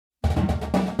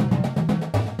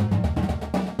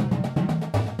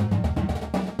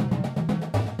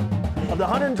the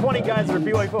 120 guys that are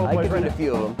BYU football I players could right beat now, a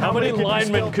few of them. How many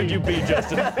linemen could you beat,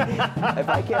 Justin? If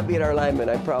I can't beat our linemen,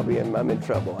 I'm in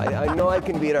trouble. I know I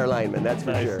can beat our linemen, that's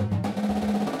for sure.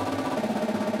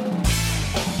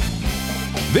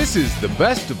 This is the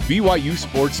best of BYU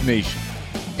Sports Nation.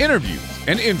 Interviews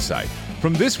and insight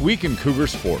from this week in Cougar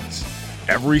sports.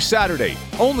 Every Saturday,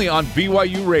 only on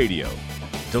BYU Radio.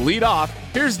 To lead off,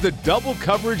 here's the double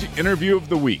coverage interview of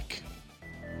the week.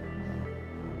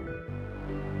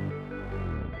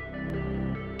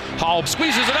 Hall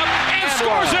squeezes it up and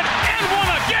scores it, and one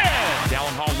again.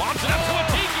 Dallin Hall lobs it up to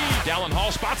Atiki. Dallin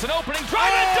Hall spots an opening,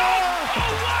 drive and dunk.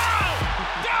 Oh, wow!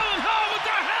 Dallin Hall with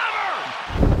the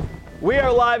hammer! We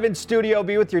are live in Studio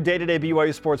B with your day-to-day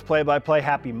BYU Sports play-by-play.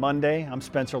 Happy Monday. I'm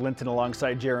Spencer Linton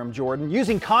alongside Jarom Jordan.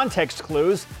 Using context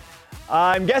clues,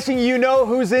 I'm guessing you know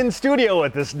who's in studio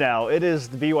with us now. It is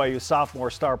the BYU sophomore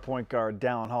star point guard,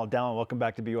 Dallin Hall. Dallin, welcome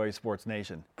back to BYU Sports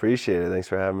Nation. Appreciate it. Thanks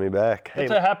for having me back.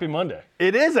 It's a happy Monday.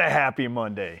 It is a happy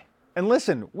Monday. And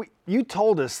listen, you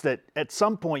told us that at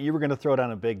some point you were going to throw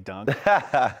down a big dunk.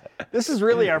 This is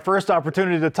really our first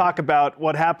opportunity to talk about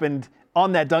what happened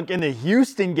on that dunk in the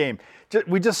Houston game.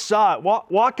 We just saw it.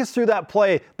 Walk us through that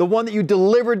play, the one that you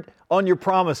delivered on your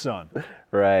promise on.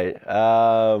 Right.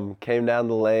 Came down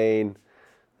the lane.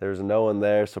 There was no one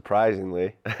there,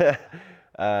 surprisingly.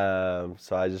 So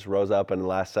I just rose up, and in the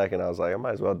last second, I was like, I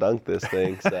might as well dunk this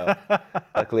thing. So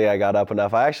luckily, I got up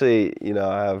enough. I actually,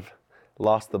 I have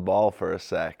lost the ball for a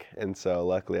sec, and so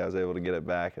luckily, I was able to get it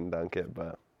back and dunk it.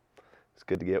 But it's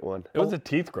good to get one. It was a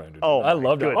teeth grinder. Dude. Oh, I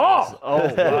loved it. Oh,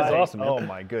 It was awesome. Man. Oh,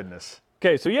 my goodness.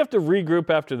 Okay, so you have to regroup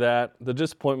after that, the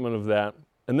disappointment of that,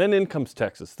 and then in comes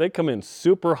Texas. They come in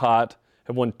super hot,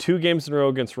 have won 2 games in a row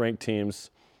against ranked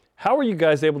teams. How were you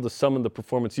guys able to summon the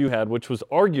performance you had, which was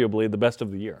arguably the best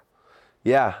of the year?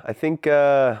 Yeah, I think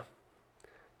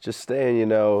just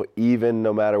staying, even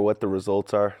no matter what the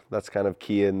results are. That's kind of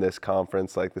key in this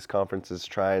conference. Like, this conference is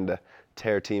trying to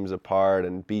tear teams apart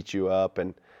and beat you up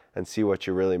and see what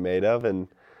you're really made of. And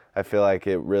I feel like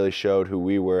it really showed who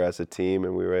we were as a team,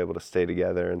 and we were able to stay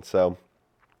together. And so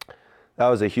that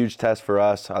was a huge test for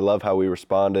us. I love how we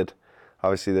responded.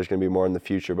 Obviously, there's going to be more in the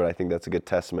future, but I think that's a good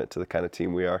testament to the kind of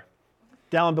team we are.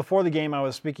 Dallin, before the game, I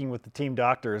was speaking with the team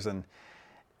doctors, and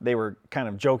they were kind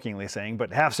of jokingly saying,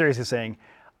 but half seriously saying,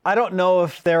 I don't know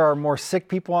if there are more sick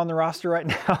people on the roster right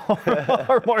now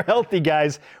or more healthy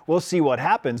guys. We'll see what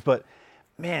happens. But,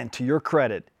 man, to your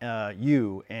credit,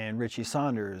 you and Richie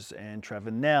Saunders and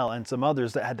Trevin Nell and some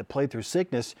others that had to play through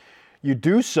sickness, you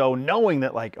do so knowing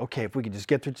that, like, okay, if we could just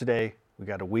get through today, we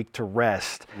got a week to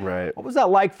rest. Right. What was that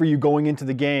like for you going into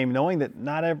the game, knowing that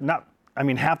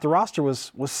half the roster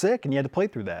was sick and you had to play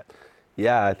through that?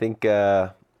 Yeah, I think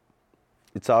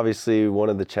it's obviously one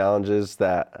of the challenges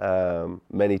that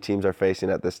many teams are facing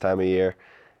at this time of year.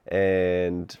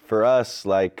 And for us,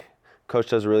 Coach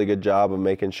does a really good job of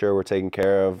making sure we're taking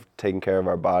care of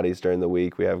our bodies during the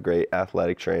week. We have a great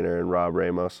athletic trainer in Rob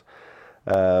Ramos.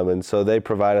 And so they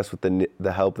provide us with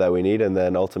the help that we need. And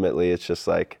then ultimately it's just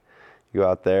like you go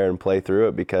out there and play through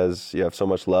it because you have so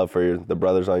much love for the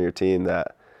brothers on your team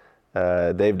that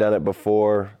they've done it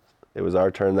before. It was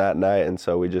our turn that night, and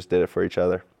so we just did it for each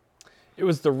other. It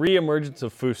was the reemergence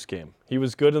of Foose game. He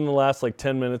was good in the last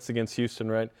 10 minutes against Houston,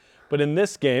 right? But in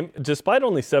this game, despite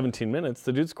only 17 minutes,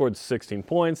 the dude scored 16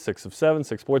 points, 6 of 7,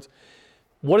 6 boards.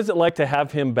 What is it like to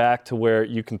have him back to where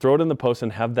you can throw it in the post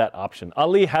and have that option?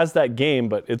 Ali has that game,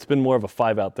 but it's been more of a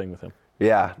 5-out thing with him.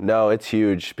 Yeah, no, it's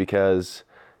huge because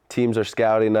teams are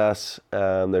scouting us.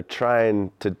 They're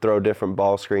trying to throw different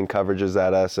ball screen coverages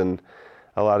at us, and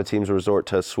a lot of teams resort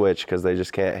to a switch because they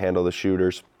just can't handle the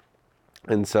shooters.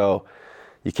 And so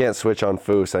you can't switch on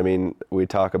Foose. I mean, we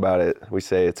talk about it. We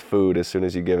say it's food as soon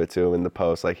as you give it to him in the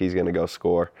post, like he's going to go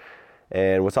score.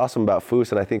 And what's awesome about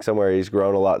Foose, and I think somewhere he's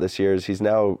grown a lot this year, is he's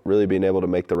now really being able to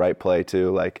make the right play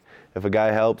too. Like if a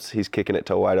guy helps, he's kicking it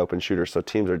to a wide open shooter. So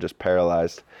teams are just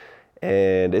paralyzed.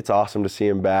 And it's awesome to see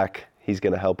him back. He's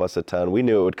going to help us a ton. We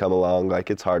knew it would come along.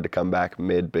 Like, it's hard to come back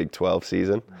mid-Big 12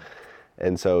 season.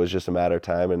 And so it was just a matter of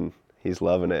time, and he's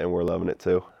loving it, and we're loving it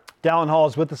too. Dallin Hall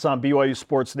is with us on BYU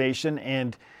Sports Nation,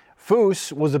 and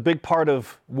Foose was a big part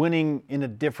of winning in a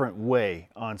different way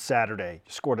on Saturday.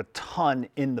 You scored a ton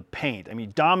in the paint. I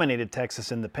mean, dominated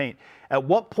Texas in the paint. At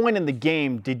what point in the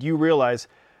game did you realize,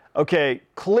 okay,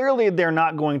 clearly they're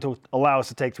not going to allow us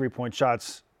to take three-point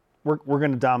shots. We're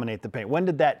going to dominate the paint. When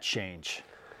did that change?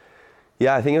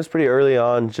 Yeah, I think it was pretty early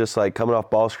on, just coming off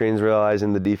ball screens,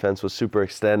 realizing the defense was super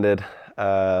extended.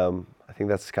 I think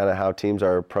that's kind of how teams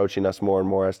are approaching us more and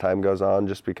more as time goes on,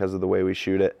 just because of the way we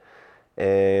shoot it.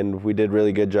 and we did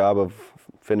really good job of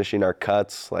finishing our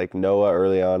cuts. Like Noah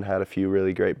early on had a few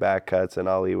really great back cuts, and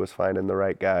Ali was finding the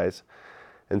right guys.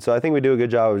 And so I think we do a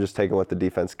good job of just taking what the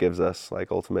defense gives us.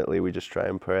 Like ultimately, we just try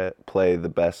and play the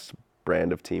best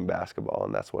brand of team basketball,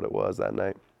 and that's what it was that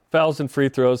night. Fouls and free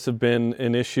throws have been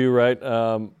an issue, right?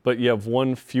 But you have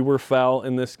one fewer foul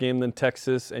in this game than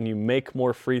Texas, and you make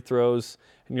more free throws,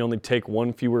 and you only take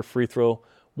one fewer free throw.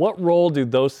 What role do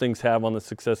those things have on the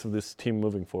success of this team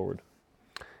moving forward?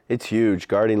 It's huge.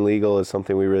 Guarding legal is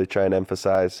something we really try and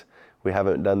emphasize. We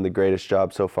haven't done the greatest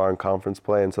job so far in conference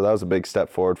play, and so that was a big step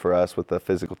forward for us with a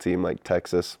physical team like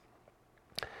Texas.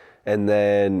 And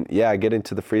then, getting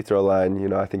to the free throw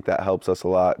line, I think that helps us a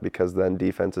lot because then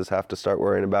defenses have to start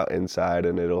worrying about inside,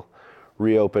 and it'll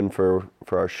reopen for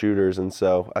our shooters. And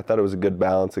so I thought it was a good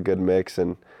balance, a good mix,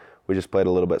 and we just played a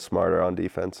little bit smarter on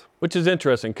defense. Which is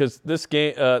interesting because this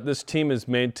team is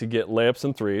made to get layups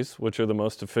and threes, which are the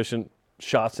most efficient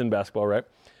shots in basketball, right?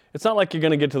 It's not like you're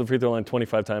going to get to the free throw line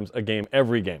 25 times a game,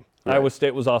 every game. Right. Iowa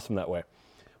State was awesome that way.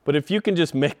 But if you can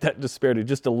just make that disparity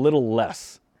just a little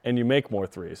less and you make more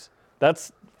threes,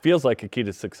 that feels like a key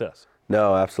to success.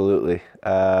 No, absolutely.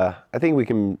 I think we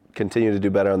can continue to do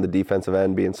better on the defensive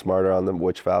end, being smarter on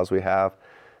which fouls we have.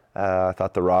 I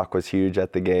thought the rock was huge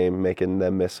at the game, making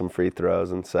them miss some free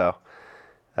throws. And so,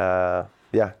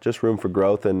 just room for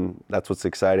growth. And that's what's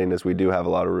exciting is we do have a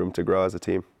lot of room to grow as a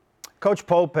team. Coach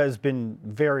Pope has been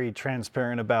very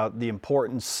transparent about the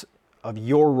importance of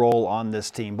your role on this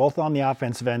team, both on the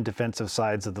offensive and defensive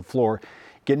sides of the floor.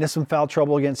 Getting into some foul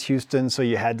trouble against Houston, so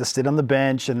you had to sit on the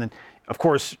bench. And then, of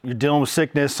course, you're dealing with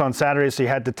sickness on Saturday, so you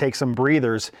had to take some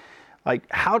breathers. Like,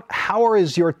 how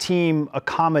is your team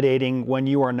accommodating when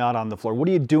you are not on the floor? What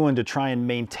are you doing to try and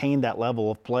maintain that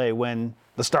level of play when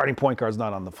the starting point guard is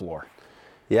not on the floor?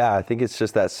 Yeah, I think it's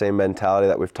just that same mentality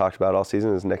that we've talked about all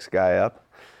season is next guy up.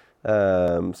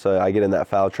 So I get in that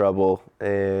foul trouble,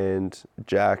 and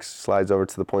Jax slides over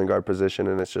to the point guard position,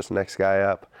 and it's just next guy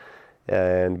up.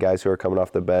 And guys who are coming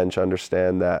off the bench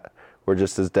understand that we're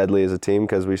just as deadly as a team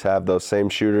because we have those same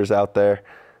shooters out there,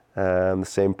 the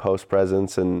same post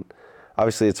presence. And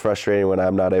obviously it's frustrating when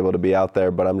I'm not able to be out there,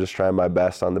 but I'm just trying my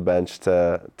best on the bench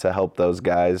to help those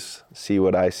guys see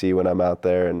what I see when I'm out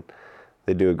there. And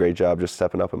they do a great job just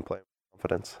stepping up and playing with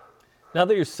confidence. Now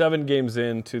that you're 7 games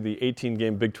into the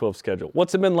 18-game Big 12 schedule,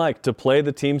 what's it been like to play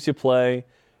the teams you play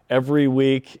every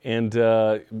week and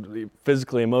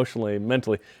physically, emotionally,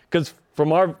 mentally? Because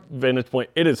from our vantage point,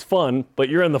 it is fun, but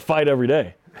you're in the fight every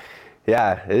day.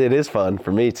 Yeah, it is fun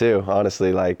for me too,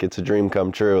 honestly. Like, it's a dream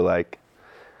come true. Like,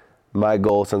 my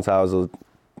goal since I was a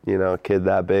kid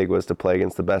that big was to play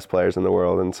against the best players in the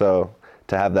world. And so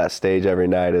to have that stage every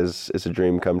night is a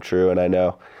dream come true. And I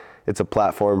know it's a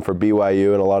platform for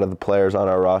BYU and a lot of the players on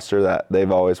our roster that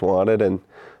they've always wanted. And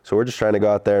so we're just trying to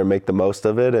go out there and make the most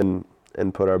of it and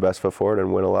put our best foot forward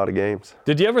and win a lot of games.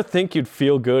 Did you ever think you'd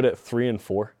feel good at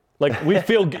 3-4? Like, we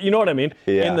feel, you know what I mean?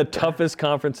 Yeah. In the toughest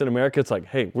conference in America, it's like,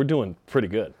 hey, we're doing pretty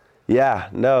good. Yeah,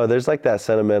 no, there's like that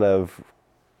sentiment of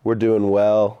we're doing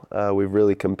well. We've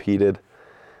really competed.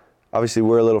 Obviously,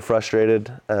 we're a little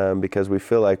frustrated because we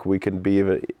feel like we could be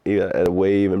at a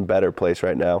way even better place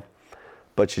right now.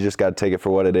 But you just got to take it for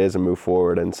what it is and move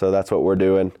forward. And so that's what we're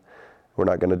doing. We're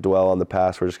not going to dwell on the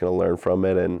past. We're just going to learn from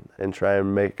it and try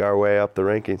and make our way up the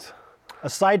rankings.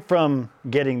 Aside from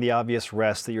getting the obvious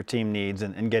rest that your team needs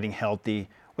and getting healthy,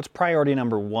 what's priority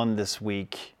number 1 this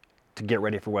week to get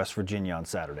ready for West Virginia on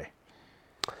Saturday?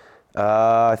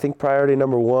 I think priority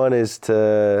number 1 is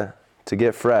to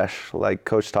get fresh. Like,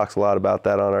 Coach talks a lot about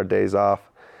that on our days off.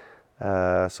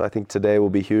 So I think today will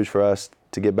be huge for us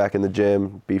to get back in the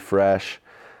gym, be fresh,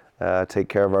 take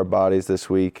care of our bodies this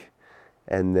week,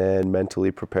 and then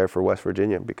mentally prepare for West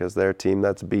Virginia because they're a team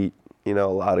that's beat a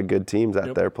lot of good teams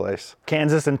at their place.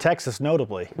 Kansas and Texas,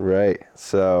 notably. Right.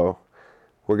 So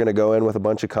we're going to go in with a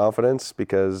bunch of confidence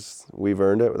because we've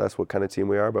earned it. That's what kind of team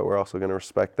we are, but we're also going to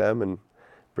respect them and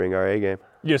bring our A game.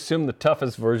 You assume the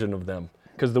toughest version of them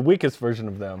because the weakest version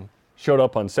of them showed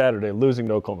up on Saturday losing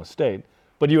to Oklahoma State.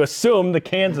 But you assume the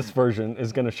Kansas version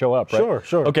is going to show up, right?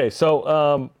 Sure. Okay,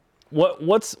 so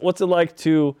what's it like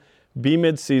to be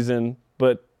mid-season,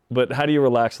 but how do you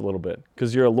relax a little bit?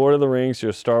 Because you're a Lord of the Rings,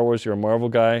 you're a Star Wars, you're a Marvel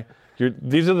guy.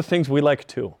 These are the things we like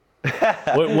too.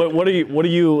 What do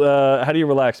you? How do you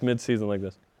relax mid-season like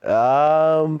this?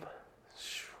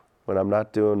 When I'm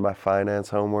not doing my finance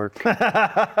homework. You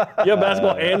have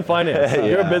basketball and finance. Yeah.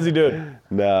 You're a busy dude.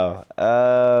 No,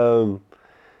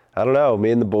 I don't know. Me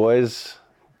and the boys,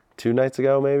 2 nights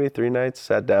ago, maybe 3 nights,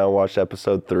 sat down, watched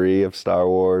episode 3 of Star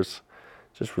Wars,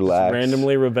 just relaxed. Just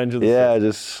randomly Revenge of the Sith. Sith.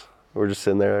 Just we're just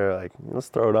sitting there like, let's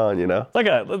throw it on,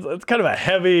 It's kind of a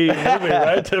heavy movie,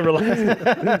 right, to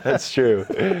relax. That's true,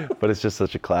 but it's just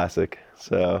such a classic.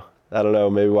 So I don't know,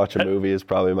 maybe watch a movie is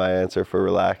probably my answer for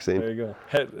relaxing. There you go.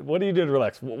 Hey, what do you do to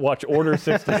relax? Watch Order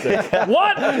 66.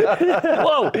 What?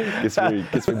 Whoa! Gets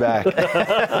me back.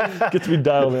 Gets me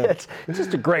dialed in. It's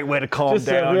just a great way to calm Just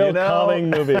down. a real calming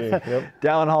movie. Yep.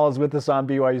 Dallin Hall is with us on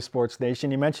BYU Sports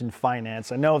Nation. You mentioned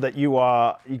finance. I know that you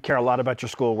care a lot about your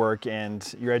schoolwork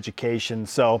and your education.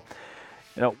 So,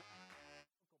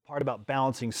 part about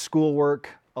balancing schoolwork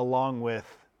along with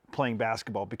playing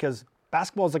basketball, because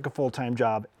basketball is like a full-time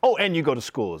job. Oh, and you go to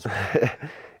school as well.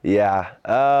 Yeah.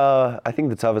 I think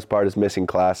the toughest part is missing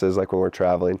classes, like when we're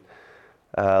traveling.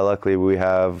 Luckily, we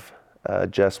have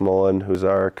Jess Mullen, who's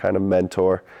our kind of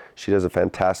mentor. She does a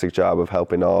fantastic job of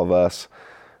helping all of us.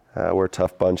 We're a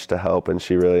tough bunch to help, and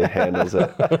she really handles it.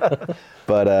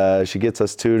 But she gets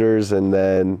us tutors, and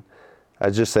then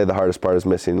I'd just say the hardest part is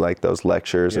missing like those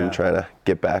lectures and trying to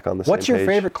get back on the same page. What's your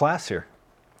favorite class here?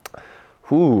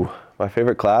 Ooh, my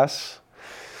favorite class?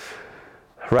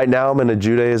 Right now I'm in a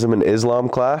Judaism and Islam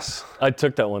class. I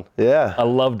took that one. Yeah. I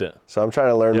loved it. So I'm trying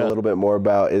to learn a little bit more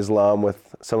about Islam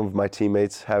with some of my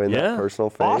teammates having that personal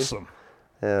faith. Awesome.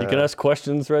 You can ask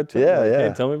questions, right? Too? Yeah.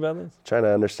 Hey, tell me about this. Trying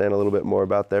to understand a little bit more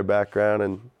about their background,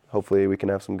 and hopefully we can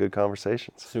have some good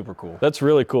conversations. Super cool. That's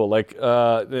really cool.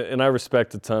 And I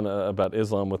respect a ton about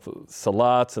Islam with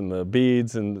salats and the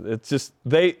beads, and it's just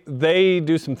they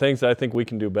do some things that I think we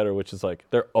can do better, which is like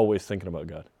they're always thinking about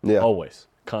God. Yeah. Always,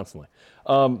 constantly.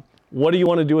 What do you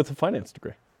want to do with a finance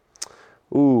degree?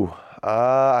 Ooh,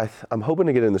 I'm hoping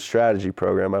to get in the strategy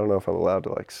program. I don't know if I'm allowed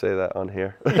to say that on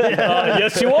here.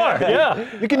 Yes, you are.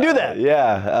 Yeah, You can do that.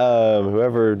 Yeah,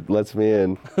 whoever lets me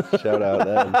in, shout out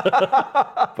them.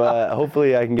 But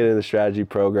hopefully I can get in the strategy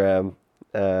program,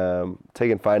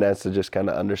 taking finance to just kind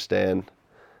of understand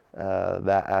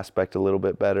that aspect a little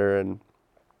bit better. And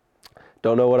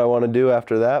don't know what I want to do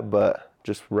after that, but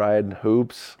just ride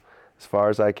hoops as far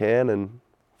as I can and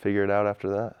figure it out after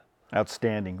that.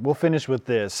 Outstanding. We'll finish with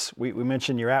this. We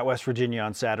mentioned you're at West Virginia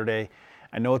on Saturday.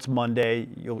 I know it's Monday.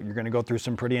 You're going to go through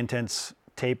some pretty intense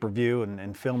tape review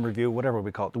and film review, whatever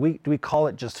we call it. Do we call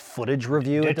it just footage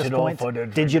review at this point?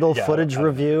 Digital footage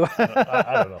review?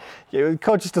 I don't know. Yeah,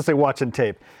 coaches still say watching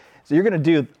tape. So you're going to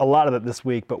do a lot of it this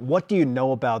week, but what do you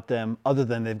know about them other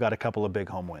than they've got a couple of big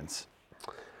home wins?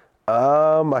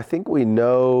 I think we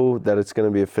know that it's going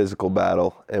to be a physical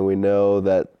battle, and we know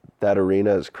that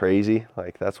arena is crazy.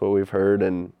 That's what we've heard,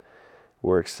 and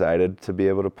we're excited to be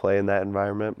able to play in that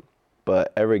environment.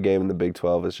 But every game in the Big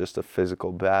 12 is just a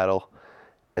physical battle.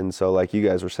 And so like you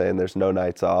guys were saying, there's no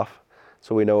nights off.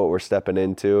 So we know what we're stepping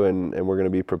into, and we're going to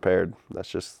be prepared. That's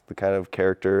just the kind of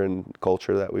character and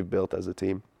culture that we've built as a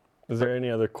team. Is there any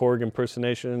other Korg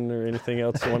impersonation or anything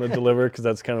else you want to deliver? Because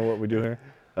that's kind of what we do here.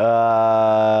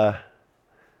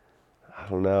 I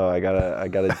don't know. I got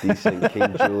a decent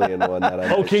King Julian one that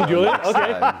I'm. Oh, King Julian.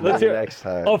 Okay, let's hear it. Next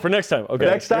time. Oh, for next time. Okay.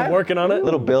 Next time? You're working on it. A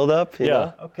little build up.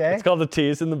 Yeah. Okay. It's called the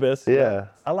T's and the Bis. Yeah.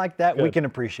 I like that. We can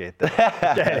appreciate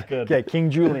that. Okay, King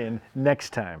Julian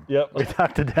next time. Yep. We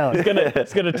talked to Dallas.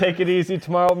 It's gonna take it easy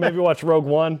tomorrow. Maybe watch Rogue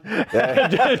One.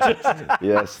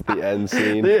 Yes, the end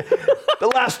scene.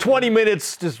 The last 20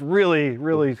 minutes just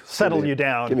really settle you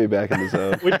down. Get me back in the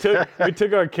zone. We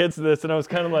took our kids to this, and I was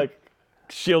kind of like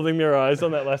shielding their eyes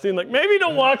on that last scene. Like, maybe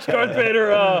don't watch Darth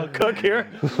Vader cook here.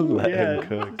 Let him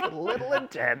cook. A little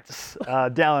intense.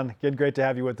 Dallin, great to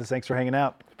have you with us. Thanks for hanging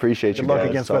out. Appreciate you Good luck guys.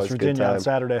 against It's West always a good Virginia on time.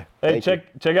 Saturday. Hey, Thank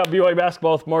check out BYU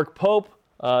basketball with Mark Pope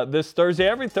this Thursday,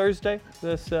 every Thursday.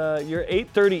 You're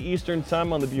 8:30 Eastern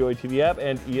time on the BYU TV app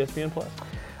and ESPN Plus.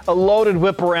 A loaded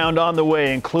whip around on the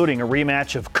way, including a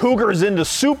rematch of Cougars into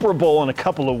Super Bowl in a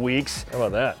couple of weeks. How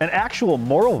about that? An actual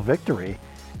moral victory,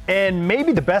 and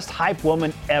maybe the best hype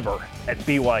woman ever at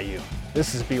BYU.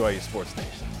 This is BYU Sports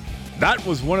Nation. That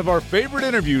was one of our favorite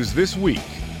interviews this week.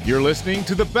 You're listening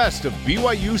to the best of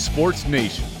BYU Sports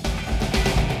Nation.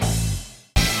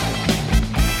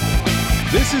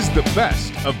 This is the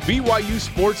best of BYU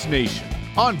Sports Nation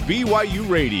on BYU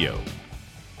Radio.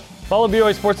 Follow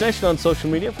BYU Sports Nation on social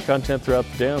media for content throughout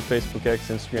the day on Facebook, X,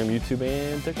 Instagram, YouTube,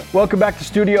 and TikTok. Welcome back to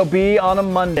Studio B on a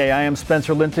Monday. I am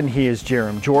Spencer Linton. He is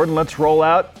Jarom Jordan. Let's roll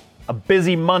out a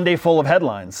busy Monday full of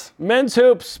headlines. Men's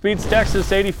hoops beats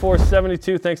Texas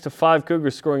 84-72 thanks to 5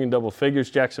 Cougars scoring in double figures.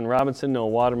 Jackson Robinson, Noah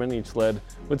Waterman each led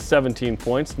with 17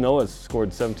 points. Noah's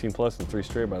scored 17 plus in 3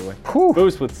 straight, by the way.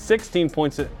 Boost with 16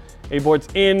 points, 8 boards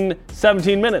in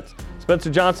 17 minutes.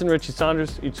 Spencer Johnson, Richie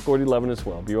Saunders each scored 11 as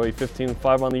well. BYU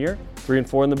 15-5 on the year,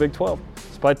 3-4 in the Big 12.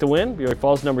 Despite the win, BYU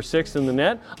falls number 6 in the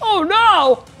net. Oh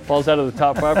no! Falls out of the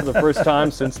top 5 for the first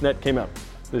time since net came out.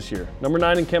 this year. Number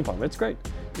 9 in KenPom. It's great.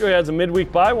 BYU has a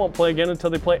midweek bye, won't play again until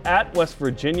they play at West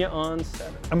Virginia on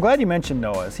Saturday. I'm glad you mentioned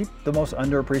Noah. Is he the most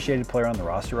underappreciated player on the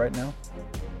roster right now?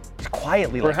 He's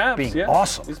quietly being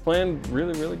awesome. He's playing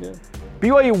really, really good.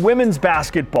 BYU women's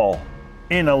basketball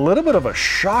in a little bit of a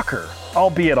shocker,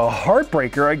 albeit a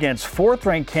heartbreaker against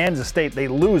 4th-ranked Kansas State. They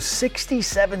lose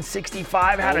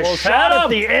 67-65, had a shot at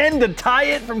the end to tie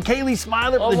it from Kaylee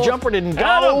Smiler, but the jumper didn't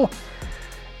go.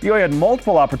 BYU had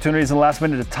multiple opportunities in the last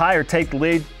minute to tie or take the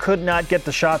lead, could not get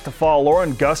the shot to fall.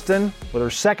 Lauren Gustin, with her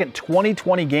second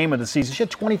 20-20 game of the season, she had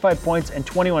 25 points and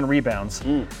 21 rebounds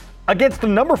against the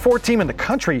number 4 team in the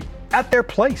country at their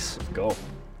place. Let's go.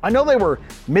 I know they were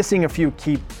missing a few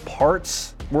key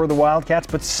parts, were the Wildcats,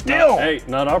 but still.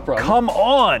 Not our problem. Come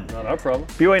on. Not our problem.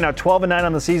 BYU now 12-9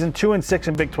 on the season, 2-6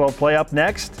 in Big 12 play. Up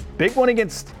next, big one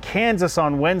against Kansas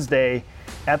on Wednesday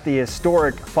at the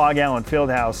historic Fog Allen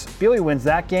Fieldhouse. BYU wins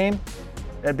that game,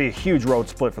 that'd be a huge road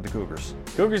split for the Cougars.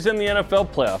 Cougars in the NFL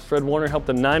playoffs. Fred Warner helped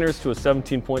the Niners to a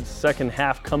 17-point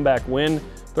second-half comeback win,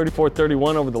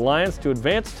 34-31 over the Lions to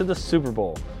advance to the Super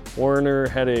Bowl. Warner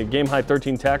had a game-high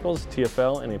 13 tackles,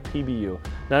 TFL, and a PBU.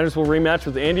 Niners will rematch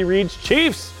with Andy Reid's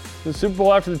Chiefs in the Super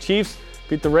Bowl after the Chiefs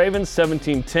beat the Ravens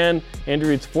 17-10. Andy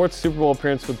Reid's 4th Super Bowl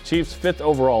appearance with the Chiefs, 5th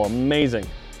overall. Amazing.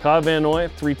 Kyle Van Noy,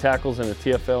 3 tackles and a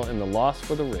TFL in the loss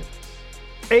for the Ravens.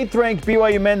 8th-ranked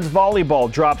BYU men's volleyball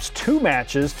drops 2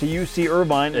 matches to UC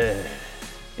Irvine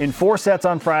in 4 sets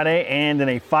on Friday and in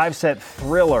a 5-set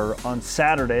thriller on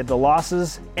Saturday. The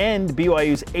losses end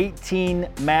BYU's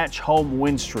 18-match home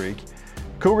win streak.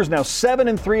 Cougars now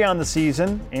 7-3 on the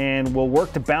season and will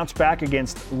work to bounce back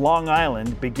against Long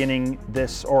Island beginning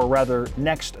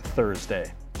next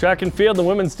Thursday. Track and field, the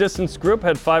women's distance group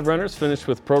had 5 runners finish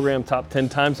with program top 10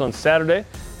 times on Saturday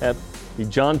at the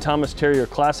John Thomas Terrier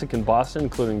Classic in Boston,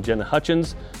 including Jenna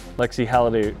Hutchins, Lexi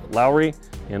Halliday-Lowry,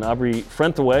 and Aubrey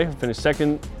Frentaway, who finished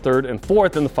 2nd, 3rd, and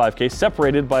 4th in the 5K,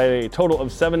 separated by a total of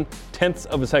 0.7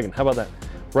 of a second. How about that?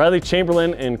 Riley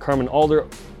Chamberlain and Carmen Alder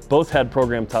both had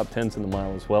program top 10s in the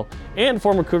mile as well. And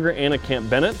former Cougar Anna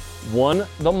Camp-Bennett won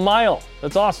the mile.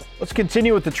 That's awesome. Let's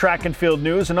continue with the track and field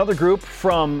news. Another group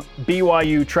from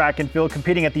BYU track and field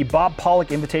competing at the Bob Pollock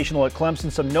Invitational at Clemson.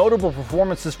 Some notable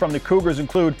performances from the Cougars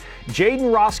include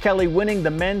Jaden Ross-Kelly winning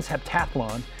the men's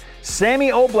heptathlon, Sammy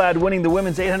Oblad winning the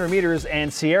women's 800 meters,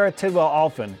 and Sierra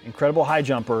Tidwell-Alphen, incredible high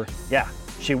jumper. Yeah,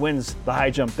 she wins the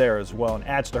high jump there as well and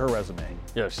adds to her resume.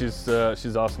 Yeah, she's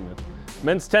awesome, man.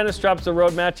 Men's tennis drops a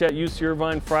road match at UC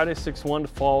Irvine Friday, 6-1 to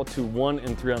fall to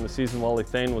 1-3 on the season. Wally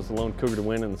Thane was the lone Cougar to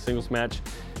win in the singles match.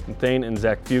 And Thane and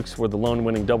Zach Fuchs were the lone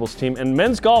winning doubles team. And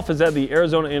men's golf is at the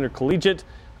Arizona Intercollegiate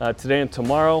today and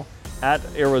tomorrow at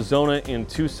Arizona in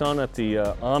Tucson at the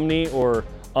Omni or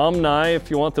Omni, if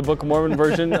you want the Book of Mormon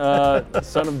version,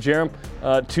 son of Jarom,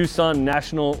 Tucson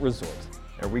National Resort.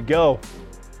 There we go.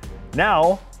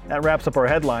 Now, that wraps up our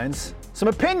headlines. Some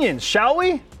opinions, shall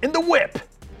we? In the whip.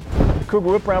 Cougar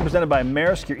Whip Round presented by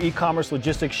Maersk, your e-commerce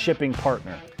logistics shipping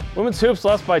partner. Women's hoops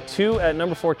lost by 2 at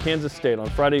number 4 Kansas State. On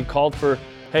Friday, you called for,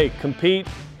 hey, compete.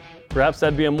 Perhaps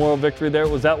that'd be a moral victory there.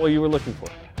 Was that what you were looking for?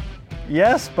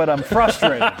 Yes, but I'm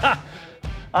frustrated.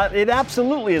 It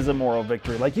absolutely is a moral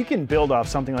victory. Like, you can build off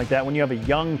something like that when you have a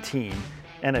young team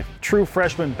and a true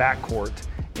freshman backcourt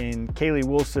in Kaylee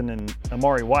Wilson and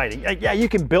Amari Whiting. Yeah, you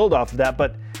can build off of that,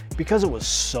 but because it was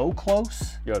so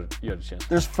close, you had a chance.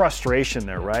 There's frustration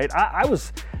there, right? I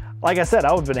was, like I said,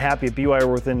 I would have been happy if BYU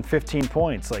were within 15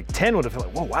 points. Like 10 would have felt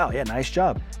like, whoa, wow, yeah, nice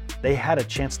job. They had a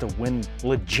chance to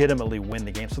legitimately win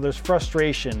the game. So there's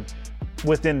frustration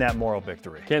within that moral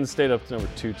victory. Kansas State up to number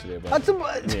 2 today by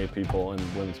 28 people in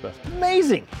women's basketball.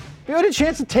 Amazing. BYU had a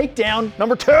chance to take down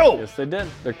number 2. Yes, they did.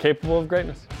 They're capable of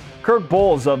greatness. Kirk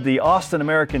Bowles of the Austin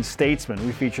American-Statesman,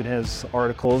 we featured his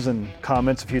articles and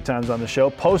comments a few times on the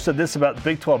show, posted this about the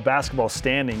Big 12 basketball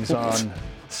standings on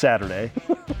Saturday.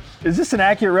 Is this an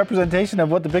accurate representation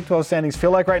of what the Big 12 standings feel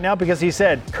like right now? Because he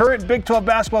said current Big 12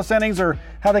 basketball standings are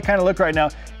how they kind of look right now.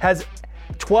 Has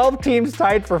 12 teams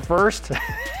tied for first.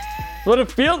 What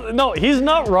it feels, no, he's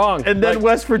not wrong. And then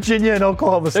West Virginia and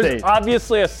Oklahoma State. There's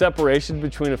obviously a separation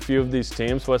between a few of these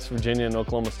teams, West Virginia and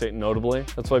Oklahoma State notably.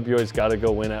 That's why BYU's got to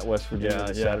go win at West Virginia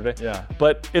this Saturday. Yeah.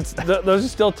 But those are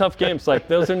still tough games. Like,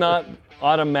 those are not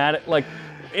automatic. Like,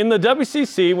 in the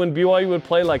WCC, when BYU would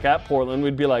play like at Portland,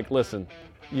 we'd be like, listen,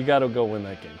 you got to go win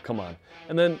that game. Come on.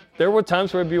 And then there were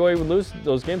times where BYU would lose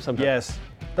those games sometimes. Yes.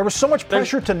 There was so much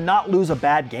pressure to not lose a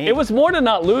bad game. It was more to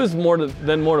not lose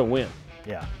than more to win.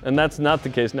 Yeah. And that's not the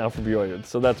case now for BYU,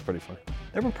 so that's pretty funny.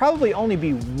 There will probably only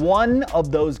be one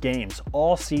of those games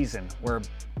all season where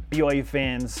BYU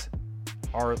fans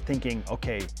are thinking,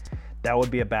 okay, that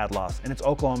would be a bad loss, and it's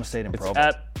Oklahoma State and Provo. It's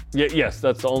at Yes,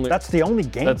 that's the only. That's the only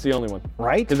game. That's the only one.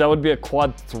 Right? Because that would be a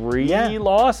quad 3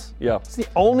 loss. Yeah. It's the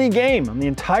only game on the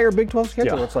entire Big 12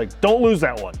 schedule. Yeah. It's like, don't lose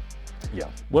that one. Yeah.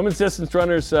 Women's distance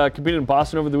runners competed in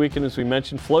Boston over the weekend, as we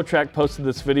mentioned. FloTrack posted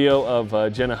this video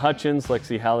of Jenna Hutchins,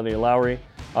 Lexi Halliday-Lowry,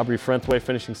 Aubrey Frentway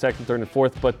finishing second, third, and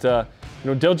fourth. But,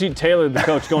 Diljit Taylor, the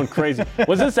coach, going crazy.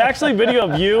 Was this actually video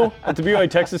of you at the BYU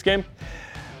Texas game?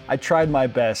 I tried my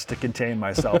best to contain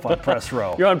myself on press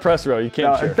row. You're on press row. You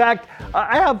can't cheer. In fact,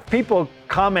 I have people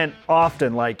comment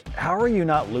often like, how are you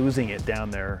not losing it down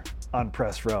there on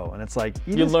press row? And it's like,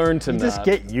 you learn to just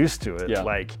get used to it. Yeah.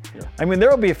 I mean, there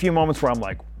will be a few moments where I'm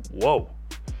like, whoa.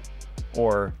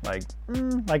 Or like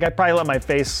I probably let my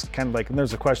face kind of like, when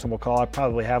there's a questionable call, I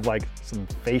probably have like some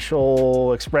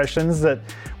facial expressions that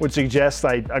would suggest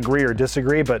I agree or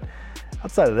disagree. But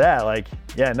outside of that,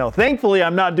 thankfully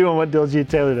I'm not doing what Diljit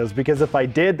Taylor does, because if I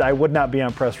did, I would not be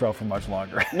on press row for much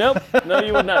longer. Nope, no,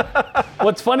 you would not.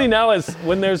 What's funny now is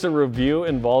when there's a review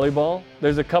in volleyball,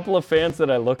 there's a couple of fans that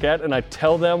I look at and I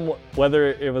tell them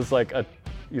whether it was like a,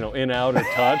 in, out, or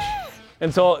touch.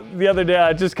 And so the other day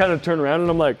I just kind of turn around and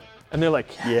I'm like, and they're like,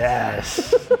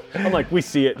 yes. I'm like, we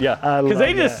see it, yeah. Because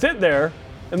they just sit there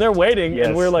and they're waiting,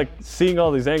 and we're like seeing all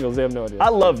these angles. They have no idea. I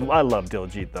love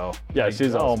Diljit though. Yeah,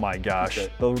 she's awesome. Oh my gosh,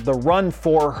 the run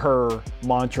for her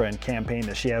mantra and campaign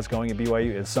that she has going at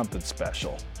BYU is something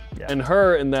special. Yeah. And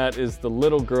her in that is the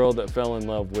little girl that fell in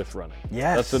love with running.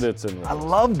 Yes, that's what it's in. I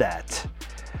love that.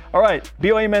 All right,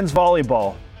 BYU men's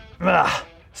volleyball.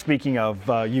 Speaking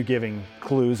of you giving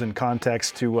clues and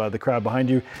context to the crowd behind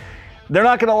you, they're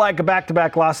not going to like a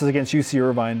back-to-back losses against UC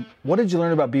Irvine. What did you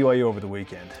learn about BYU over the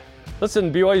weekend?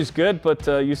 Listen, BYU's good, but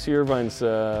UC Irvine's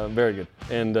very good.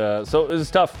 And so it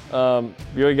was tough.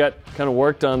 BYU got kind of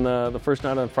worked on the first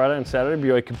night on Friday and Saturday.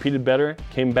 BYU competed better,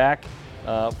 came back,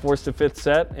 forced a fifth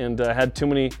set, and had too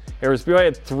many errors. BYU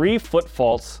had 3 foot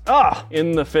faults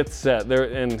in the fifth set there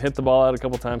and hit the ball out a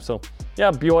couple times. So,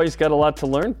 yeah, BYU's got a lot to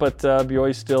learn, but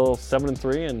BYU's still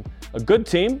 7-3 and a good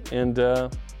team. And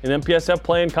in MPSF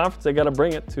play in conference, they got to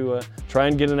bring it to try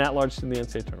and get an at-large to the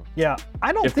NCAA tournament. Yeah,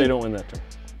 if they don't win that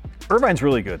tournament. Irvine's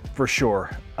really good, for sure.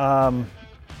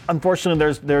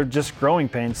 Unfortunately, they're just growing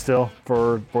pains still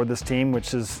for this team,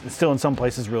 which is still in some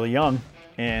places really young.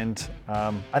 And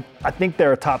I think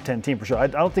they're a top 10 team for sure. I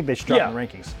don't think they should drop in the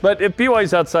rankings. But if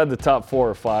BYU's outside the top 4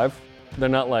 or 5, they're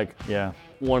not like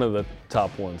one of the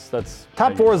top ones. That's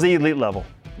top 4 is the elite level,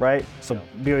 right? So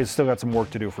BYU's still got some work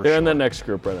to do for sure. They're in that next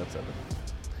group right outside.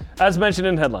 As mentioned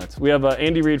in headlines, we have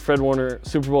Andy Reid, Fred Warner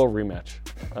Super Bowl rematch.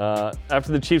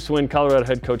 After the Chiefs win, Colorado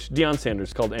head coach Deion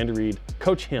Sanders called Andy Reid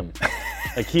coach him.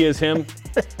 Like he is him.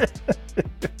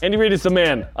 Andy Reid is the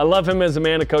man. I love him as a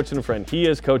man, a coach, and a friend. He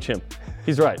is coach him.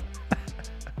 He's right.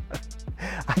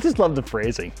 I just love the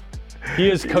phrasing. He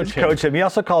is coach him. Coach him. He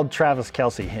also called Travis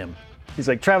Kelce him. He's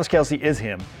like, Travis Kelce is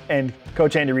him, and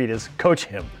Coach Andy Reid is coach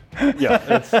him.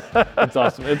 Yeah, it's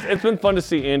awesome. It's been fun to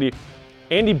see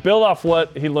Andy build off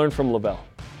what he learned from Lavelle.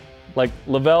 Like,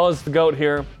 Lavelle is the GOAT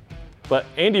here, but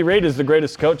Andy Reid is the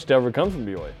greatest coach to ever come from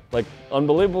BYU. Like,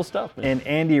 unbelievable stuff, man. And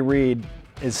Andy Reid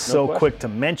is quick to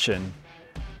mention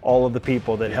all of the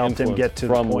people that helped him get to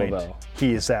the point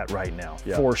he is at right now,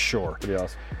 for sure. Pretty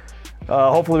awesome.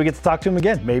 Hopefully we get to talk to him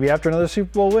again, maybe after another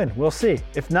Super Bowl win. We'll see.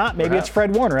 If not, maybe it's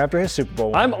Fred Warner after his Super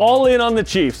Bowl win. I'm all in on the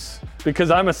Chiefs because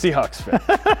I'm a Seahawks fan.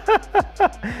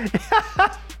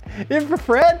 In for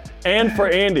Fred? And for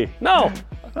Andy. No.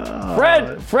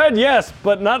 Fred, yes,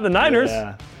 but not the Niners.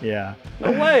 Yeah.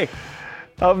 No way.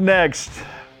 Up next,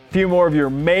 a few more of your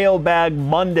Mailbag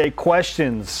Monday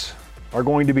questions are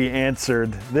going to be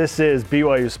answered. This is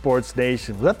BYU Sports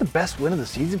Nation. Was that the best win of the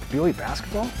season for BYU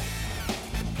basketball?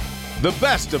 The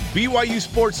best of BYU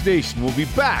Sports Nation will be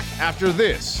back after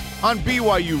this on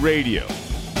BYU Radio.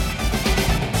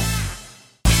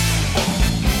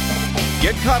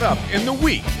 Get caught up in the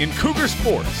week in Cougar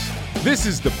Sports. This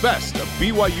is the best of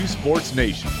BYU Sports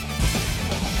Nation.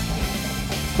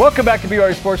 Welcome back to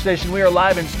BYU Sports Nation. We are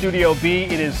live in Studio B.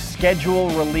 It is schedule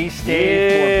release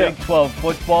day for Big 12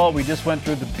 football. We just went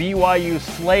through the BYU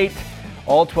slate.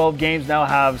 All 12 games now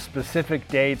have specific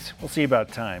dates. We'll see about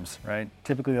times, right?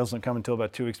 Typically, those don't come until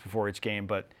about 2 weeks before each game.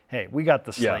 But, hey, we got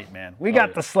the slate, man. We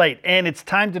got the slate. And it's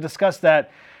time to discuss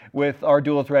that with our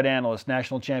dual threat analyst,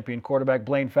 national champion quarterback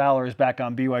Blaine Fowler is back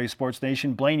on BYU Sports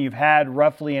Nation. Blaine, you've had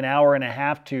roughly an hour and a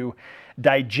half to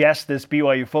digest this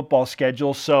BYU football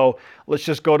schedule. So let's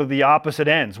just go to the opposite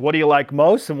ends. What do you like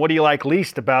most and what do you like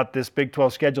least about this Big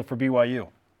 12 schedule for BYU?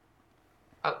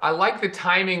 I like the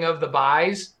timing of the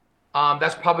buys.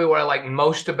 That's probably what I like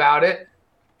most about it.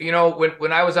 You know,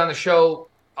 when I was on the show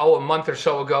a month or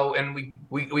so ago, and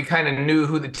we kind of knew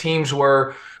who the teams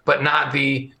were, but not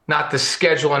the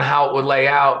schedule and how it would lay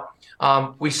out.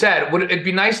 We said, it'd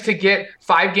be nice to get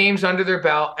 5 games under their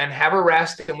belt and have a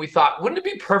rest. And we thought, wouldn't it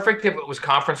be perfect if it was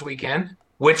conference weekend,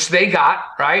 which they got,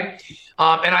 right?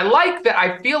 And I like that.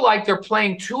 I feel like they're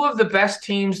playing 2 of the best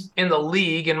teams in the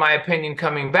league, in my opinion,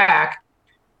 coming back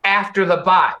after the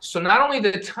bye. So not only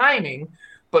the timing,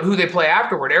 but who they play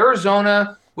afterward.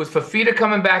 Arizona with Fafita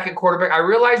coming back at quarterback. I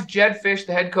realize Jed Fish,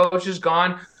 the head coach, is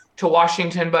gone to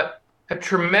Washington, but a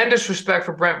tremendous respect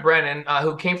for Brent Brennan,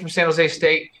 who came from San Jose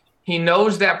State. He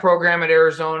knows that program at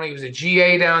Arizona. He was a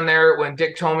GA down there when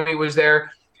Dick Tomey was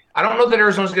there. I don't know that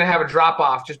Arizona's going to have a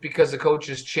drop-off just because the coach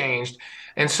has changed.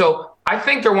 And so I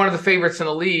think they're one of the favorites in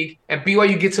the league, and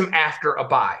BYU gets them after a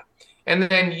bye. And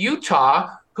then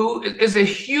Utah, who is a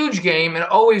huge game and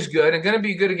always good and going to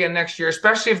be good again next year,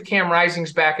 especially if Cam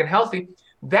Rising's back and healthy,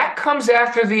 that comes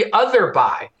after the other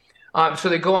bye. So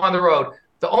they go on the road.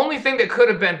 The only thing that could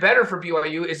have been better for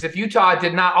BYU is if Utah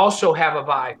did not also have a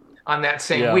bye on that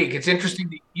same week. It's interesting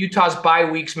that Utah's bye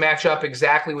weeks match up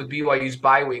exactly with BYU's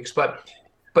bye weeks. But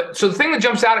so the thing that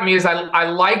jumps out at me is I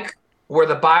like where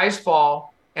the byes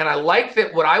fall, and I like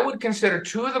that what I would consider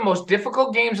 2 of the most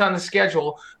difficult games on the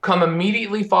schedule come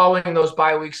immediately following those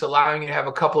bye weeks, allowing you to have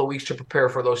a couple of weeks to prepare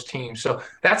for those teams. So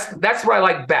that's what I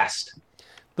like best.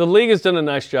 The league has done a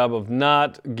nice job of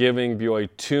not giving BYU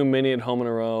too many at home in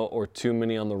a row or too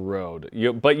many on the road.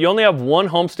 But you only have 1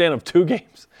 homestand of 2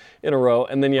 games in a row,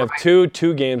 and then you have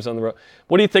two games on the road.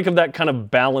 What do you think of that kind of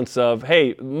balance of,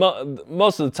 hey,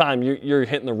 most of the time you're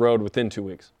hitting the road within 2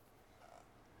 weeks?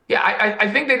 Yeah, I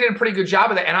think they did a pretty good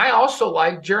job of that. And I also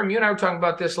like, Jarom, you and I were talking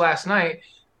about this last night.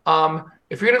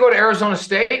 If you're going to go to Arizona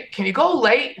State, can you go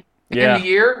late in the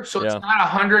year so it's not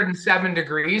 107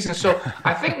 degrees? And so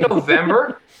I think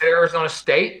November at Arizona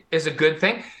State is a good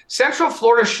thing. Central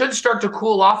Florida should start to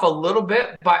cool off a little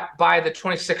bit by the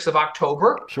 26th of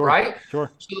October, right?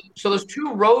 Sure. So those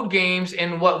 2 road games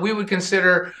in what we would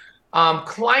consider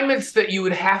climates that you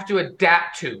would have to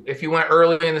adapt to if you went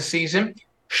early in the season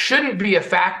shouldn't be a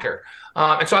factor.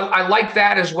 And so I like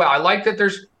that as well. I like that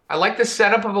I like the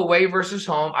setup of away versus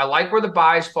home. I like where the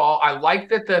byes fall. I like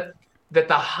that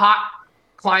the hot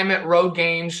climate road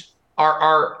games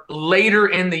are later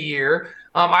in the year.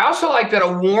 I also like that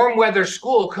a warm weather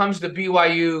school comes to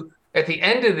BYU at the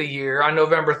end of the year on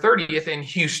November 30th in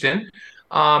Houston.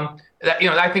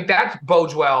 I think that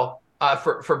bodes well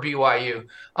for BYU.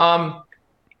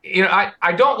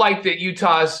 I don't like that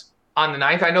Utah's on the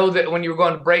 9th. I know that when you were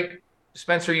going to break,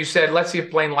 Spencer, you said, let's see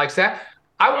if Blaine likes that.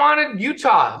 I wanted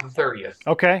Utah the 30th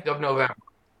of November.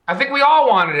 I think we all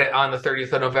wanted it on the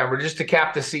 30th of November just to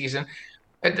cap the season.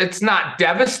 It's not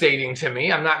devastating to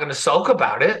me. I'm not going to sulk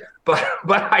about it, but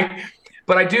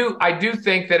I do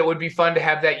think that it would be fun to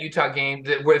have that Utah game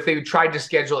where if they tried to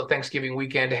schedule it Thanksgiving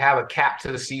weekend to have a cap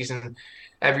to the season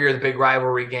every year, the big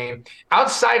rivalry game.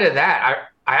 Outside of that,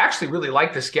 I actually really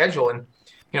like the schedule, and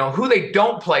who they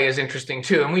don't play is interesting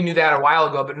too. And we knew that a while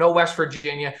ago, but no West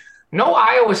Virginia, no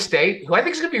Iowa State, who I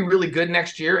think is going to be really good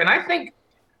next year. And I think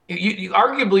you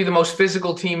arguably the most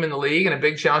physical team in the league and a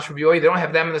big challenge for BYU. They don't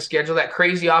have them in the schedule. That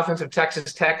crazy offensive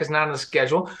Texas Tech is not on the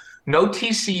schedule. No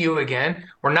TCU again.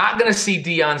 We're not going to see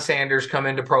Deion Sanders come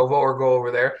into Provo or go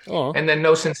over there. And then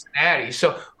no Cincinnati.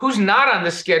 So who's not on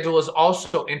the schedule is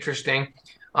also interesting.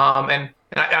 And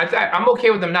I'm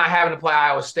okay with them not having to play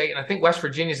Iowa State. And I think West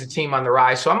Virginia is a team on the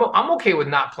rise. So I'm okay with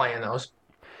not playing those.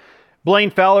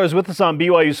 Blaine Fowler is with us on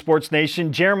BYU Sports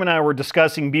Nation. Jarom and I were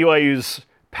discussing BYU's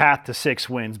path to 6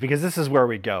 wins because this is where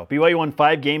we go. BYU won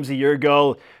 5 games a year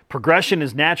ago. Progression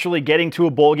is naturally getting to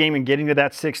a bowl game and getting to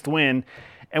that 6th win.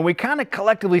 And we kind of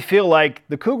collectively feel like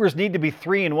the Cougars need to be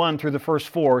 3-1 through the first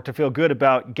 4 to feel good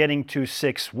about getting to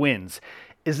 6 wins.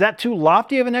 Is that too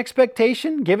lofty of an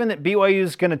expectation, given that BYU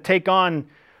is going to take on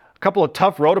a couple of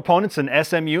tough road opponents in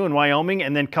SMU and Wyoming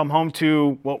and then come home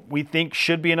to what we think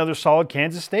should be another solid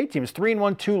Kansas State team? Is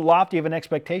 3-1 too lofty of an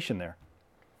expectation there?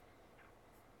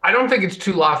 I don't think it's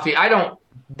too lofty.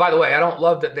 By the way, I don't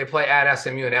love that they play at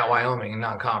SMU and at Wyoming in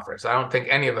non-conference. I don't think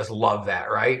any of us love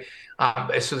that, right?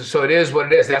 So it is what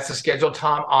it is. That's the schedule.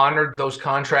 Tom honored those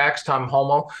contracts, Tom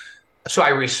Homo. So I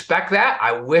respect that.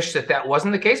 I wish that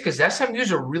wasn't the case because SMU is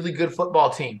a really good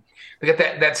football team. We got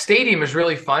that stadium is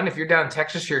really fun. If you're down in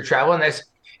Texas, you're traveling.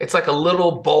 It's like a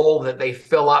little bowl that they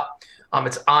fill up.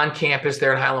 It's on campus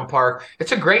there in Highland Park.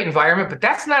 It's a great environment, but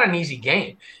that's not an easy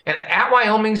game. And at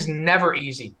Wyoming's never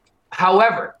easy.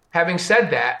 However, having said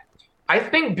that, I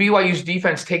think BYU's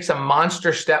defense takes a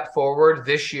monster step forward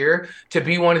this year to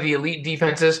be one of the elite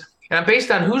defenses. And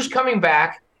based on who's coming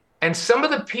back And some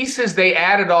of the pieces they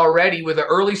added already with the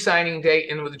early signing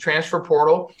date and with the transfer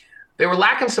portal, they were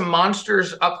lacking some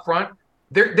monsters up front.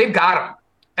 They've got them.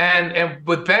 And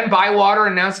with Ben Bywater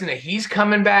announcing that he's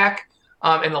coming back,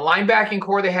 and the linebacking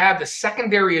core they have, the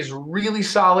secondary is really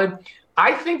solid.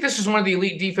 I think this is one of the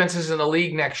elite defenses in the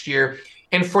league next year.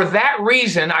 And for that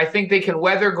reason, I think they can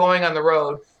weather going on the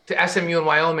road to SMU and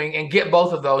Wyoming and get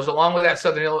both of those along with that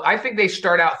Southern Illinois. I think they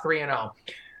start out 3-0.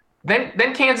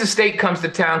 Then Kansas State comes to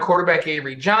town. Quarterback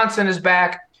Avery Johnson is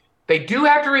back. They do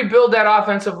have to rebuild that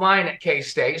offensive line at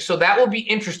K-State, so that will be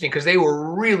interesting because they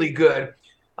were really good.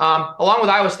 Along with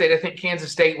Iowa State, I think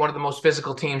Kansas State, one of the most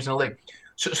physical teams in the league.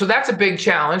 So that's a big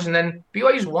challenge. And then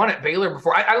BYU's won at Baylor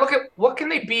before. I look at what can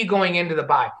they be going into the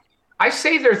bye. I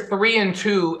say they're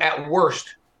 3-2 at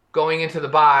worst going into the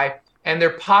bye, and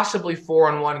they're possibly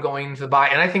 4-1 going into the bye.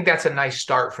 And I think that's a nice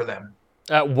start for them.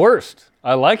 At worst,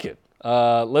 I like it.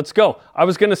 Let's go. I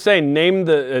was going to say name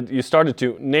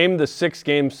the 6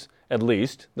 games at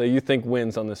least that you think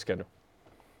wins on this schedule.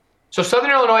 So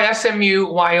Southern Illinois, SMU,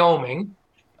 Wyoming.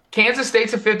 Kansas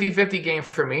State's a 50-50 game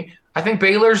for me. I think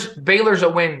Baylor's a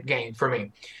win game for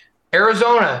me.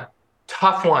 Arizona,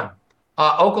 tough one.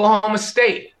 Oklahoma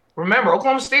State. Remember,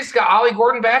 Oklahoma State's got Ollie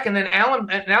Gordon back, and then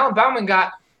Alan Bowman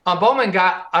got I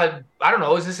don't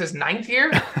know, is this his 9th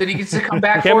year that he gets to come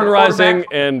back? Cameron Rising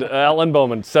and Alan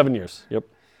Bowman, 7 years. Yep.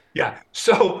 Yeah.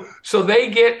 So they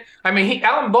get. I mean,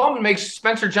 Alan Bowman makes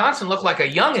Spencer Johnson look like a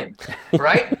youngin,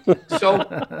 right? so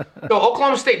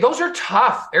Oklahoma State, those are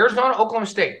tough. Arizona, Oklahoma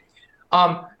State.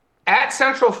 At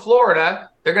Central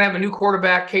Florida, they're going to have a new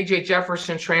quarterback. KJ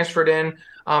Jefferson transferred in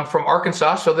from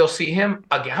Arkansas, so they'll see him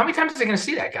again. How many times are they going to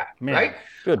see that guy? Man, right?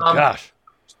 Good gosh.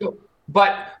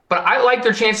 But I like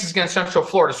their chances against Central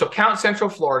Florida. So count Central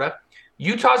Florida.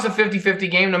 Utah's a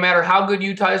 50-50 game, no matter how good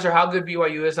Utah is or how good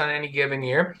BYU is on any given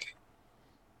year.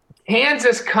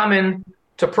 Kansas coming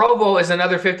to Provo is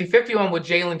another 50-50 one with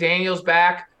Jalen Daniels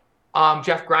back.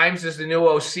 Jeff Grimes is the new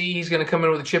OC. He's going to come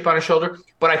in with a chip on his shoulder.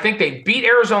 But I think they beat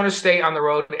Arizona State on the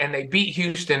road, and they beat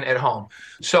Houston at home.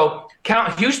 So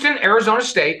count Houston, Arizona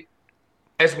State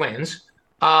as wins.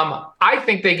 I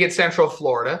think they get Central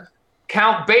Florida.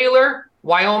 Count Baylor,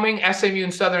 Wyoming, SMU,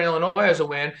 and Southern Illinois as a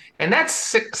win. And that's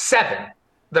 7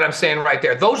 that I'm saying right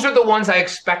there. Those are the ones I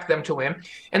expect them to win.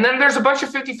 And then there's a bunch of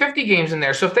 50-50 games in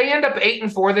there. So if they end up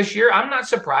 8-4 this year, I'm not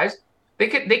surprised. They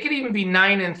could even be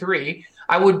 9-3.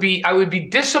 I would be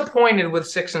disappointed with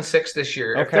 6-6 this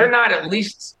year. Okay. If they're not at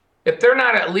least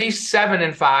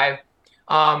 7-5,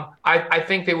 I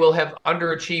think they will have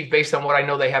underachieved based on what I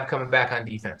know they have coming back on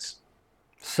defense.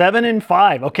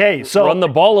 7-5. Okay, so run the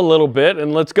ball a little bit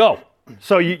and let's go.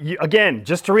 So you again,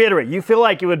 just to reiterate, you feel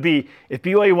like it would be if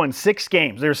BYU won 6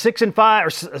 games, they're 6-5,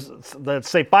 or let's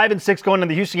say 5-6 going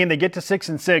into the Houston game, they get to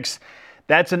 6-6.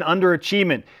 That's an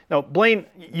underachievement. Now, Blaine,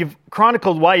 you've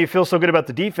chronicled why you feel so good about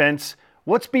the defense.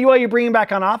 What's BYU bringing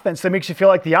back on offense that makes you feel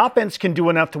like the offense can do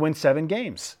enough to win 7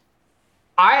 games?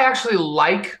 I actually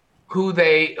like who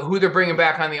they're bringing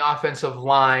back on the offensive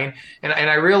line, and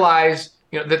I realize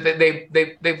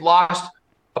that they've lost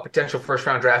a potential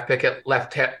first-round draft pick at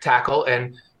left tackle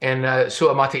and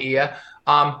Sua Mataia.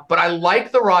 But I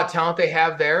like the raw talent they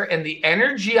have there, and the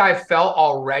energy I felt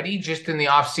already just in the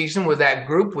offseason with that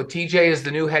group, with TJ as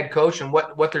the new head coach and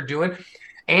what they're doing,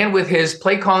 and with his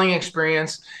play calling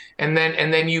experience, and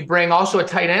then you bring also a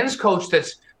tight ends coach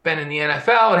that's been in the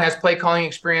NFL and has play calling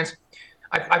experience.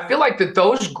 I feel like that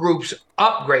those groups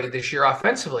upgrade this year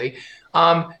offensively.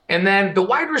 And then the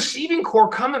wide receiving core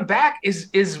coming back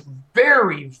is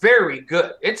very, very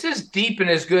good. It's as deep and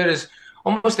as good as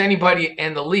almost anybody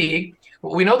in the league.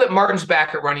 We know that Martin's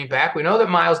back at running back. We know that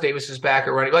Miles Davis is back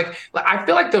at running. Like I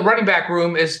feel like the running back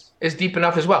room is deep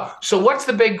enough as well. So what's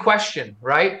the big question,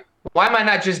 right? Why am I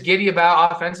not just giddy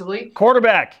about offensively?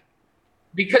 Quarterback.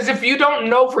 Because if you don't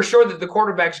know for sure that the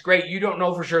quarterback's great, you don't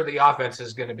know for sure the offense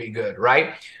is going to be good,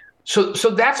 right? So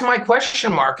that's my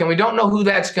question mark, and we don't know who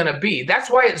that's going to be. That's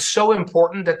why it's so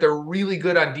important that they're really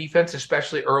good on defense,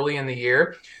 especially early in the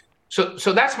year. So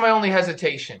that's my only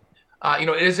hesitation.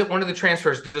 Is it one of the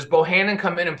transfers? Does Bohannon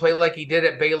come in and play like he did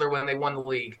at Baylor when they won the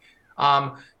league?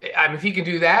 If he can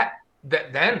do that,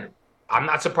 then I'm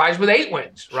not surprised with 8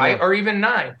 wins, right? Sure. Or even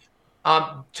 9.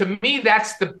 To me,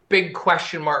 that's the big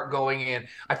question mark going in.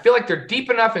 I feel like they're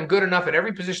deep enough and good enough at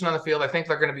every position on the field. I think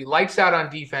they're going to be lights out on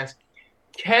defense.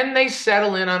 Can they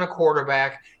settle in on a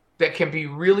quarterback that can be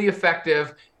really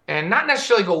effective and not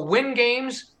necessarily go win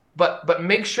games, but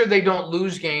make sure they don't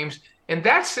lose games? In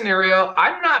that scenario,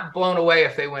 I'm not blown away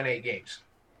if they win 8 games.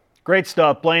 Great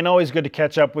stuff, Blaine. Always good to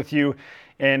catch up with you.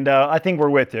 And I think we're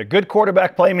with you. Good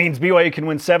quarterback play means BYU can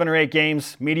win 7 or 8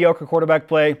 games. Mediocre quarterback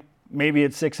play, maybe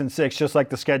it's 6-6, just like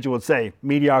the schedule would say.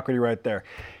 Mediocrity right there.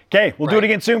 Okay, we'll do it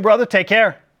again soon, brother. Take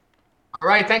care. All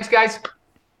right, thanks, guys.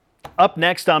 Up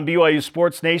next on BYU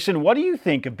Sports Nation, what do you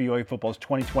think of BYU football's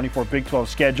 2024 Big 12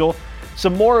 schedule?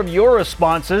 Some more of your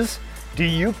responses. Do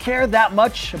you care that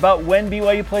much about when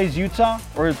BYU plays Utah,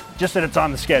 or just that it's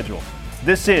on the schedule?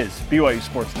 This is BYU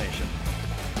Sports Nation.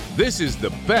 This is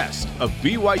the best of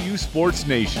BYU Sports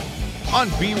Nation on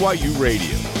BYU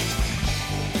Radio.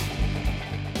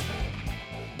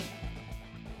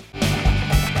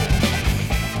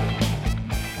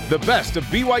 The best of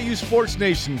BYU Sports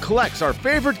Nation collects our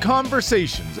favorite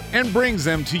conversations and brings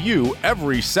them to you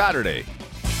every Saturday.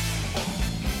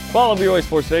 Follow BYU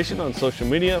Sports Nation on social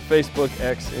media, Facebook,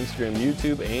 X, Instagram,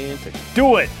 YouTube, and TikTok.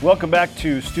 Do it. Welcome back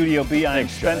to Studio B. I'm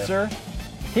Spencer.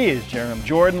 He is Jarom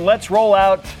Jordan. Let's roll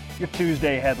out your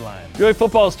Tuesday headlines. BYU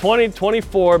football's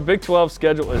 2024 Big 12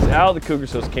 schedule is out. The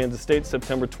Cougars host Kansas State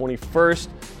September 21st.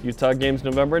 Utah games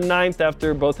November 9th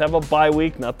after both have a bye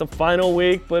week. Not the final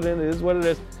week, but it is what it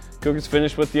is. Cougars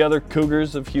finish with the other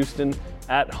Cougars of Houston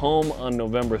at home on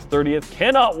November 30th.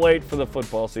 Cannot wait for the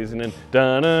football season in days. I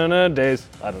don't know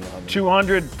how many.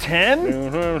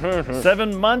 210?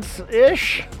 7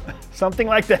 months-ish? Something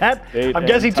like that? I'm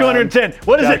guessing time. 210.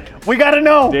 What is it? We got to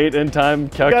know. Date and time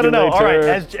calculator. Got to know. All right,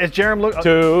 as Jarom looked.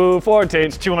 214.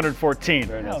 It's 214.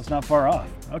 Very No, nice. it's not far off.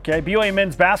 Okay, BYU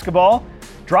men's basketball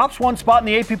drops one spot in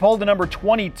the AP poll to number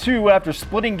 22 after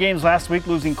splitting games last week,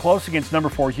 losing close against number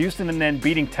 4 Houston and then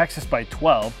beating Texas by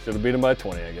 12. Should have beat them by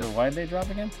 20, I guess. Why did they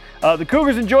drop again? The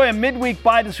Cougars enjoy a midweek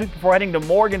bye this week before heading to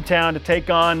Morgantown to take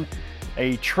on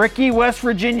a tricky West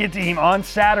Virginia team on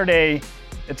Saturday.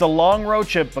 It's a long road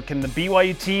trip, but can the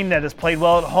BYU team that has played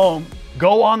well at home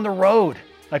go on the road?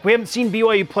 Like, we haven't seen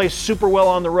BYU play super well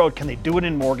on the road. Can they do it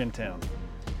in Morgantown?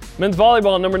 Men's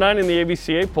volleyball, number 9 in the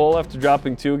AVCA poll after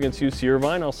dropping 2 against UC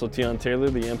Irvine. Also, Tion Taylor,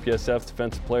 the MPSF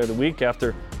Defensive Player of the Week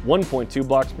after 1.2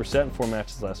 blocks per set in 4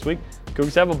 matches last week.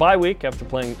 Cougars have a bye week after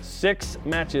playing 6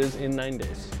 matches in 9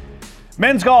 days.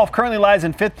 Men's golf currently lies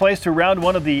in 5th place through round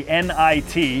 1 of the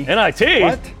NIT. NIT?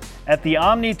 What? At the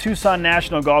Omni Tucson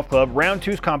National Golf Club, round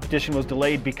 2's competition was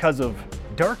delayed because of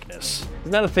darkness.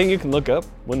 Isn't that a thing you can look up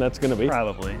when that's going to be?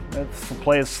 Probably. If the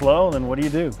play is slow, then what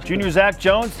do? Junior Zach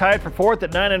Jones tied for 4th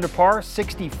at 9 under par,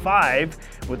 65,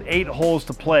 with 8 holes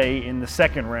to play in the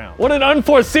second round. What an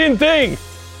unforeseen thing!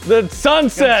 The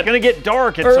sunset. It's going to get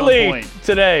dark at early some point.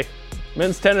 Today.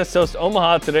 Men's tennis hosts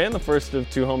Omaha today in the first of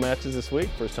 2 home matches this week.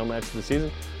 First home match of the season.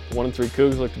 1-3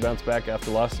 Cougs look to bounce back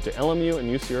after losses to LMU and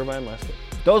UC Irvine last week.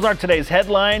 Those are today's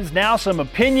headlines. Now some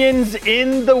opinions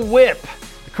in the whip.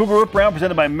 The Cougar Whip Round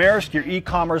presented by Maersk, your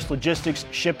e-commerce logistics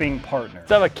shipping partner.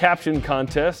 Let's have a caption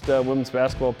contest. Women's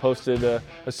basketball posted a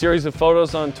series of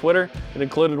photos on Twitter. It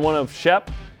included one of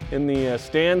Shep in the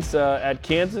stands at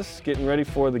Kansas getting ready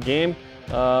for the game.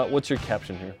 What's your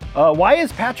caption here? Why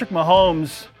is Patrick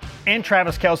Mahomes and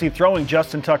Travis Kelce throwing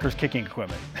Justin Tucker's kicking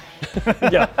equipment?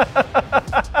 Yeah.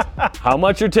 How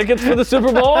much are tickets for the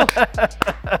Super Bowl?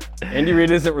 Andy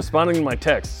Reid isn't responding to my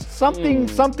text.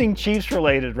 Something Chiefs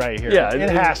related right here. Yeah, it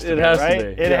has to be, right?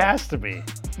 It has to be.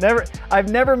 I've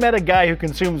never met a guy who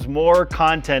consumes more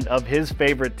content of his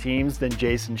favorite teams than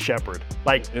Jason Shepard.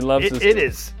 Like, He loves his it team.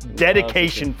 is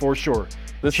dedication for sure.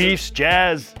 Chiefs,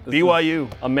 Jazz,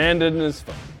 BYU. A man did in his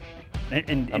phone.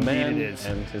 Indeed A man it is.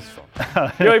 and his phone.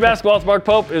 BYU basketball with Mark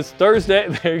Pope is Thursday.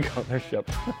 There you go. There's Shep.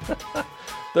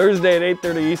 Thursday at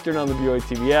 8:30 Eastern on the BYU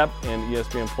TV app and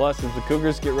ESPN Plus as the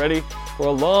Cougars get ready for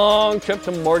a long trip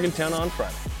to Morgantown on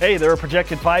Friday. Hey, they're a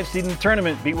projected 5 seed in the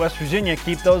tournament. Beat West Virginia,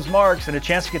 keep those marks, and a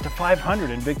chance to get to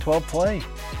 500 in Big 12 play.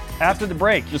 After the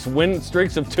break, Just win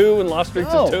streaks of 2 and lost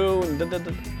streaks of 2.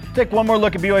 And take one more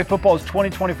look at BYU football's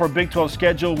 2024 Big 12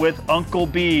 schedule with Uncle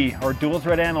B. Our dual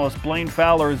threat analyst Blaine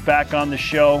Fowler is back on the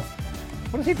show.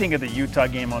 What does he think of the Utah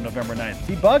game on November 9th? Is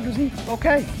he bugged? Is he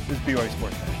okay? This is BYU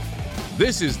Sports Nation.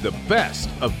 This is the best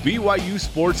of BYU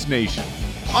Sports Nation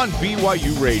on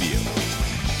BYU Radio.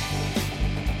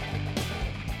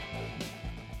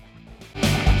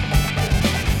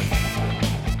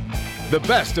 The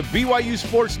best of BYU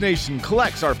Sports Nation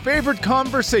collects our favorite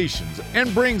conversations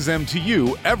and brings them to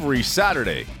you every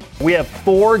Saturday. We have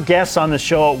 4 guests on the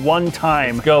show at one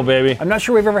time. Let's go, baby. I'm not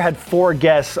sure we've ever had 4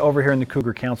 guests over here in the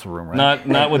Cougar Council Room, right?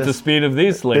 Not with the speed of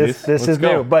these ladies. This is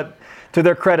new, but to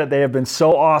their credit, they have been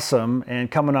so awesome and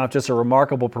coming off just a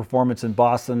remarkable performance in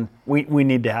Boston. We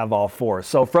need to have all 4.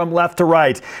 So from left to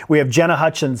right, we have Jenna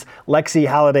Hutchins, Lexi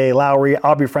Halliday Lowry,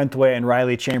 Aubrey Frentway, and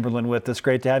Riley Chamberlain with us.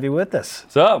 Great to have you with us.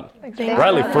 What's up?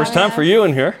 Riley, first time for you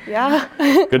in here. Yeah.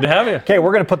 Good to have you. Okay,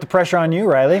 we're going to put the pressure on you,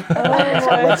 Riley.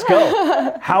 Let's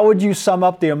go. How would you sum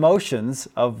up the emotions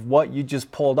of what you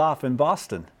just pulled off in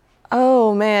Boston?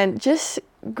 Oh, man, just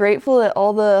grateful that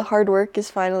all the hard work is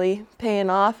finally paying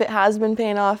off. It has been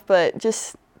paying off, but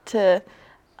just to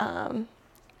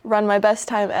run my best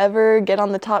time ever, get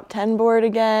on the top 10 board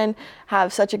again,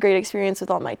 have such a great experience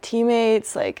with all my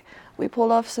teammates. Like, we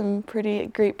pulled off some pretty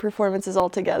great performances all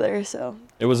together, so.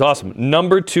 It was awesome.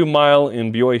 Number 2 mile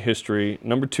in BYU history,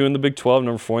 number 2 in the Big 12,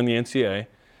 number 4 in the NCAA.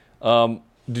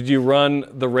 Did you run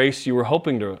the race you were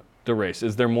hoping to race?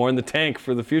 Is there more in the tank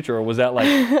for the future, or was that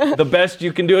like the best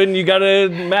you can do it and you got to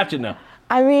match it now?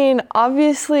 I mean,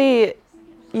 obviously,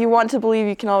 you want to believe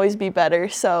you can always be better,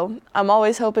 so I'm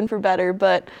always hoping for better,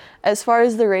 but as far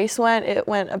as the race went, it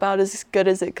went about as good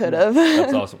as it could have.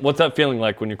 That's awesome. What's that feeling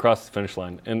like when you cross the finish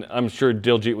line? And I'm sure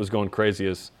Diljit was going crazy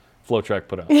as FlowTrack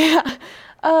put out. Yeah,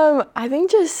 I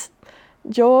think just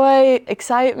joy,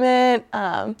 excitement,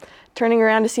 turning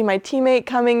around to see my teammate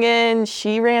coming in.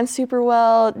 She ran super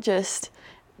well. Just,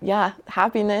 yeah,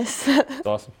 happiness. That's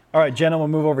awesome. All right, Jenna, we'll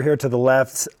move over here to the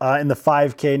left. In the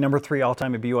 5K, number 3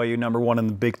 all-time at BYU, number 1 in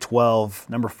the Big 12,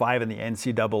 number 5 in the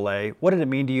NCAA. What did it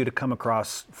mean to you to come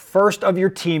across first of your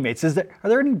teammates? Are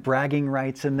there any bragging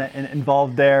rights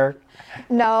involved there?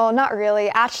 No, not really.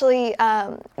 Actually,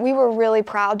 we were really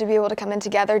proud to be able to come in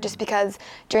together just because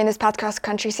during this past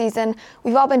cross-country season,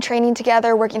 we've all been training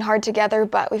together, working hard together,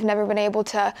 but we've never been able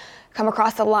to come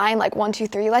across the line like 1, 2,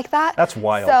 3 like that. That's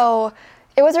wild. So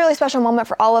it was a really special moment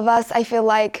for all of us. I feel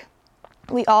like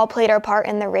we all played our part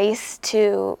in the race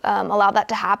to allow that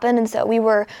to happen, and so we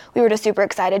were just super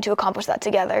excited to accomplish that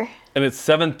together. And it's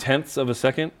 7/10 of a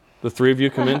second, the 3 of you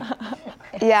come in?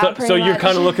 Yeah, So you're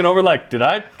kind of looking over like, did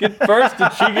I get first?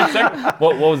 Did she get second?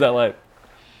 What was that like?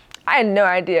 I had no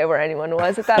idea where anyone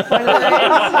was at that point in the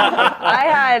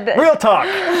race. Real talk.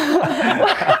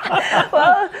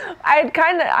 Well,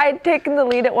 I'd taken the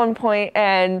lead at one point,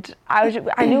 and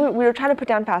I knew we were trying to put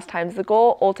down fast times. The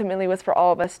goal ultimately was for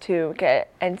all of us to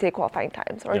get NCAA qualifying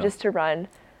times, or just to run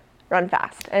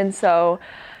fast. And so,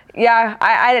 yeah,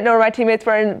 I didn't know where my teammates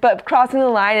were, but crossing the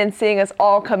line and seeing us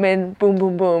all come in, boom,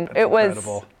 boom, boom, it was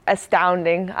incredible.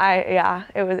 Astounding.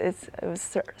 It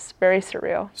was very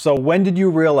surreal. So when did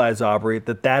you realize, Aubrey,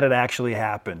 that had actually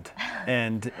happened,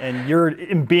 and you're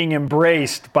being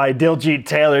embraced by Diljit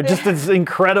Taylor? Just this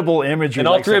incredible imagery. And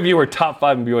all 3 of you were top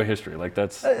 5 in BYU history. Like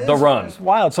that's the run. It's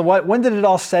wild. So when did it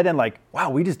all set in? Like, wow,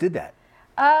 we just did that.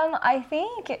 I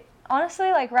think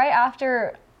honestly, like right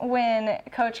after when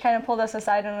Coach kind of pulled us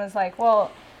aside and was like,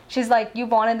 well. She's like, you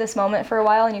wanted this moment for a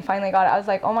while and you finally got it. I was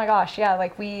like, oh my gosh, yeah,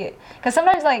 like because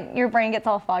sometimes like your brain gets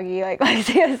all foggy, like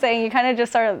Tia was saying, you kind of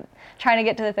just start trying to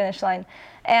get to the finish line.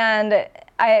 And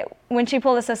when she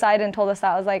pulled us aside and told us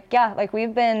that, I was like, yeah, like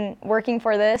we've been working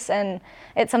for this, and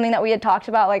it's something that we had talked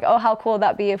about, like, oh, how cool would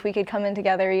that be if we could come in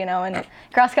together, and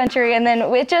cross country. And then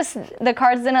the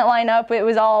cards didn't line up. It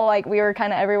was all like we were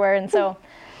kind of everywhere. And so,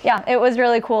 yeah, it was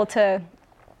really cool to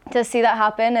see that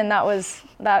happen, and that was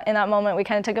that. In that moment, we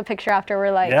kind of took a picture after.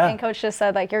 We're like, and Coach just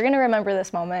said, like, you're gonna remember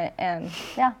this moment, and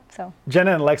yeah. So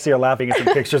Jenna and Lexi are laughing at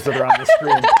some pictures that are on the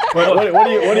screen. What are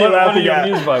you laughing at?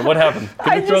 Amused by? What happened?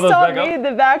 Can I you throw just those saw back me up? in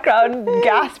the background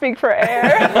gasping for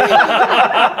air.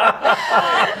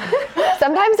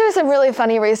 Sometimes there's some really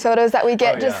funny race photos that we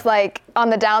get just like on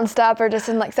the down step or just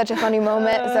in like such a funny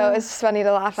moment. So it's just funny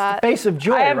to laugh at. Face of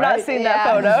joy, I have right? not seen that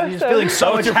photo. You're feeling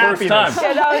so much happiness. Time.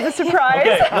 Yeah, that was a surprise.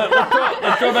 Okay,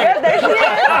 let's throw back. Yeah, there she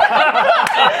is.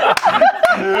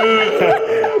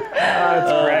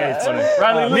 That's great.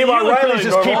 Riley, Meanwhile, Riley's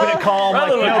just keeping it calm, like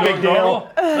no big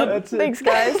deal. That's it. Thanks,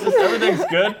 guys. Everything's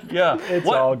good. Yeah, It's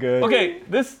all good. Okay,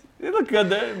 you look good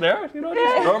there. Just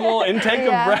normal intake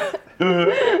of breath.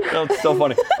 That's so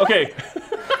funny. Okay.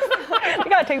 You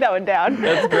gotta take that one down.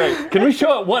 That's great. Can we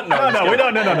show it? What? No, we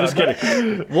don't. No, just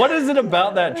kidding. What is it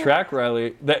about that track,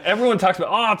 Riley, that everyone talks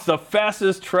about? Oh, it's the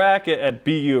fastest track at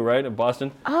BU, right, in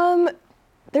Boston?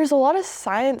 There's a lot of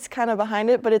science kind of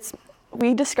behind it, but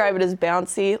we describe it as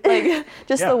bouncy, like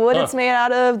just the wood it's made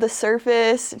out of, the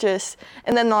surface,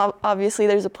 and then obviously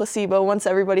there's a placebo. Once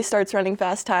everybody starts running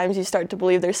fast times, you start to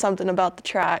believe there's something about the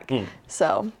track.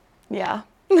 So, yeah.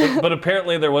 But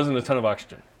apparently there wasn't a ton of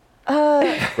oxygen.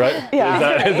 Right?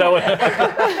 Yeah. Is that what?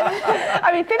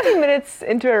 I mean, 15 minutes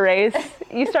into a race,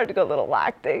 you start to go a little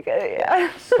lactic. Yeah.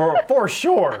 For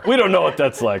sure. We don't know what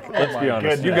that's like. Let's be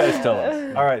honest. goodness. You guys tell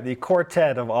us. All right, the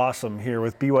quartet of awesome here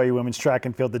with BYU women's track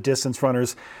and field, the distance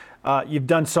runners. You've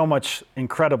done so much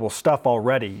incredible stuff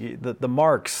already. The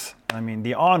marks,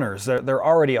 the honors, they're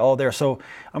already all there. So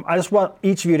I just want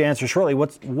each of you to answer shortly.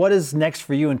 What is next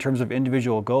for you in terms of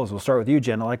individual goals? We'll start with you,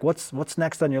 Jenna. Like, what's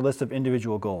next on your list of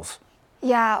individual goals?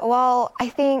 Yeah, well, I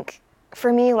think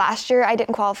for me, last year I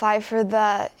didn't qualify for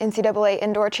the NCAA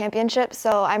Indoor Championship,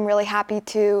 so I'm really happy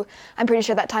I'm pretty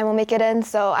sure that time will make it in,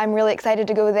 so I'm really excited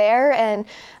to go there. And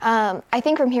I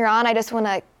think from here on, I just want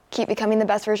to keep becoming the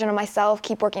best version of myself,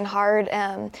 keep working hard,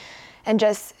 and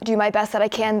just do my best that I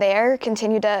can there,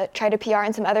 continue to try to PR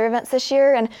in some other events this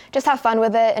year, and just have fun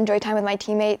with it, enjoy time with my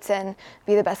teammates, and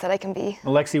be the best that I can be.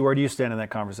 Alexi, where do you stand in that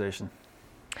conversation?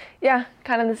 Yeah,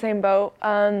 kind of the same boat.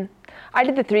 I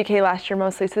did the 3K last year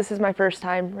mostly, so this is my first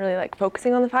time really like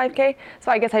focusing on the 5K. So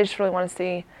I guess I just really want to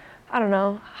see, I don't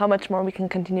know, how much more we can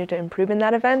continue to improve in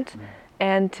that event.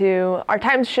 And our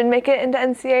times should make it into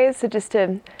NCAAs, so just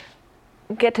to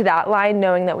get to that line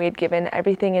knowing that we had given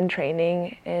everything in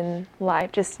training, in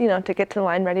life, just, to get to the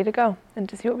line ready to go and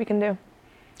to see what we can do.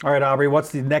 All right, Aubrey,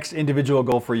 what's the next individual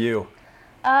goal for you?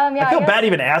 Yeah, I feel bad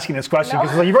even asking this question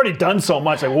because you've already done so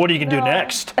much. Like, what are you gonna do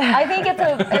next? I think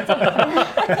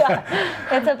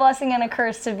it's a blessing and a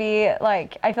curse to be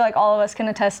like. I feel like all of us can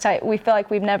attest to. We feel like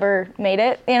we've never made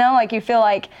it. Like you feel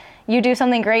like you do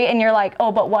something great and you're like,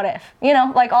 oh, but what if?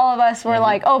 Like all of us were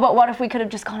like, oh, but what if we could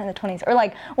have just gone in the 20s? Or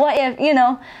like, what if?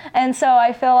 And so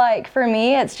I feel like for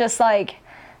me, it's just like.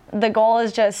 The goal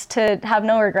is just to have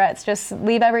no regrets, just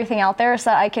leave everything out there so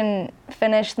that I can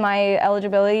finish my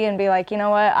eligibility and be like, you know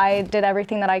what, I did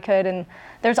everything that I could, and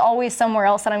there's always somewhere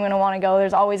else that I'm going to want to go.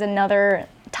 There's always another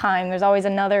time. There's always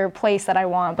another place that I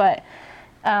want. But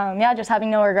just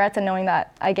having no regrets and knowing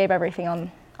that I gave everything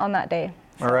on that day.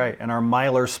 So. All right, and our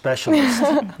miler specialist.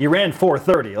 You ran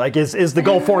 4:30. Like, is the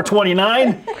goal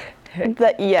 4:29?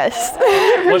 Yes.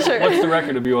 What's the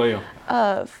record of BYU?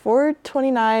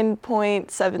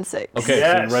 4:29.76. Okay,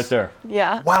 yes. So right there.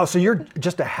 Yeah. Wow, so you're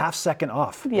just a half second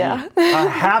off. Yeah. A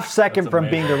half second from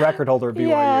being the record holder at BYU.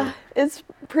 Yeah, it's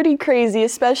pretty crazy,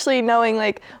 especially knowing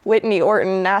like Whitney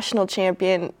Orton, national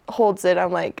champion, holds it.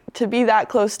 I'm like, to be that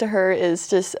close to her is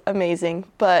just amazing.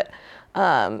 But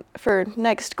for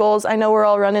next goals, I know we're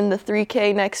all running the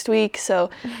 3K next week, so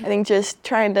I think just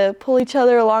trying to pull each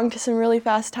other along to some really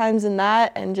fast times in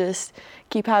that and just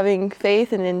keep having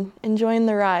faith and enjoying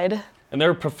the ride. And there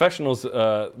are professionals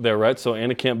there, right? So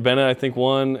Anna Camp-Bennett, I think,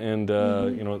 won, and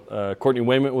Courtney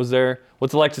Wayment was there.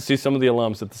 What's it like to see some of the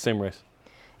alums at the same race?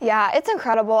 Yeah, it's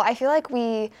incredible. I feel like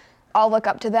we all look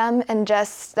up to them, and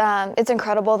just it's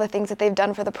incredible the things that they've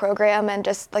done for the program and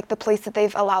just like the place that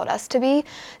they've allowed us to be.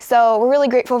 So we're really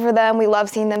grateful for them. We love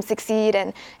seeing them succeed,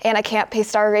 and Anna Camp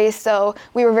paced our race, so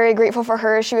we were very grateful for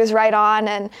her. She was right on,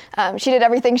 and she did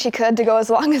everything she could to go as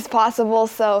long as possible.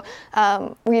 So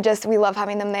we love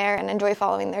having them there and enjoy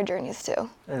following their journeys too.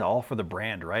 And all for the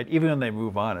brand, right? Even when they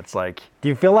move on, it's like, do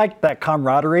you feel like that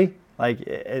camaraderie? Like,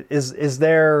 is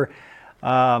there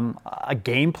a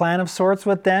game plan of sorts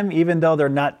with them, even though they're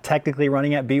not technically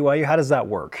running at BYU? How does that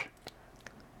work?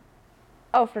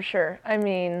 Oh, for sure. I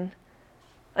mean,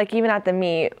 like even at the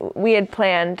meet, we had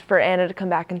planned for Anna to come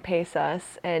back and pace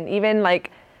us, and even like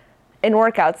in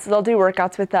workouts, they'll do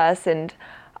workouts with us. And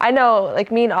I know,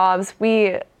 like me and Obs,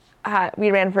 we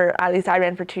ran for, at least I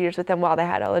ran for 2 years with them while they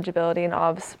had eligibility, and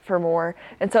Obs for more.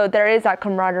 And so there is that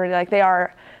camaraderie. Like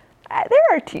they're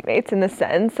our teammates in the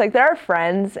sense, like they're our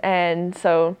friends. And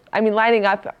so, I mean, lining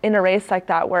up in a race like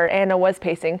that where Anna was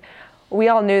pacing, we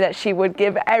all knew that she would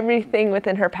give everything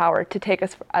within her power to take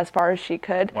us as far as she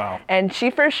could. Wow. And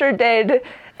she for sure did.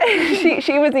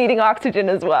 she was needing oxygen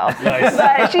as well. Nice.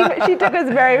 But she took us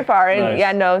very far. And Nice.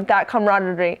 yeah, no, that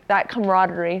camaraderie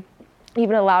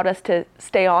even allowed us to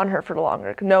stay on her for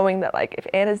longer, knowing that like if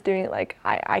Anna's doing it, like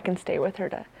I can stay with her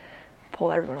to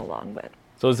pull everyone along. But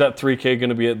So is that 3K going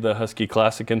to be at the Husky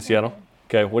Classic in Seattle?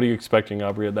 Okay, what are you expecting,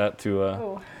 Aubrey, at that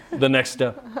to the next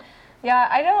step? Yeah,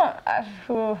 I don't.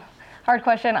 Hard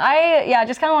question. I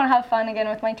just kind of want to have fun again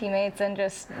with my teammates and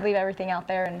just leave everything out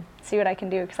there and see what I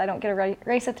can do, because I don't get to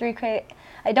race a 3K.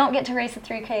 I don't get to race a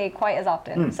 3K quite as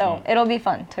often, so it'll be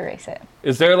fun to race it.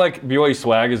 Is there like BYU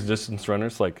swag as distance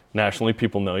runners? Like nationally,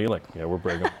 people know you. Like, yeah, we're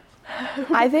Brigham.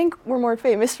 I think we're more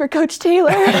famous for Coach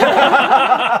Taylor.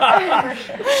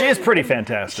 She is pretty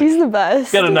fantastic. She's the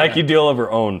best. Got a Nike deal of her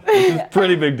own. Which is a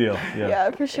pretty big deal. Yeah.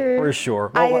 Yeah, for sure. For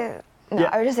sure. I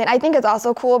was just saying, I think it's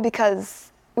also cool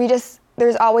because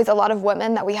there's always a lot of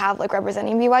women that we have like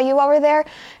representing BYU while we're there.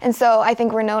 And so I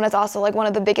think we're known as also like one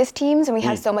of the biggest teams, and we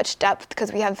have so much depth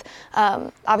because we have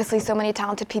obviously so many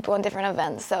talented people in different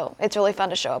events. So it's really fun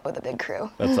to show up with a big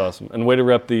crew. That's awesome. And way to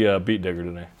rep the Beat Digger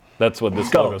today. That's what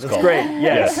this logo is called. That's great.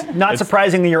 Yes. Not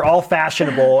surprisingly, you're all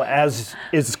fashionable, as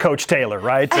is Coach Taylor,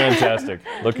 right? Fantastic.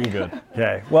 Looking good.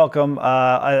 Okay. Welcome,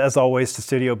 as always, to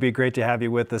Studio B. Great to have you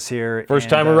with us here. First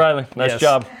time, Riley. Nice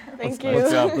job. Thank you.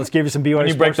 Let's give you some BYU When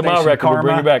you break Sports the mile Nation record, we'll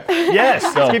bring karma. you back. Yes,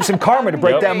 let's give you some karma to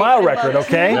break Yep. that mile Great. record,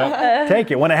 okay? Yep.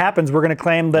 Take it. When it happens, we're going to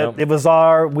claim that Yep. it was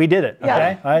we did it, Yeah,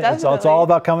 okay? All right? It's all definitely.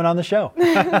 about coming on the show.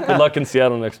 Good luck in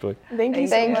Seattle next week. Thank you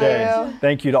so Thank much. you.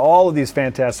 Thank you to all of these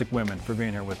fantastic women for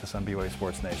being here with us on BYU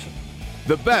Sports Nation.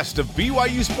 The best of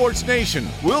BYU Sports Nation.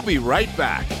 We'll be right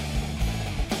back.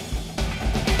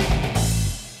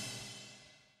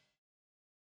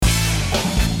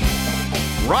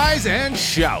 Rise and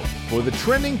shout for the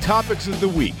trending topics of the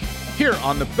week here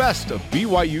on the best of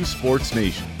BYU Sports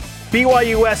Nation.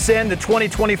 BYUSN, the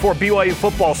 2024 BYU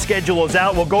football schedule is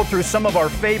out. We'll go through some of our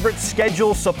favorite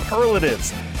schedule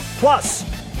superlatives. Plus,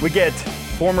 we get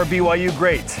former BYU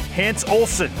great Hans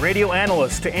Olsen, radio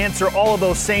analyst, to answer all of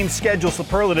those same schedule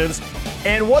superlatives.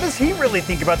 And what does he really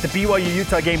think about the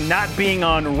BYU-Utah game not being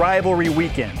on rivalry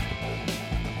weekend?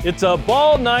 It's a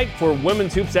ball night for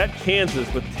women's hoops at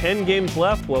Kansas with 10 games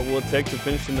left. What will it take to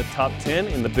finish in the top 10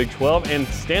 in the Big 12? And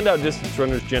standout distance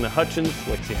runners Jenna Hutchins,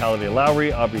 Lexi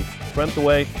Halliday-Lowry, Aubrey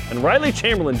Frenthaway, and Riley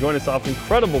Chamberlain join us off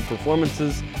incredible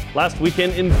performances last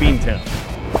weekend in Beantown.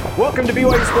 Welcome to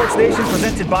BYU Sports Nation,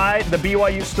 presented by the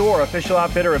BYU Store, official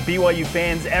outfitter of BYU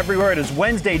fans everywhere. It is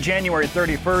Wednesday, January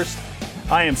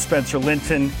 31st. I am Spencer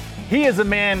Linton. He is a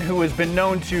man who has been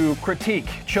known to critique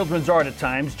children's art at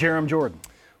times, Jarom Jordan.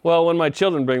 Well, when my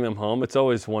children bring them home, it's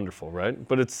always wonderful, right?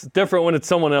 But it's different when it's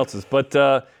someone else's.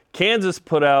 But Kansas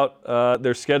put out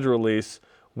their schedule release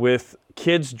with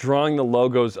kids drawing the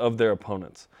logos of their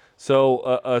opponents. So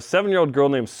a 7-year-old girl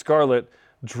named Scarlett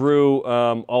drew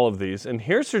all of these. And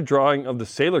here's her drawing of the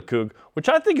Sailor Coug, which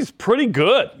I think is pretty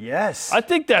good. Yes. I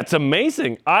think that's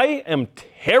amazing. I am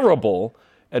terrible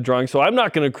at drawing, so I'm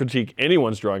not going to critique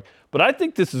anyone's drawing. But I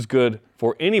think this is good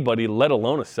for anybody, let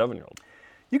alone a 7-year-old.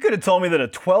 You could have told me that a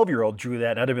 12-year-old drew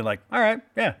that, and I'd have been like, all right,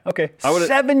 yeah, okay. I would've-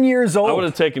 7 years old. I would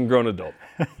have taken grown adult.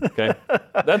 Okay?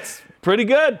 That's pretty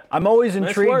good. I'm always Nice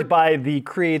intrigued work. by the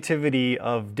creativity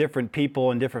of different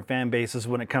people and different fan bases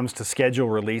when it comes to schedule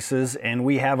releases, and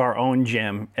we have our own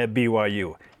gem at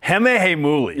BYU. Heme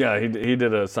Muli. Yeah, he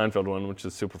did a Seinfeld one, which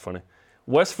is super funny.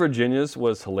 West Virginia's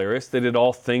was hilarious. They did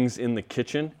all things in the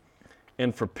kitchen,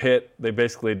 and for Pitt, they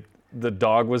basically, the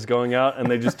dog was going out, and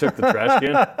they just took the trash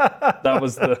can. That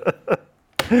was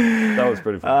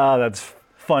pretty funny. That's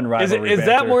fun rivalry Is that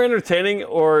banter. more entertaining,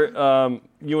 or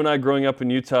you and I growing up in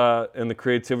Utah and the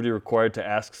creativity required to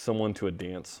ask someone to a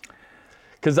dance?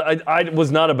 Because I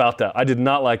was not about that. I did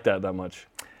not like that much.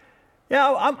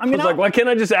 Yeah, I mean, I was like, why can't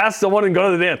I just ask someone and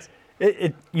go to the dance?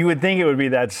 You would think it would be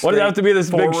that Why does it have to be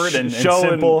this big straightforward and show and-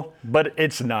 simple, but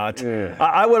it's not. Yeah.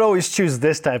 I would always choose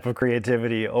this type of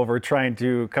creativity over trying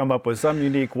to come up with some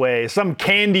unique way, some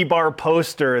candy bar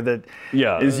poster that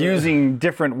is using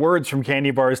different words from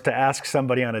candy bars to ask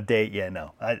somebody on a date. Yeah,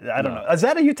 no, I don't know. Is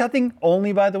that a Utah thing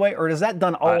only, by the way, or is that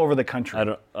done all over the country?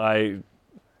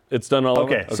 It's done all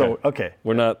over. Okay.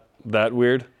 We're not that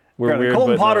weird. We're weird.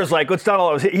 Colton but no. Potter's like, it's done all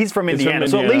over. He's from Indiana,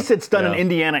 so at least it's done in Yeah.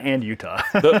 Indiana and Utah.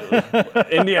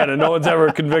 Indiana, no one's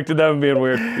ever convicted them of being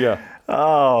weird. Yeah.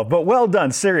 Oh, but well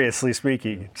done. Seriously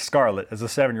speaking, Scarlett, as a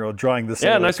 7-year-old, drawing the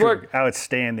Sailor nice Coug. work.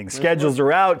 Outstanding. Schedules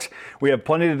are out. We have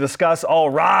plenty to discuss. All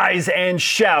rise and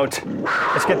shout.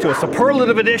 Let's get to a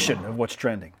superlative edition of What's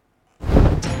Trending.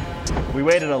 We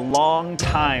waited a long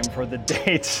time for the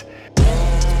dates,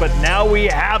 but now we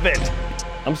have it.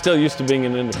 I'm still used to being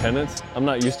in Independence. I'm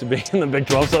not used to being in the Big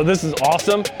 12, so this is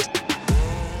awesome.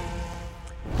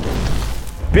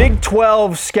 Big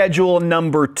 12 schedule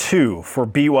number 2 for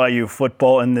BYU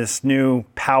football in this new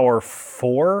Power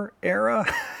 4 era.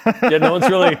 Yeah, no one's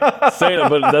really saying it,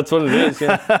 but that's what it is.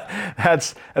 Yeah.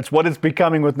 That's what it's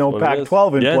becoming with no What it is.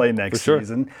 Pac-12 in Yeah, play next for sure.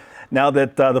 season. Now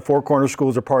that the Four Corner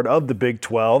schools are part of the Big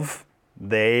 12,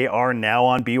 they are now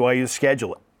on BYU's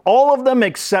schedule. All of them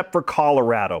except for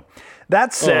Colorado.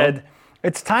 That said,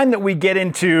 it's time that we get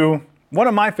into one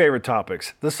of my favorite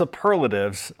topics, the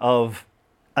superlatives of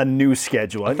a new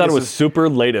schedule. I thought it was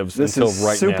superlatives until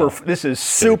right now. This is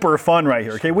super fun right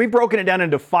here. Okay, we've broken it down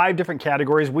into 5 different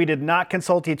categories. We did not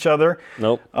consult each other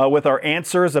with our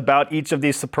answers about each of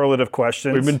these superlative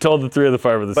questions. We've been told the 3 of the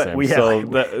 5 are the But same. we have- So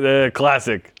the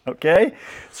classic. Okay,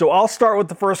 so I'll start with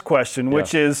the first question,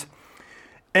 which is,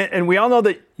 and we all know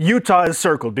that Utah is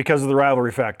circled because of the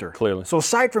rivalry factor. Clearly. So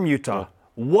aside from Utah,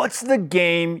 what's the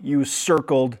game you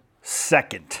circled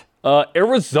second?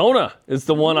 Arizona is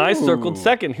the one I circled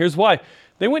second. Here's why.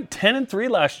 They went 10-3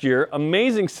 last year.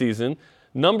 Amazing season.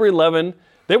 Number 11.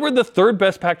 They were the 3rd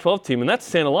best Pac-12 team, and that's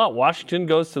saying a lot. Washington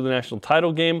goes to the national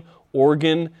title game.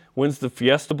 Oregon wins the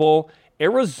Fiesta Bowl.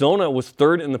 Arizona was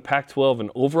 3rd in the Pac-12 in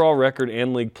overall record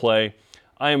and league play.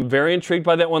 I am very intrigued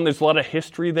by that one. There's a lot of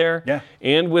history there. Yeah.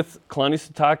 And with Kalani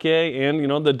Sitake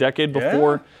and, the decade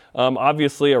before,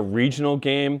 obviously a regional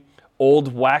game,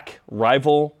 old WAC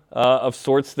rival of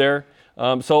sorts there.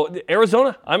 So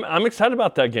Arizona, I'm excited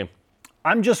about that game.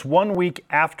 I'm just 1 week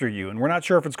after you, and we're not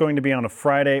sure if it's going to be on a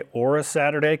Friday or a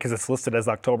Saturday because it's listed as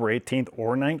October 18th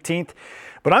or 19th.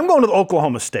 But I'm going to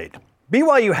Oklahoma State.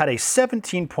 BYU had a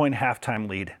 17-point halftime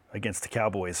lead against the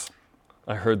Cowboys.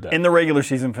 I heard that. In the regular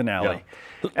season finale.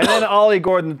 Yeah. And then Ollie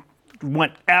Gordon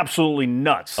went absolutely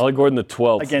nuts. Ollie Gordon, the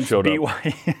 12th, against showed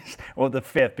BYU. up. Well, the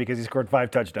 5th because he scored 5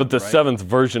 touchdowns. But the 7th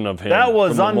version of him. That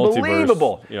was from the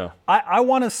unbelievable. multiverse. Yeah. I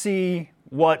want to see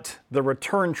what the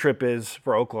return trip is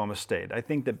for Oklahoma State. I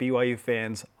think that BYU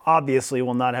fans obviously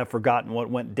will not have forgotten what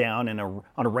went down on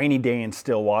a rainy day in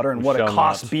Stillwater and what it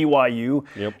cost BYU.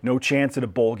 Yep. No chance at a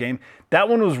bowl game. That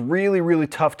one was really, really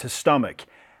tough to stomach.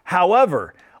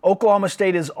 However, Oklahoma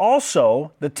State is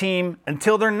also the team,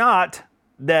 until they're not,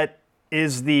 that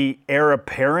is the heir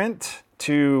apparent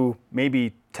to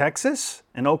maybe Texas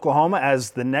and Oklahoma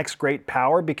as the next great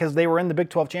power because they were in the Big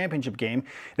 12 championship game.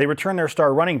 They returned their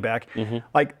star running back.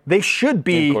 Like, they should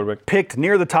be picked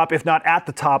near the top, if not at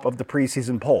the top of the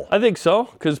preseason poll. I think so,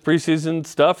 because preseason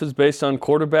stuff is based on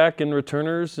quarterback and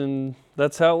returners, and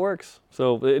that's how it works.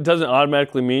 So it doesn't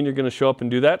automatically mean you're going to show up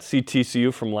and do that. See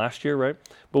TCU from last year, right?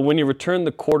 But when you return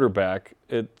the quarterback,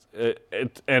 and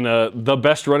the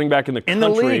best running back in the country. In the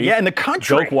league, in the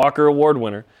country. Joke Walker Award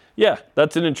winner. Yeah,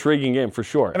 that's an intriguing game for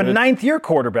sure. I mean, a ninth-year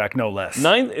quarterback, no less.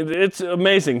 It's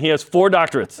amazing. He has 4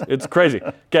 doctorates. It's crazy.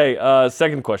 Okay,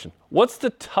 second question. What's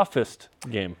the toughest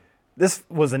game? This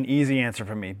was an easy answer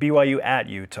for me. BYU at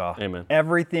Utah. Amen.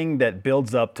 Everything that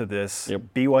builds up to this,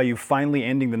 BYU finally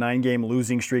ending the 9-game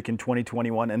losing streak in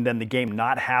 2021, and then the game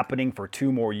not happening for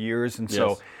 2 more years. And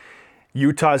so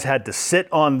Utah's had to sit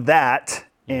on that.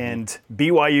 And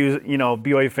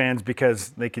BYU fans, because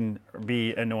they can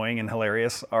be annoying and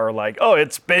hilarious, are like, oh,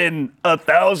 it's been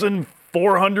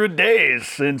 1,400 days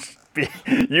since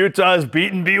Utah's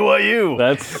beaten BYU.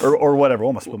 That's or whatever.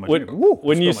 Almost spilled my drink.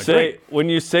 When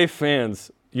you say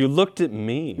fans, you looked at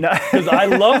me because I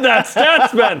love that stat,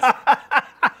 Spence.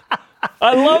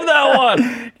 I love that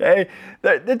one. Okay,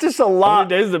 there's just a lot.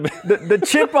 The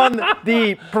chip on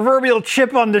the proverbial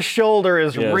chip on the shoulder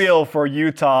is real for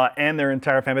Utah and their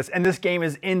entire fan base. And this game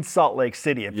is in Salt Lake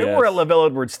City. If it were at LaVelle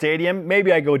Edwards Stadium,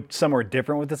 maybe I go somewhere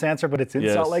different with this answer. But it's in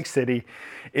Salt Lake City.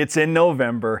 It's in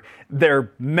November.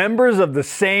 They're members of the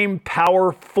same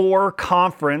Power 4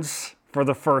 conference for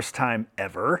the first time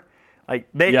ever. Like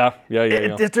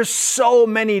there's so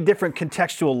many different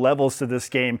contextual levels to this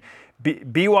game.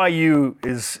 BYU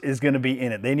is going to be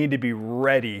in it. They need to be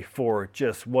ready for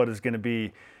just what is going to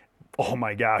be, oh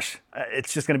my gosh,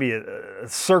 it's just going to be a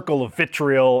circle of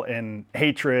vitriol and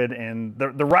hatred, and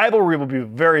the rivalry will be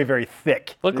very, very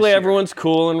thick. Luckily, everyone's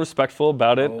cool and respectful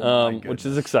about it, which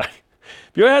is exciting.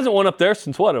 BYU hasn't won up there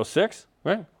since what, 06,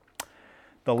 right?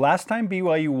 The last time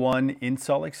BYU won in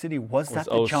Salt Lake City was that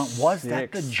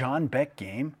the John Beck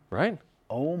game? Right.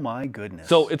 Oh, my goodness.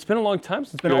 So it's been a long time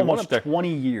since it's been almost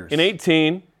 20 years. In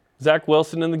 18, Zach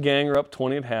Wilson and the gang are up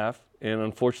 20 at half, and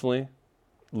unfortunately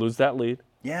lose that lead.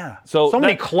 Yeah. So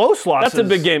many close losses. That's a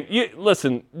big game.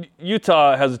 Listen,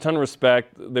 Utah has a ton of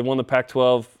respect. They won the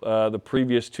Pac-12 the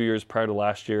previous 2 years prior to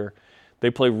last year.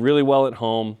 They play really well at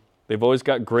home. They've always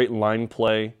got great line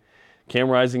play. Cam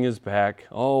Rising is back.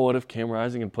 Oh, what if Cam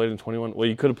Rising had played in 21? Well,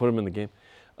 you could have put him in the game.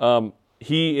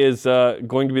 He is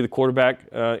going to be the quarterback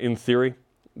in theory.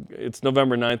 It's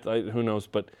November 9th. Who knows?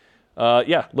 But,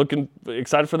 looking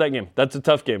excited for that game. That's a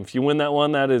tough game. If you win that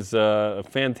one, that is a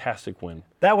fantastic win.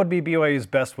 That would be BYU's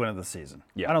best win of the season.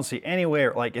 Yeah. I don't see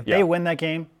anywhere. Like, if they win that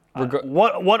game,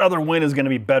 what other win is going to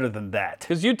be better than that?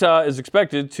 Because Utah is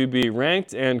expected to be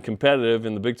ranked and competitive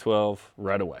in the Big 12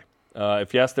 right away.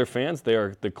 If you ask their fans,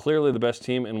 they're clearly the best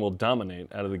team and will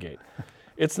dominate out of the gate.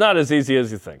 It's not as easy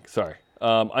as you think. Sorry.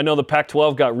 I know the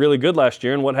Pac-12 got really good last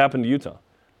year, and what happened to Utah?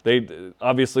 They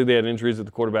had injuries at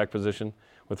the quarterback position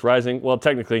with Rising. Well,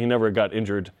 technically, he never got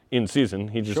injured in season.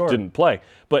 He just didn't play.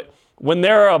 But when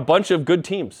there are a bunch of good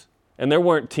teams, and there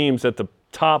weren't teams at the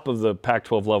top of the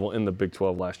Pac-12 level in the Big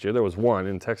 12 last year. There was one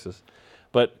in Texas.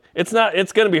 But it's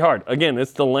going to be hard. Again,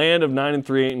 it's the land of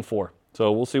 9-3, 8-4.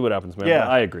 So we'll see what happens, man. Yeah,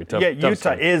 I agree. Tough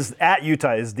Utah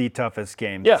is the toughest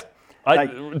game. Yeah.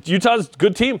 Utah's a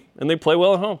good team, and they play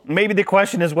well at home. Maybe the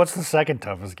question is, what's the second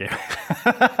toughest game?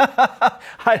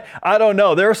 I don't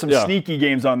know. There are some sneaky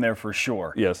games on there for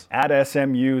sure. Yes. At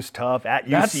SMU is tough. At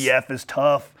UCF is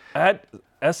tough. At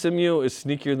SMU is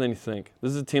sneakier than you think.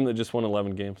 This is a team that just won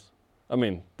 11 games. I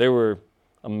mean, they were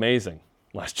amazing.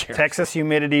 last year. Texas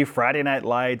humidity, Friday Night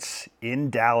Lights in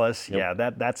Dallas. Yep. Yeah,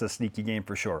 that's a sneaky game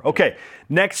for sure. Okay,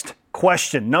 next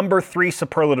question. Number 3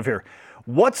 superlative here.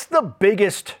 What's the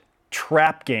biggest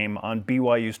trap game on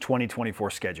BYU's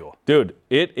 2024 schedule? Dude,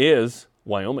 it is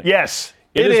Wyoming. Yes,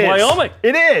 it is Wyoming.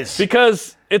 It is.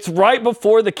 Because it's right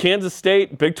before the Kansas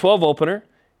State Big 12 opener.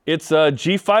 It's a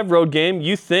G5 road game.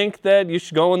 You think that you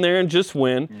should go in there and just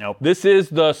win. Nope. This is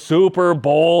the Super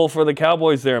Bowl for the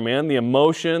Cowboys there, man. The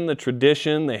emotion, the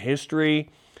tradition, the history,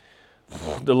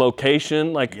 the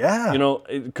location.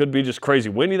 It could be just crazy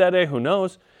windy that day. Who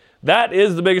knows? That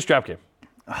is the biggest trap game.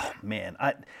 Oh, man.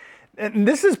 And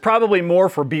this is probably more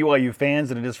for BYU fans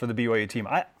than it is for the BYU team.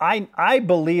 I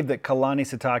believe that Kalani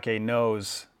Sitake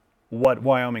knows what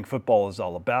Wyoming football is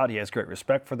all about. He has great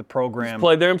respect for the program. He's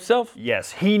played there himself.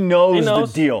 Yes, he knows the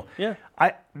deal. Yeah.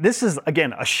 This is,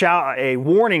 again, a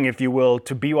warning, if you will,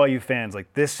 to BYU fans.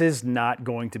 Like, this is not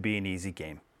going to be an easy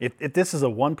game. If this is a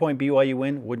 1-point BYU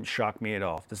win, wouldn't shock me at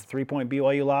all. If this is a 3-point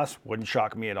BYU loss, wouldn't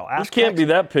shock me at all. This can't be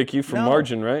that picky for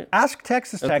margin, right? Ask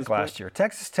Texas Tech last year.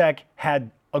 Texas Tech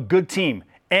had a good team,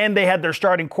 and they had their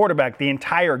starting quarterback the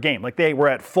entire game. Like, they were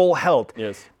at full health.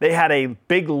 Yes. They had a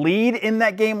big lead in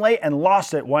that game late and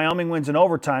lost it. Wyoming wins in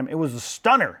overtime. It was a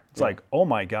stunner. It's like, oh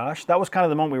my gosh. That was kind of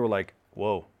the moment we were like,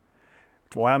 whoa.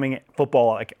 Wyoming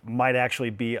football might actually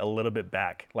be a little bit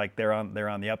back. Like, they're on the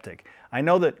uptick. I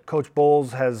know that Coach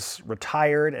Bowles has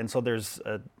retired, and so there's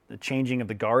a changing of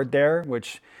the guard there,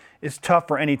 which is tough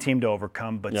for any team to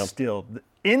overcome. But still,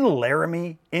 in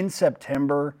Laramie, in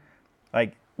September,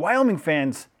 like, Wyoming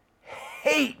fans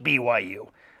hate BYU.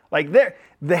 Like,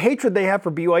 the hatred they have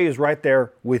for BYU is right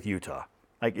there with Utah.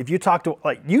 Like, if you talk to,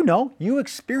 you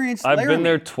experienced Laramie. I've been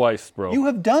there twice, bro. You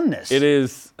have done this. It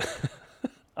is.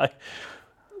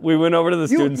 We went over to the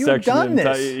student section. You've done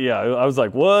this. I was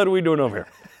like, what are we doing over here?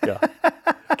 Yeah.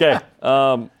 Okay.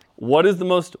 What is the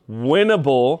most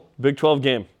winnable Big 12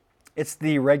 game? It's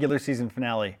the regular season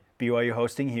finale. BYU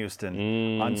hosting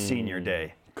Houston on Senior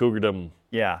Day. Cougardom.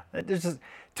 Yeah.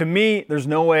 To me, there's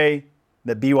no way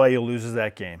that BYU loses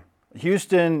that game.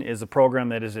 Houston is a program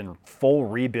that is in full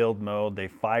rebuild mode. They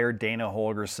fired Dana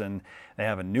Holgerson. They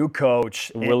have a new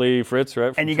coach. Willie Fritz,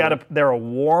 right? And they're a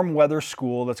warm weather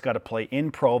school that's got to play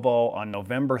in Provo on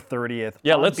November 30th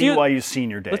on BYU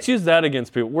Senior Day. Let's use that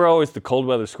against people. We're always the cold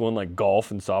weather school in like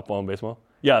golf and softball and baseball.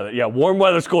 Yeah, warm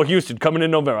weather school Houston coming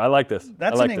in November. I like this.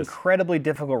 That's an incredibly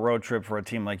difficult road trip for a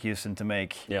team like Houston to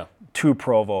make to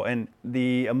Provo. And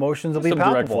the emotions will be palpable.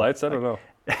 Some direct flights, I don't know.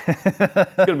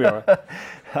 It's going to be all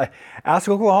right. Ask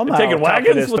Oklahoma taking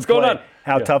wagons? What's going on?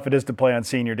 How tough it is to play on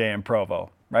Senior Day in Provo,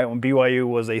 right? When BYU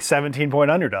was a 17-point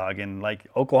underdog and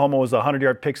Oklahoma was a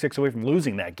 100-yard pick six away from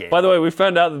losing that game. By the way, we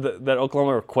found out that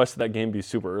Oklahoma requested that game be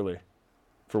super early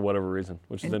for whatever reason,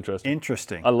 which is interesting.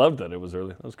 Interesting. I loved that it was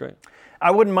early. That was great.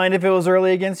 I wouldn't mind if it was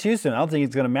early against Houston. I don't think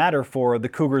it's going to matter for the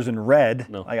Cougars in red.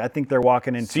 No. I think they're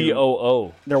walking into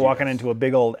COO. They're walking into a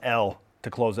big old L to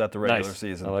close out the regular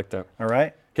season. I like that. All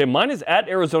right. Okay, mine is at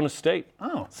Arizona State.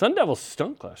 Oh. Sun Devils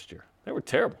stunk last year. They were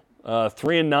terrible.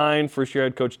 3-9, first-year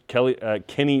head coach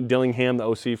Kenny Dillingham, the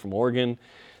OC from Oregon.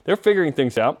 They're figuring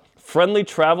things out. Friendly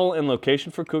travel and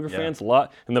location for Cougar fans. A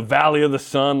lot in the Valley of the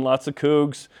Sun. Lots of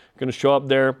Cougs going to show up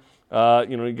there.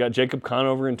 You got Jacob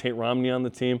Conover and Tate Romney on the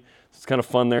team. So it's kind of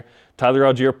fun there. Tyler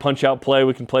Algier punch-out play.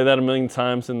 We can play that a million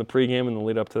times in the pregame and the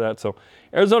lead up to that. So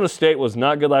Arizona State was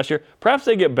not good last year. Perhaps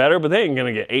they get better, but they ain't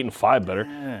going to get 8-5 better.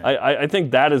 I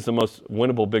think that is the most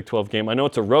winnable Big 12 game. I know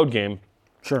it's a road game.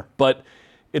 Sure. But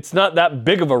it's not that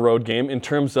big of a road game in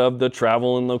terms of the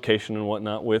travel and location and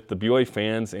whatnot with the BYU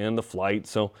fans and the flight.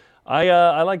 So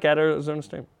I like at Arizona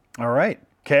State. All right.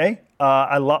 Okay.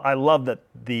 I love that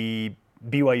the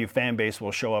BYU fan base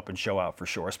will show up and show out for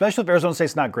sure, especially if Arizona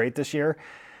State's not great this year.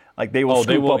 Like, they will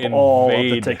scoop up all of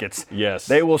the tickets. Yes.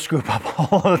 They will scoop up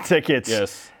all of the tickets.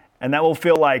 Yes. And that will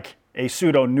feel like a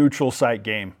pseudo-neutral site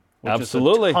game.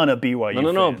 Absolutely. Just a ton of BYU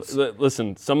fans. No.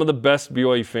 Listen, some of the best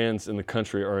BYU fans in the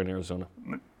country are in Arizona.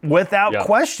 Without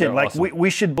question. Like, awesome. we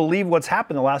should believe what's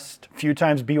happened the last few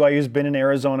times BYU's been in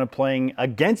Arizona playing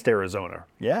against Arizona.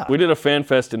 Yeah. We did a fan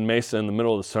fest in Mesa in the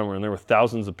middle of the summer, and there were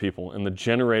thousands of people, and the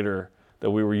generator that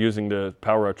we were using to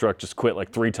power our truck just quit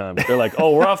like 3 times. They're like,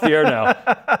 oh, we're off the air now.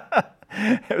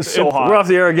 It was so hot. We're off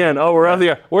the air again. Oh, we're off the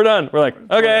air. We're done. We're like,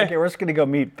 okay. We're just going to go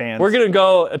meet fans. We're going to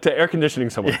go to air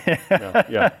conditioning somewhere.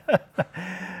 Yeah.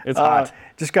 It's hot.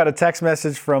 Just got a text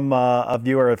message from a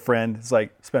viewer, a friend. It's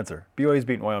like, Spencer, BYU's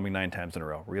beaten Wyoming 9 times in a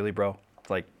row. Really, bro? It's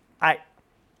like,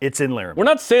 it's in Laramie. We're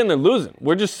not saying they're losing.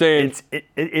 We're just saying it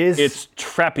is. It's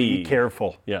trappy. Be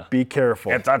careful. Yeah. Be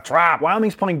careful. It's a trap.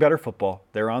 Wyoming's playing better football.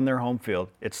 They're on their home field.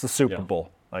 It's the Super Bowl.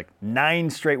 Like,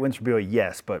 9 straight wins for BYU,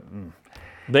 yes, but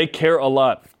They care a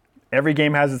lot. Every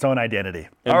game has its own identity.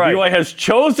 And All right. BYU has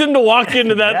chosen to walk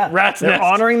into that rat's They're nest.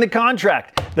 honoring the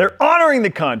contract. They're honoring the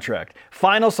contract.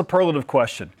 Final superlative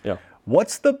question. Yeah.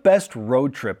 What's the best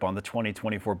road trip on the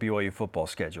 2024 BYU football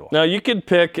schedule? Now you could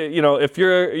pick, if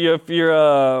you're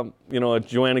a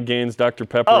Joanna Gaines Dr.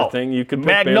 Pepper thing, you could pick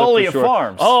Magnolia Baylor for sure.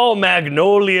 Farms. Oh,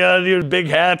 Magnolia, your big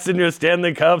hats and your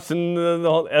Stanley Cups, and the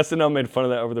whole SNL made fun of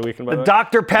that over the weekend. By the way.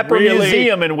 Dr. Pepper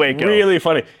Museum in Waco. Really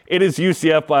funny. It is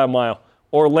UCF by a mile.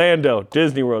 Orlando,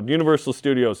 Disney World, Universal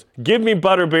Studios. Give me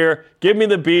butterbeer. Give me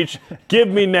the beach. Give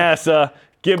me NASA.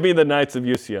 Give me the Knights of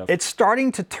UCF. It's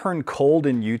starting to turn cold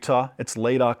in Utah. It's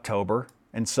late October.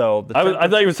 And so I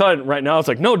thought you were talking right now. It's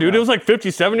like, no, dude, it was like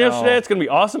 57 yesterday. It's going to be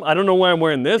awesome. I don't know why I'm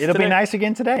wearing this It'll today. be nice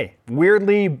again today.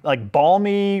 Weirdly, like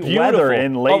balmy weather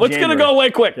in late January. It's going to go away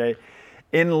quick. Okay.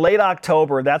 In late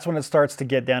October, that's when it starts to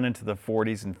get down into the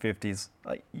 40s and 50s.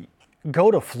 Like, go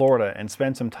to Florida and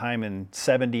spend some time in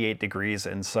 78 degrees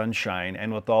and sunshine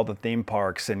and with all the theme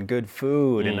parks and good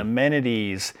food and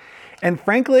amenities. And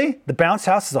frankly, the Bounce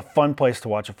House is a fun place to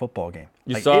watch a football game.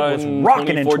 You saw it was in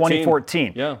rocking in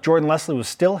 2014. 2014. Yeah. Jordan Leslie was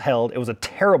still held. It was a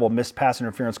terrible missed pass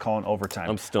interference call in overtime.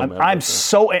 I'm still mad about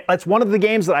that. That's one of the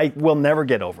games that I will never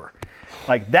get over.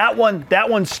 Like that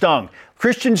one stung.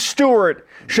 Christian Stewart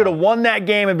should have won that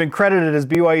game and been credited as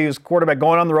BYU's quarterback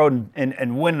going on the road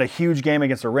and winning a huge game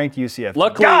against a ranked UCF.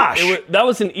 Luckily, Gosh! that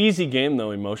was an easy game,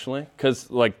 though, emotionally, because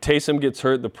Taysom gets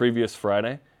hurt the previous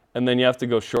Friday, and then you have to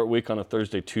go short week on a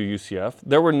Thursday to UCF.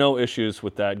 There were no issues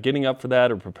with that, getting up for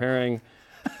that or preparing.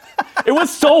 It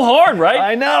was so hard, right?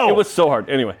 I know. It was so hard.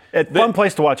 Anyway. Fun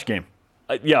place to watch a game.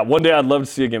 One day I'd love to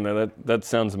see a game there. That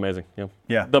sounds amazing.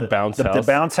 Yeah. The Bounce House. The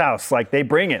Bounce House. Like, they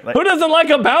bring it. Like, who doesn't like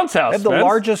a Bounce House, they have the man?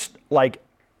 largest,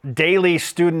 daily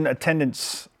student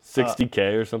attendance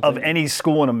 60K or something of any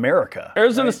school in America.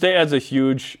 Arizona State has a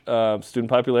huge student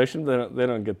population. They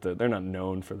don't get they're not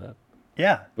known for that.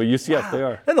 Yeah. But UCF, they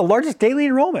are. They're the largest daily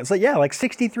enrollment. It's like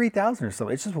 63,000 or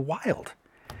something. It's just wild.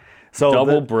 So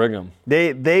Double Brigham.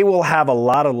 They will have a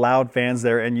lot of loud fans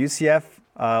there. And UCF,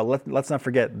 let's not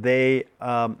forget, they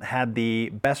had the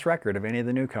best record of any of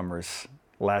the newcomers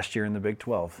last year in the Big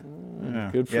 12.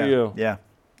 Good for you. Yeah.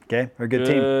 Okay, they're a good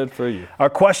team. Good for you. Our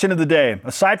question of the day,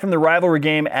 aside from the rivalry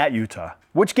game at Utah,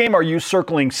 which game are you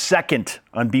circling second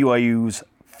on BYU's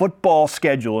football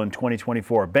schedule in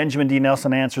 2024? Benjamin D.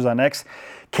 Nelson answers on X.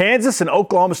 Kansas and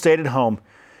Oklahoma State at home.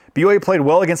 BYU played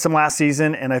well against them last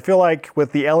season, and I feel like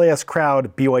with the LAS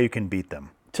crowd, BYU can beat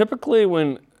them. Typically,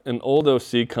 when an old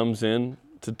OC comes in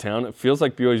to town, it feels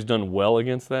like BYU's done well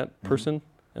against that person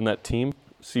and that team.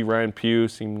 See Ryan Pugh,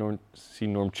 see Norm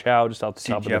Chow just out the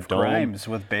top of the dome. Jeff Grimes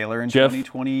with Baylor in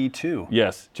 2022.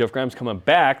 Yes, Jeff Grimes coming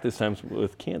back this time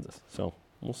with Kansas. So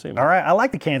we'll see. All right, I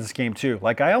like the Kansas game too.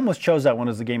 I almost chose that one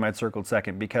as the game I'd circled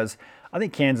second because I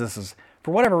think Kansas is, for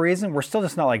whatever reason, we're still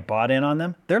just not bought in on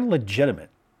them. They're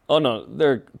legitimate. Oh no,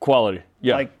 they're quality.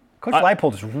 Yeah, Coach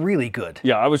Leipold is really good.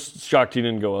 Yeah, I was shocked he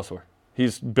didn't go elsewhere.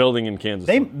 He's building in Kansas.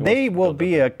 They will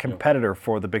be a competitor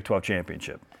for the Big 12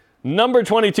 championship. Number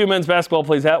 22 men's basketball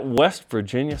plays at West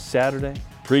Virginia Saturday.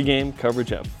 Pre-game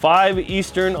coverage at 5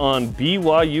 Eastern on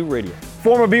BYU Radio.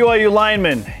 Former BYU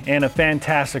lineman and a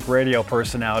fantastic radio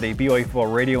personality, BYU football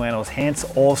radio analyst Hans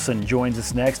Olsen joins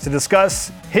us next to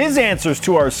discuss his answers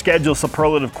to our schedule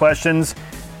superlative questions.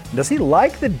 Does he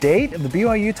like the date of the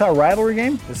BYU-Utah rivalry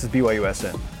game? This is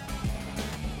BYU-SN.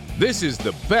 This is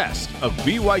the best of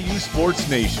BYU Sports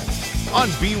Nation on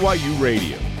BYU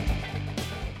Radio.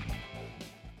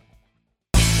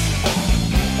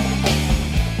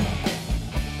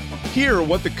 Hear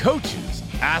what the coaches,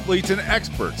 athletes, and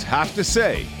experts have to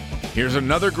say. Here's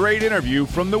another great interview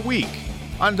from the week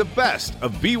on the best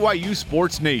of BYU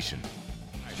Sports Nation.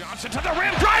 Johnson to the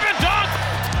rim, drive and dunk!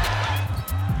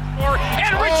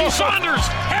 And Richie Saunders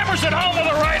hammers it home with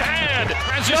the right hand.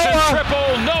 Transition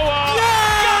triple, Noah.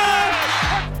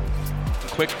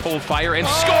 Yes! Quick pull fire and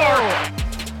score.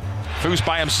 Foose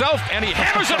by himself, and he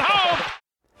hammers it home.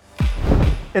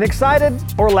 An excited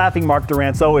or laughing Mark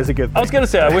Durant's always a good thing. I was going to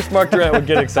say, I wish Mark Durant would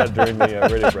get excited during the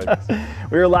radio broadcast.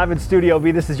 We are live in Studio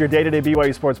B. This is your day-to-day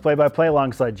BYU Sports play-by-play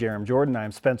alongside Jarom Jordan.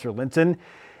 I'm Spencer Linton.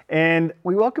 And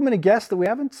we welcome in a guest that we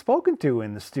haven't spoken to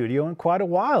in the studio in quite a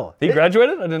while. He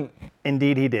graduated? I didn't.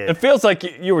 Indeed, he did. It feels like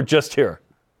you were just here.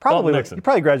 Probably. You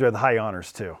probably graduated with high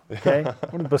honors, too. Okay? I'm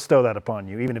going to bestow that upon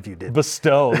you, even if you didn't.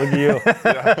 Bestow. Look at you.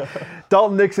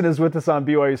 Dalton Nixon is with us on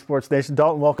BYU Sports Nation.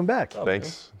 Dalton, welcome back.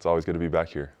 Thanks. It's always good to be back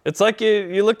here. It's like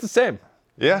you look the same.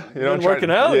 Yeah, been working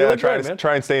out. Yeah, you look great,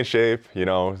 try and stay in shape.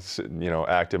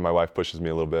 Active. My wife pushes me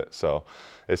a little bit, so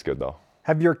it's good though.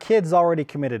 Have your kids already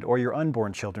committed, or your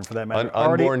unborn children for that matter?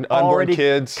 Unborn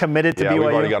kids. Committed to BYU? Yeah,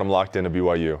 we've already got them locked into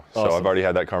BYU. Awesome. So I've already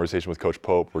had that conversation with Coach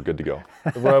Pope. We're good to go.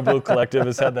 The Royal Blue Collective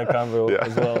has had that convo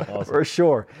as well. Awesome. For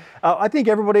sure. I think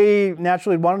everybody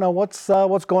naturally want to know what's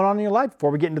going on in your life before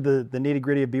we get into the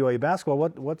nitty-gritty of BYU basketball.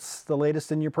 What's the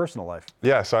latest in your personal life?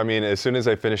 Yeah, so I mean, as soon as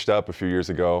I finished up a few years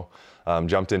ago,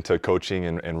 jumped into coaching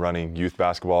and running youth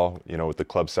basketball, with the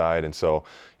club side. And so,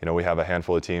 we have a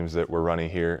handful of teams that we're running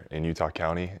here in Utah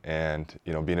County, and,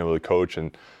 being able to coach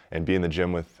and be in the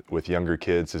gym with younger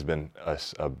kids has been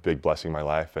a big blessing in my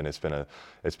life. And it's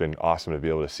been awesome to be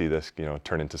able to see this,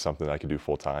 turn into something that I can do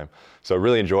full time. So I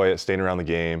really enjoy it, staying around the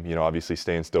game, obviously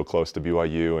staying still close to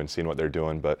BYU and seeing what they're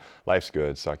doing, but life's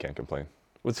good, so I can't complain.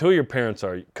 With who your parents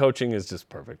are, coaching is just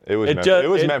perfect. It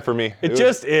was meant for me. It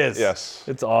just is. Yes.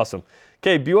 It's awesome.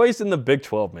 Okay, BYU's in the Big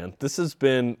 12, man. This has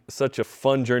been such a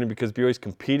fun journey because BYU's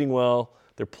competing well.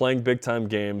 They're playing big-time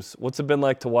games. What's it been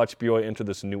like to watch BYU enter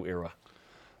this new era?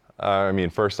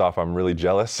 First off, I'm really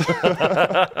jealous.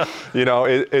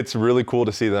 It's really cool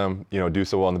to see them, do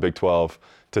so well in the Big 12,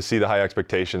 to see the high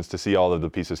expectations, to see all of the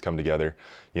pieces come together.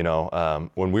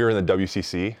 When we were in the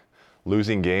WCC,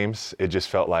 losing games, it just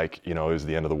felt like, it was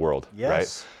the end of the world,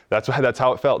 right? That's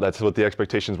how it felt. That's what the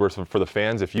expectations were for the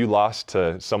fans. If you lost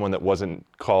to someone that wasn't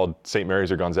called St.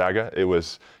 Mary's or Gonzaga, it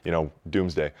was,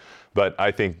 doomsday. But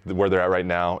I think where they're at right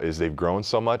now is they've grown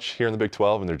so much here in the Big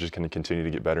 12, and they're just going to continue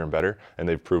to get better and better, and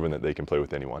they've proven that they can play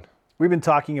with anyone. We've been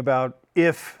talking about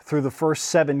if through the first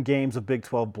 7 games of Big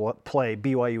 12 play,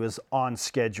 BYU is on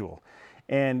schedule.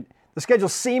 And the schedule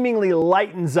seemingly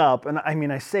lightens up, and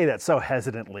I say that so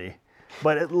hesitantly,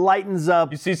 but it lightens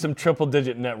up. You see some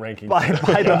triple-digit net rankings.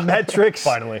 By the metrics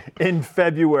finally in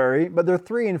February, but they're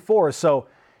 3 and 4. So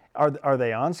are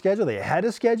they on schedule? Are they ahead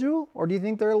of schedule? Or do you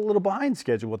think they're a little behind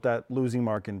schedule with that losing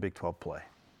mark in Big 12 play?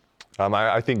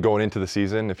 I think going into the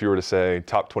season, if you were to say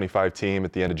top 25 team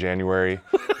at the end of January,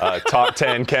 top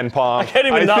 10 Ken Pom, I can't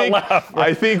even laugh.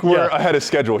 I think we're ahead of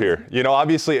schedule here.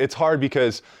 Obviously it's hard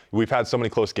because we've had so many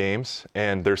close games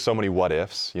and there's so many what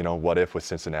ifs. What if with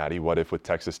Cincinnati? What if with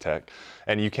Texas Tech?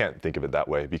 And you can't think of it that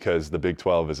way because the Big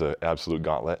 12 is an absolute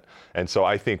gauntlet. And so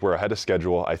I think we're ahead of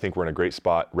schedule. I think we're in a great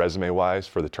spot resume-wise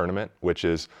for the tournament, which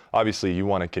is obviously you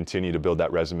want to continue to build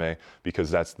that resume because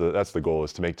that's the goal,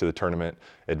 is to make to the tournament,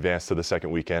 advance to the second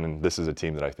weekend, and this is a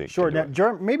team that I think Sure. can do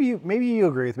Now, Jarom, maybe you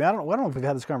agree with me. I don't know if we've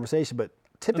had this conversation, but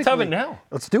typically, let's have it now.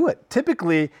 Let's do it.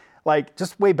 Typically,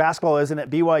 just the way basketball is, and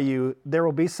at BYU, there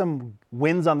will be some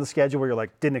wins on the schedule where you're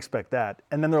like, didn't expect that,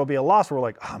 and then there will be a loss where we're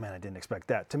like, oh man, I didn't expect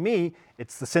that. To me,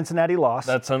 it's the Cincinnati loss.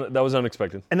 That was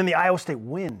unexpected. And then the Iowa State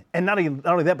win, and not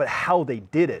only that, but how they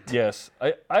did it. Yes,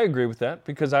 I agree with that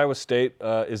because Iowa State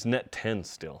is net 10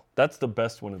 still. That's the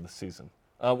best win of the season.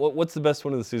 What's the best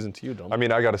one of the season to you, Don?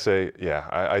 I got to say,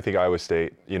 I think Iowa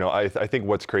State, I think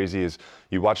what's crazy is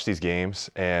you watch these games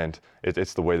and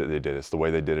it's the way that they did it. It's the way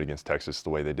they did it against Texas,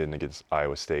 the way they did it against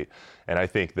Iowa State. And I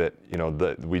think that,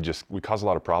 we cause a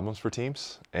lot of problems for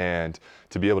teams. And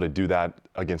to be able to do that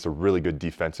against a really good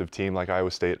defensive team like Iowa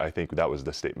State, I think that was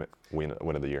the statement win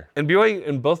of the year. And BYU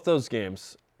in both those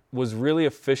games was really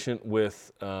efficient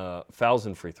with fouls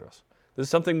and free throws. This is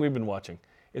something we've been watching.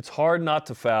 It's hard not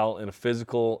to foul in a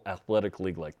physical, athletic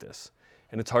league like this.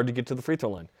 And it's hard to get to the free throw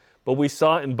line. But we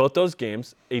saw in both those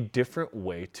games a different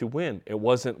way to win. It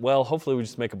wasn't, hopefully we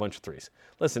just make a bunch of threes.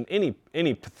 Listen, any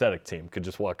pathetic team could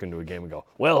just walk into a game and go,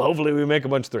 hopefully we make a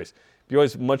bunch of threes.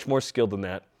 BYU's much more skilled than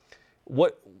that.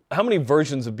 How many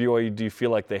versions of BYU do you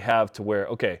feel like they have to where,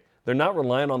 they're not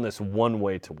relying on this one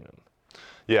way to win?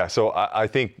 Yeah, so I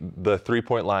think the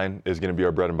three-point line is going to be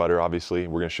our bread and butter, obviously.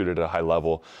 We're going to shoot it at a high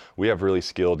level. We have really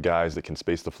skilled guys that can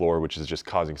space the floor, which is just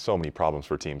causing so many problems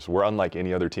for teams. We're unlike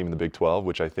any other team in the Big 12,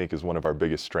 which I think is one of our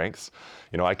biggest strengths.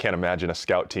 I can't imagine a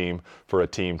scout team for a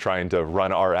team trying to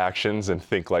run our actions and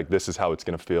think like this is how it's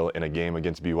going to feel in a game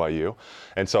against BYU.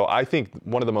 And so I think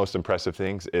one of the most impressive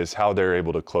things is how they're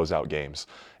able to close out games.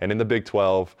 And in the Big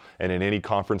 12 and in any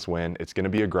conference win, it's going to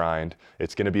be a grind.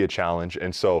 It's going to be a challenge.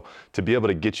 And so to be able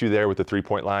to get you there with the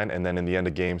three-point line and then in the end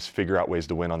of games figure out ways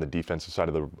to win on the defensive side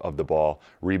of the ball,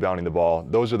 rebounding the ball,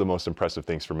 those are the most impressive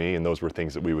things for me, and those were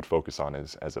things that we would focus on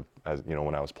as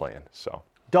when I was playing. So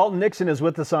Dalton Nixon is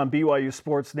with us on BYU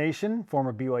Sports Nation,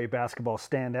 former BYU basketball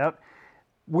standout.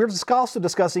 We're also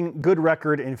discussing good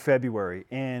record in February,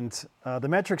 and the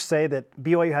metrics say that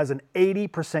BYU has an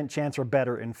 80% chance or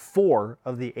better in 4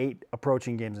 of the 8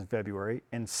 approaching games in February,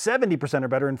 and 70% or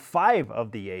better in 5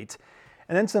 of the 8,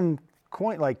 and then some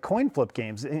coin flip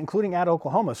games, including at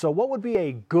Oklahoma. So what would be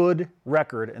a good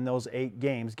record in those 8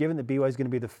 games, given that BYU is going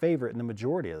to be the favorite in the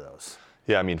majority of those?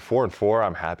 Yeah, I mean, 4-4,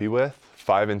 I'm happy with.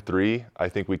 5-3, I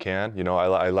think we can. You know,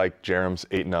 I like Jarom's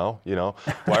 8-0. You know,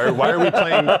 why are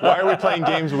we playing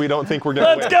games we don't think we're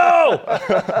going to win?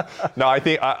 Let's go! No, I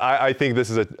think this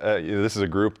is a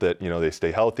group that, you know, they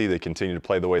stay healthy, they continue to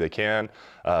play the way they can.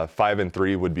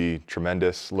 5-3 would be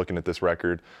tremendous looking at this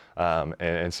record.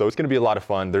 And so it's going to be a lot of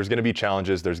fun. There's going to be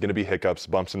challenges. There's going to be hiccups,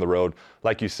 bumps in the road.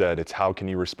 Like you said, it's how can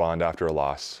you respond after a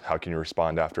loss? How can you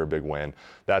respond after a big win?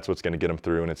 That's what's going to get them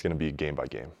through, and it's going to be game by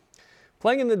game.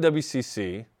 Playing in the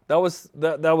WCC, that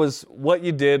was what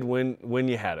you did when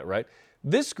you had it, right?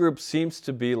 This group seems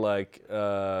to be like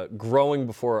growing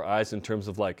before our eyes in terms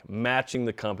of like matching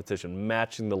the competition,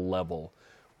 matching the level.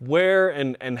 Where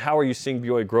and how are you seeing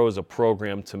BYU grow as a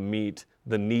program to meet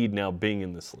the need now being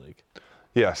in this league?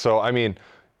 Yeah, so I mean,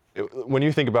 when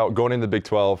you think about going into the Big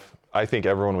 12, I think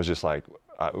everyone was just like,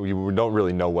 we don't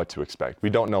really know what to expect.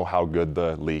 We don't know how good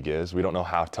the league is. We don't know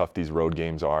how tough these road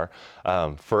games are.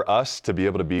 For us to be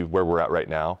able to be where we're at right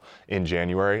now in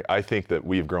January, I think that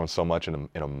we've grown so much in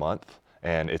a month.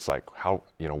 And it's like, how,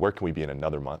 you know, where can we be in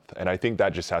another month? And I think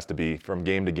that just has to be from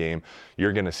game to game.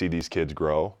 You're going to see these kids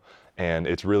grow. And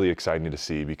it's really exciting to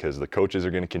see because the coaches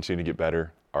are going to continue to get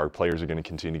better. Our players are going to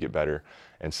continue to get better.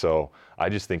 And so I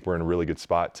just think we're in a really good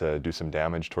spot to do some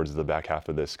damage towards the back half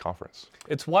of this conference.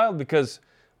 It's wild because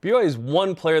BYU is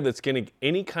one player that's getting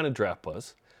any kind of draft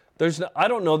buzz. I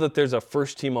don't know that there's a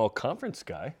first-team all-conference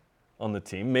guy on the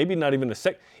team, maybe not even a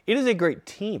sec. It is a great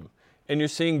team. And you're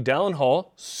seeing Dallin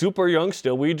Hall, super young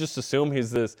still. We just assume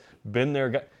he's this been-there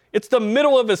guy. It's the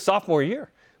middle of his sophomore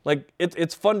year. Like,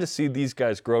 it's fun to see these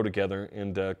guys grow together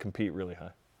and compete really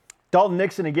high. Dalton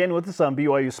Nixon again with us on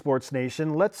BYU Sports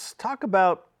Nation. Let's talk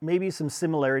about maybe some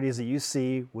similarities that you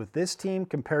see with this team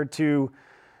compared to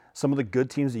some of the good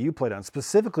teams that you played on,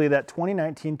 specifically that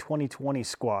 2019-2020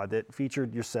 squad that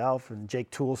featured yourself and Jake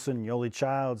Toulson, Yoli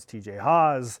Childs, TJ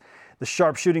Haas, the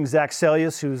sharpshooting Zach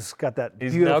Sellius, who's got that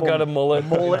He's beautiful now got a mullet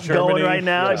going right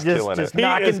now, just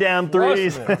knocking down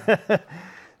threes.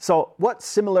 So what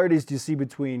similarities do you see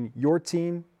between your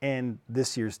team and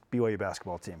this year's BYU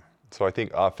basketball team? So I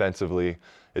think offensively,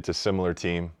 it's a similar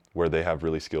team where they have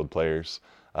really skilled players.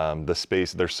 The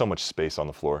space, there's so much space on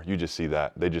the floor. You just see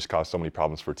that. They just cause so many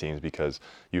problems for teams because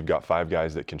you've got 5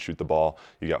 guys that can shoot the ball.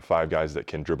 You got 5 guys that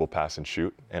can dribble, pass, and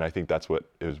shoot. And I think that's what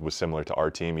was similar to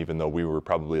our team, even though we were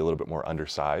probably a little bit more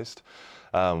undersized.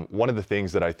 One of the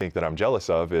things that I think that I'm jealous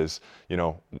of is, you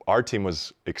know, our team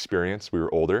was experienced. We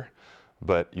were older.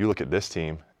 But you look at this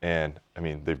team, and I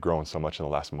mean, they've grown so much in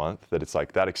the last month that it's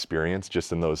like that experience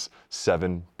just in those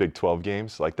 7 Big 12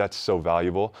 games, like that's so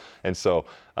valuable. And so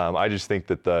I just think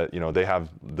that they have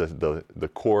the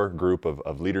core group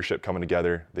of leadership coming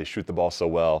together. They shoot the ball so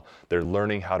well. They're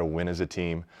learning how to win as a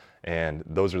team. And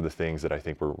those are the things that I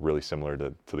think were really similar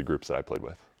to the groups that I played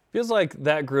with. Feels like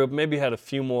that group maybe had a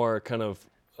few more kind of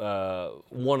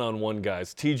one-on-one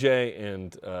guys. TJ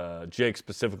and Jake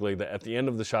specifically, that at the end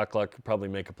of the shot clock could probably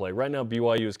make a play. Right now,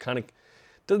 BYU is kind of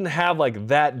doesn't have like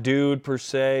that dude per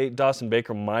se. Dawson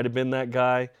Baker might have been that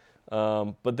guy,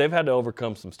 but they've had to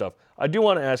overcome some stuff. I do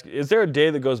want to ask, is there a day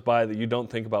that goes by that you don't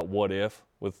think about what if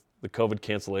with the COVID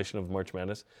cancellation of March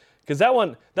Madness? Because that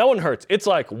one hurts. It's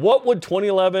like, what would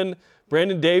 2011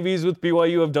 Brandon Davies with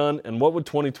BYU have done, and what would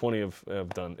 2020 have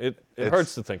done? It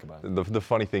hurts to think about it. The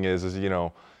funny thing is you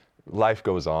know, life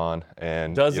goes on,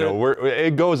 and Does you know,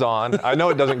 it goes on. I know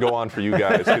it doesn't go on for you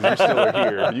guys because you still are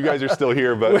here. You guys are still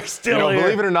here, but we're still here.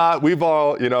 Believe it or not, we've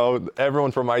all, you know,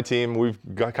 everyone from my team, we've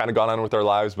kind of gone on with our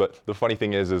lives. But the funny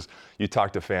thing is you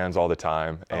talk to fans all the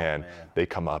time, and they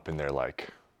come up and they're like,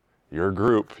 your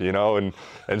group, you know,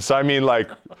 and so I mean, like,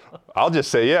 I'll just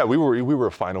say, yeah, we were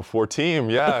a Final Four team,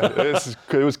 yeah. It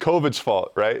was COVID's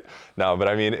fault, right? No, but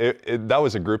I mean, that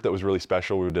was a group that was really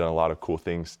special. We've done a lot of cool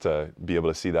things to be able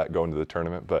to see that go into the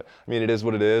tournament. But I mean, it is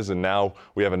what it is, and now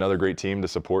we have another great team to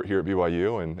support here at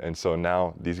BYU, and so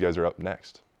now these guys are up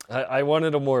next. I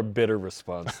wanted a more bitter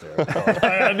response there.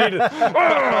 I needed.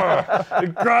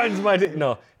 It grinds my teeth.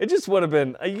 No, it just would have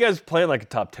been. You guys playing like a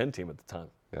top 10 team at the time.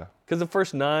 Yeah. Because the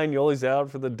first 9, Yoli's out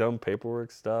for the dumb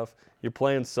paperwork stuff. You're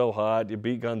playing so hot. You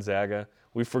beat Gonzaga.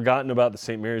 We've forgotten about the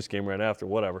St. Mary's game right after.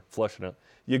 Whatever. Flush it out.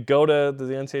 You go to the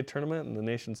NCAA tournament, and the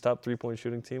nation's top 3-point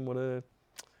shooting team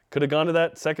could have gone to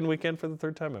that second weekend for the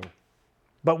 3rd time ever.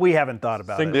 But we haven't thought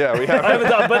about it. Yeah, we haven't. I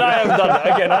haven't done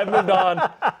it. Again, I've moved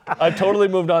on. I've totally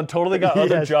moved on. Totally got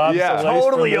other jobs. Yeah,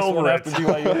 totally over it. After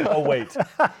BYU. Oh, wait.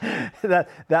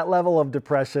 that level of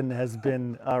depression has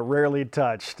been rarely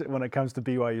touched when it comes to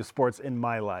BYU sports in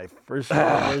my life, for sure.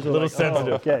 A little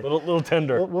sensitive. Okay. Little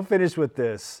tender. We'll finish with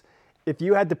this. If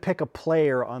you had to pick a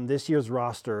player on this year's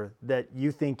roster that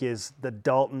you think is the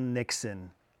Dalton Nixon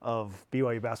of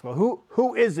BYU basketball.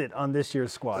 Who is it on this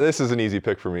year's squad? This is an easy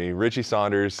pick for me. Richie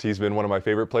Saunders, he's been one of my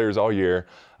favorite players all year.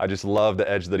 I just love the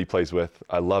edge that he plays with.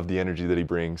 I love the energy that he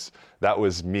brings. That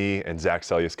was me and Zach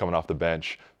Sellius coming off the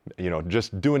bench,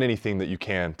 just doing anything that you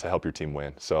can to help your team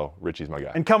win. So Richie's my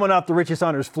guy. And coming off the Richie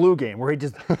Saunders flu game where he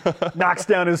just knocks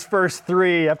down his first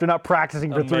three after not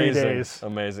practicing for 3 days.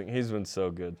 Amazing. He's been so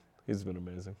good. He's been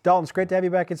amazing. Dalton, it's great to have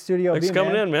you back in Studio Thanks B, for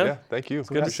coming in, man. Yeah, thank you. It's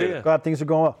good to see you. Glad things are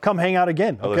going well. Come hang out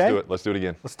again, okay? Let's do it. Let's do it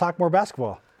again. Let's talk more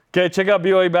basketball. Okay, check out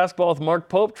BYU Basketball with Mark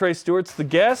Pope. Trey Stewart's the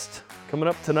guest. Coming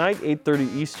up tonight,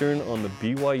 8:30 Eastern on the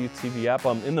BYU TV app.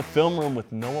 I'm in the film room with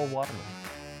Noah Waterman.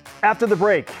 After the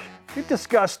break, we've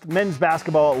discussed men's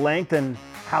basketball at length and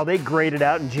how they graded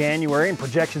out in January and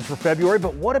projections for February.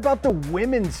 But what about the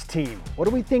women's team? What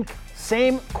do we think?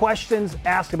 Same questions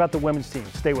asked about the women's team.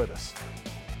 Stay with us.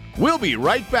 We'll be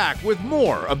right back with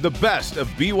more of the best of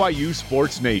BYU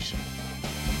Sports Nation.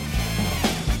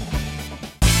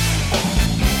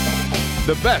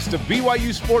 The best of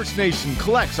BYU Sports Nation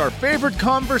collects our favorite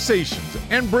conversations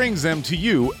and brings them to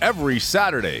you every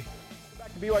Saturday.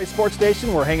 Back to BYU Sports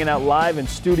Nation. We're hanging out live in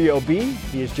Studio B.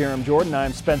 He is Jarom Jordan.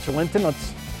 I'm Spencer Linton.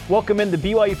 Let's welcome in the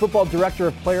BYU Football Director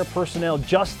of Player Personnel,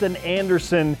 Justin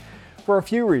Anderson, for a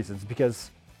few reasons. Because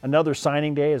another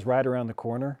signing day is right around the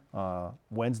corner,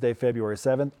 Wednesday, February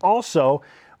 7th. Also,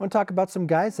 I want to talk about some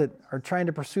guys that are trying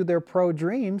to pursue their pro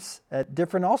dreams at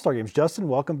different All-Star games. Justin,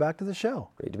 welcome back to the show.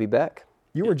 Great to be back.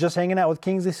 You were just hanging out with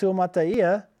Kingsley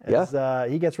Suamataia as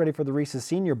he gets ready for the Reese's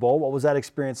Senior Bowl. What was that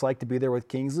experience like to be there with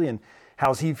Kingsley, and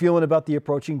how's he feeling about the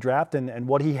approaching draft and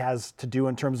what he has to do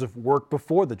in terms of work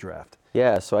before the draft?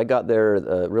 Yeah, so I got there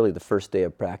really the first day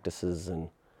of practices, and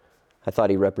I thought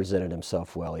he represented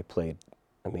himself well. He played,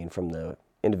 from the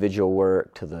individual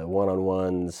work to the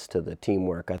one-on-ones to the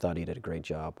teamwork, I thought he did a great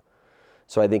job.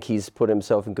 So I think he's put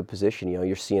himself in good position.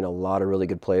 You're seeing a lot of really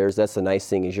good players. That's the nice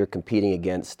thing, is you're competing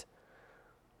against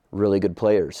really good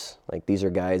players. Like, these are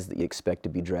guys that you expect to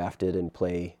be drafted and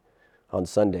play on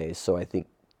Sundays. So I think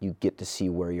you get to see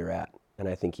where you're at, and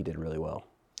I think he did really well.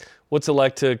 What's it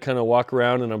like to kind of walk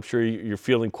around, and I'm sure you're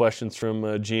fielding questions from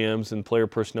GMs and player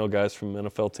personnel guys from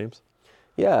NFL teams?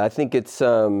 Yeah, I think it's,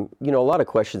 a lot of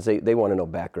questions. They want to know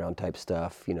background type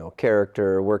stuff,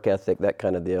 character, work ethic, that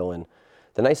kind of deal. And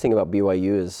the nice thing about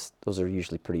BYU is those are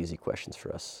usually pretty easy questions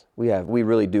for us. We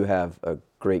really do have a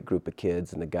great group of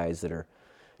kids, and the guys that are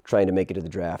trying to make it to the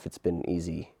draft, it's been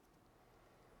easy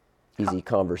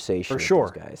conversation with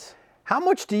those guys. How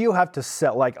much do you have to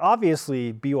sell? Like,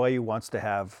 obviously, BYU wants to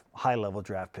have high-level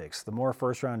draft picks. The more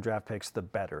first-round draft picks, the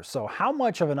better. So how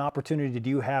much of an opportunity do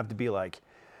you have to be like,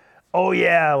 oh,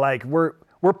 yeah, like we're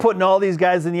putting all these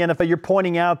guys in the NFL. You're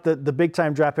pointing out the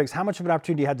big-time draft picks. How much of an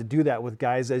opportunity do you have to do that with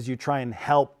guys as you try and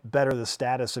help better the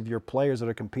status of your players that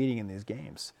are competing in these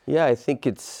games? Yeah, I think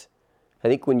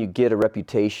when you get a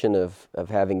reputation of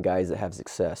having guys that have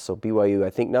success. So BYU, I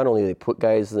think not only they put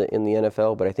guys in the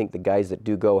NFL, but I think the guys that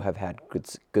do go have had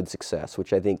good success,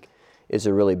 which I think is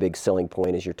a really big selling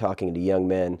point as you're talking to young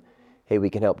men. Hey, we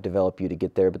can help develop you to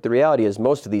get there. But the reality is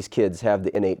most of these kids have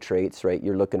the innate traits, right?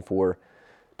 You're looking for,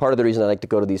 part of the reason I like to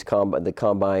go to these the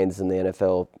combines and the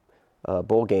NFL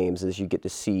bowl games is you get to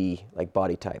see like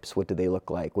body types. What do they look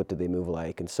like? What do they move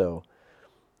like? And so,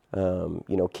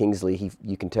 Kingsley,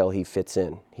 you can tell he fits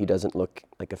in. He doesn't look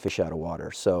like a fish out of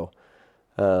water. So,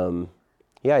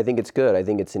 I think it's good. I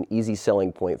think it's an easy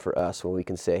selling point for us when we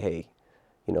can say, hey,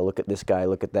 look at this guy,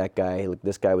 look at that guy. Look,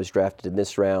 this guy was drafted in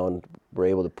this round. We're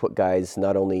able to put guys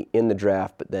not only in the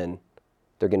draft, but then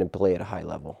they're going to play at a high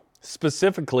level.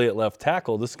 Specifically at left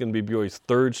tackle, this is going to be BYU's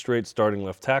third straight starting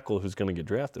left tackle who's going to get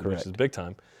drafted, Correct. Which is big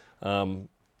time.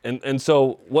 And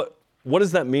so what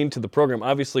does that mean to the program?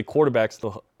 Obviously, quarterback's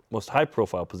the most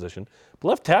high-profile position, but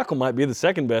left tackle might be the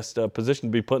second best position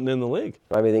to be putting in the league.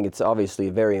 I think it's obviously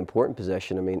a very important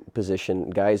position.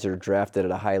 Guys are drafted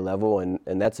at a high level, and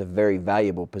that's a very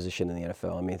valuable position in the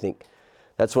NFL. I think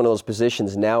that's one of those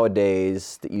positions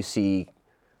nowadays that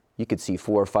you could see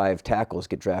 4 or 5 tackles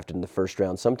get drafted in the first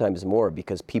round, sometimes more,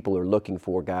 because people are looking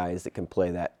for guys that can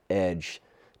play that edge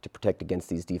to protect against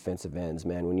these defensive ends.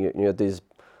 Man, when you're at these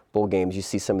bowl games, you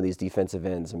see some of these defensive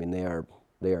ends.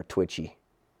 They are twitchy.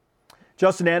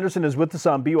 Justin Anderson is with us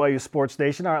on BYU Sports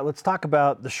Nation. All right, let's talk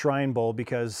about the Shrine Bowl,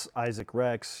 because Isaac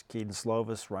Rex, Keaton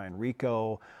Slovis, Ryan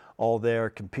Rico, all there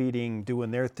competing,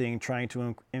 doing their thing, trying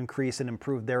to increase and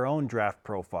improve their own draft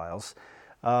profiles.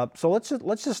 So let's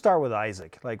just start with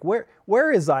Isaac. Like,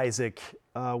 where is Isaac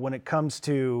when it comes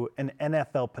to an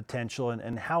NFL potential,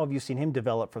 and how have you seen him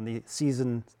develop from the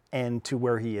season end to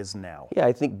where he is now? Yeah,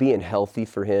 I think being healthy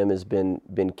for him has been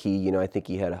key. I think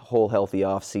he had a whole healthy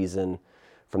off season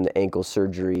from the ankle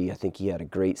surgery. I think he had a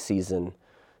great season.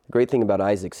 The great thing about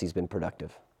Isaac's, he's been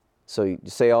productive. So you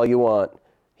say all you want,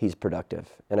 he's productive.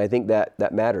 And I think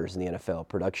that matters in the NFL.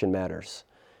 Production matters.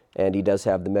 And he does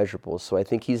have the measurables. So I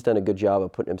think he's done a good job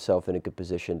of putting himself in a good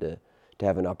position to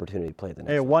have an opportunity to play the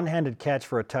next Hey, a one. one-handed catch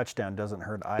for a touchdown doesn't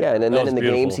hurt either. Yeah, and then in the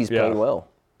beautiful. games, he's playing well.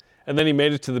 And then he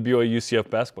made it to the BYU UCF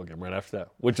basketball game right after that,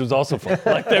 which was also fun.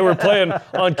 Like they were playing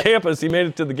on campus, he made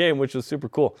it to the game, which was super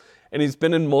cool. And he's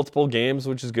been in multiple games,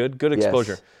 which is good. Good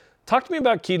exposure. Yes. Talk to me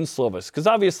about Keaton Slovis, because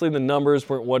obviously the numbers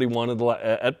weren't what he wanted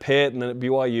at Pitt and then at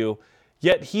BYU,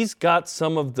 yet he's got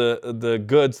some of the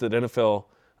goods that NFL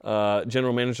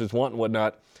general managers want and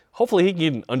whatnot. Hopefully he can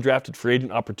get an undrafted free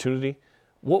agent opportunity.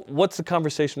 What's the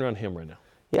conversation around him right now?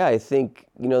 Yeah, I think,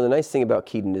 the nice thing about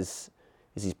Keaton is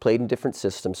he's played in different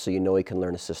systems, so he can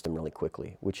learn a system really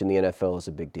quickly, which in the NFL is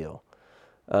a big deal.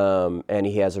 And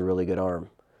he has a really good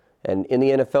arm. And in the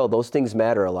NFL, those things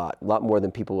matter a lot more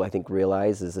than people, I think,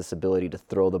 realize, is this ability to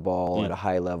throw the ball at a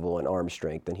high level and arm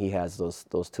strength, and he has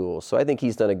those tools. So I think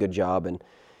he's done a good job, and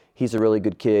he's a really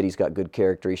good kid. He's got good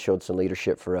character. He showed some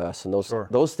leadership for us, and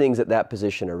those things at that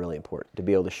position are really important, to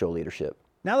be able to show leadership.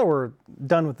 Now that we're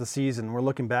done with the season, we're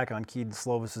looking back on Keaton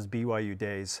Slovis's BYU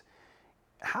days.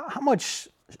 How much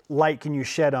light can you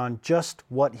shed on just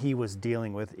what he was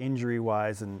dealing with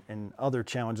injury-wise and other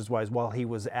challenges-wise while he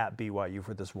was at BYU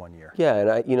for this 1 year? Yeah,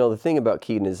 and the thing about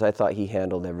Keaton is I thought he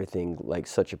handled everything like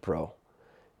such a pro.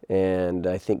 And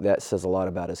I think that says a lot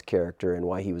about his character and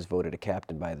why he was voted a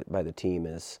captain by the team.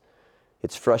 Is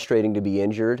it's frustrating to be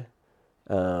injured,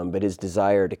 but his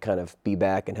desire to kind of be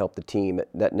back and help the team,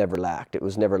 that never lacked. It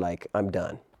was never like, I'm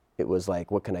done. It was like,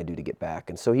 what can I do to get back?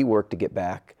 And so he worked to get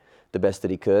back the best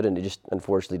that he could, and it just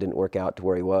unfortunately didn't work out to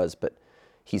where he was. But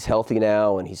he's healthy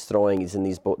now, and he's throwing. He's in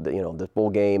these, the bowl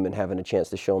game and having a chance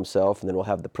to show himself. And then we'll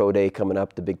have the pro day coming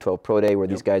up, the Big 12 pro day, where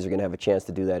these guys are going to have a chance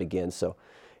to do that again. So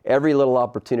every little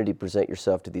opportunity to present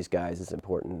yourself to these guys is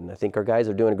important. And I think our guys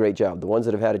are doing a great job. The ones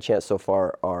that have had a chance so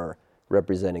far are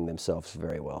representing themselves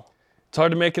very well. It's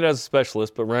hard to make it as a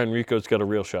specialist, but Ryan Rico's got a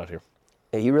real shot here.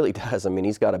 Yeah, he really does. I mean,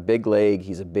 he's got a big leg.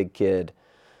 He's a big kid.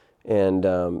 And,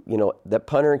 that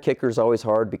punter and kicker is always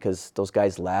hard because those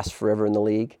guys last forever in the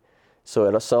league.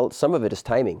 So some of it is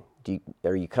timing.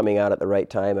 Are you coming out at the right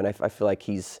time? And I feel like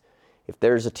if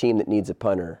there's a team that needs a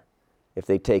punter, if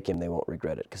they take him, they won't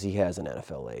regret it because he has an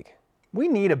NFL leg. We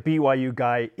need a BYU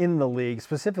guy in the league,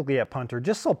 specifically at punter,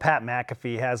 just so Pat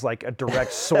McAfee has like a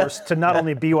direct source to not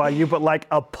only BYU, but like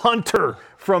a punter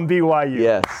from BYU.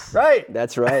 Yes. Right?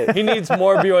 That's right. He needs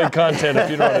more BYU content, if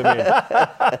you know what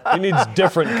I mean. He needs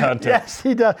different content. Yes,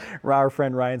 he does. Our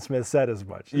friend Ryan Smith said as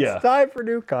much. Yeah. It's time for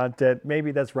new content.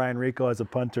 Maybe that's Ryan Rico as a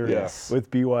punter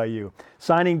with BYU.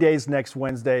 Signing days next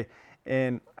Wednesday,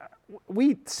 and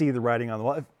we see the writing on the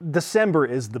wall. December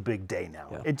is the big day now.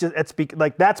 Yeah.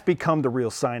 That's become the real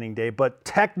signing day. But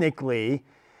technically,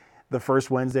 the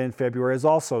first Wednesday in February is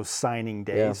also signing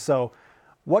day. Yeah. So,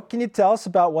 what can you tell us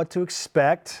about what to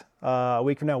expect a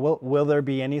week from now? Will there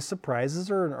be any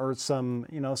surprises or some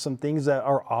things that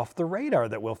are off the radar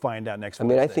that we'll find out next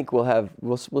Wednesday? I think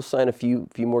we'll sign a few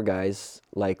more guys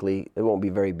likely. It won't be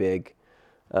very big,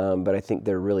 but I think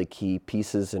they're really key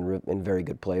pieces and very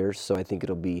good players. So I think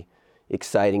it'll be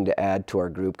exciting to add to our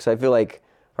group because I feel like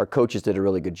our coaches did a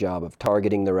really good job of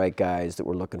targeting the right guys that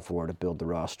we're looking for to build the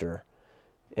roster.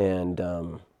 And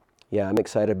I'm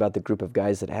excited about the group of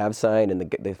guys that have signed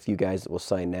and the few guys that will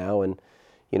sign now. And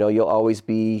you'll always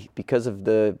be, because of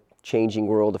the changing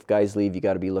world, if guys leave, you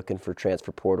got to be looking for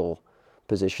transfer portal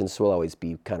positions. So we'll always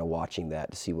be kind of watching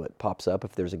that to see what pops up.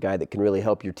 If there's a guy that can really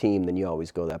help your team, then you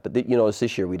always go that. But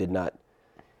this year we did not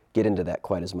get into that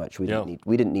quite as much. We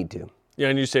didn't need to. Yeah,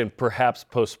 and you're saying perhaps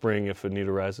post-spring if a need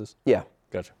arises? Yeah.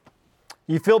 Gotcha.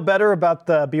 You feel better about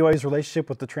the BYU's relationship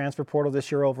with the transfer portal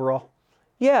this year overall?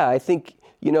 Yeah, I think,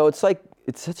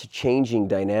 it's such a changing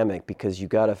dynamic because you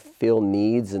got to fill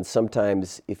needs, and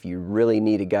sometimes if you really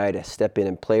need a guy to step in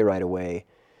and play right away,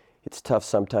 it's tough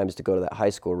sometimes to go to that high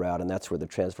school route, and that's where the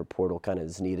transfer portal kind of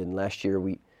is needed. And last year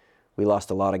we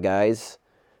lost a lot of guys,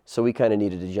 so we kind of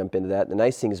needed to jump into that. The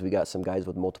nice thing is we got some guys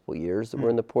with multiple years that were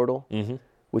in the portal. Mm-hmm.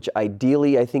 Which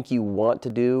ideally I think you want to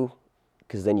do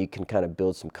because then you can kind of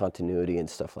build some continuity and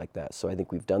stuff like that. So I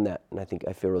think we've done that, and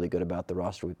I feel really good about the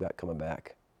roster we've got coming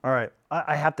back. All right.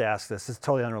 I have to ask this. It's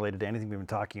totally unrelated to anything we've been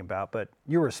talking about, but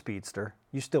you're a speedster.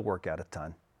 You still work out a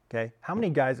ton. Okay, how many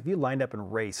guys have you lined up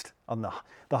and raced on the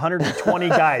 120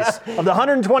 guys of the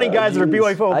 120 guys that are BYU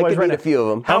football players right now? I could beat a few of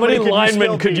them. How many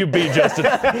linemen could you beat, Justin?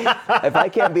 If I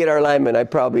can't beat our linemen,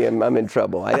 I'm in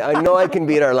trouble. I know I can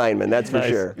beat our linemen. That's for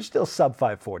sure. You're still sub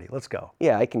 540. Let's go.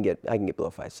 Yeah, I can get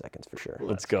below 5 seconds for sure.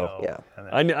 Let's go. Yeah.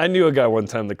 I knew a guy one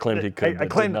time that claimed he could.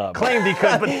 Claimed he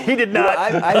could, but he did not.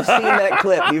 I've seen that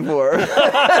clip before.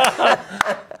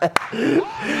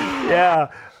 Yeah.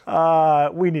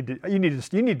 You need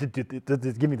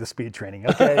to give me the speed training,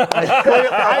 okay?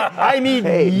 I need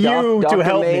you to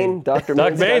help me. Dr.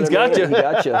 Main's got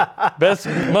you. Best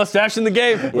mustache in the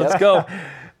game. Let's go.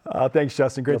 Thanks,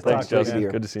 Justin. Great to talk to you. Justin.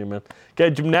 Good to see you, man.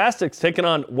 Okay, gymnastics taking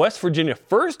on West Virginia.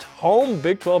 First home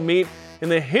Big 12 meet in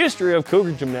the history of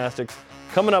Cougar gymnastics.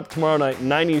 Coming up tomorrow night,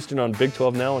 9 Eastern on Big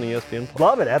 12 Now on ESPN+.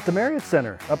 Love it, at the Marriott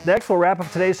Center. Up next, we'll wrap up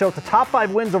today's show with the top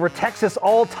 5 wins over Texas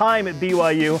all time at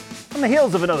BYU on the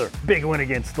heels of another big win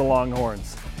against the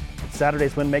Longhorns. Did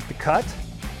Saturday's win make the cut?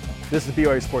 This is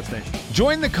BYU Sports Nation.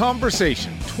 Join the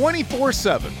conversation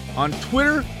 24/7 on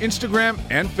Twitter, Instagram,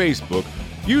 and Facebook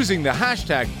using the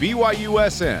hashtag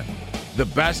BYUSN. The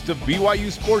best of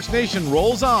BYU Sports Nation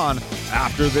rolls on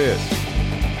after this.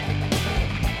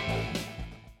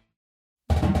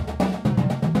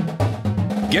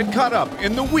 Get caught up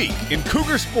in the week in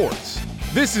Cougar sports.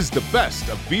 This is the best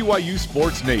of BYU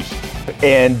Sports Nation.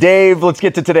 And Dave, let's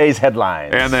get to today's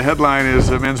headlines. And the headline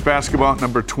is men's basketball at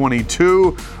number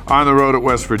 22 on the road at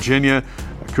West Virginia.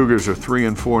 Cougars are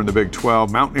 3-4 in the Big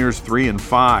 12. Mountaineers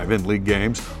 3-5 in league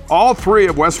games. All 3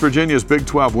 of West Virginia's Big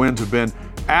 12 wins have been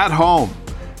at home.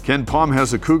 Ken Palm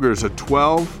has the Cougars a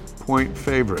 12-point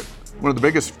favorite. One of the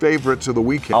biggest favorites of the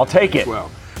weekend. I'll take it.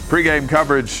 Pre-game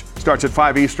coverage starts at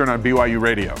 5 Eastern on BYU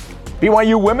Radio.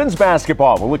 BYU women's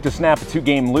basketball will look to snap a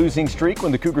 2-game losing streak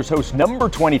when the Cougars host number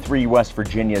 23 West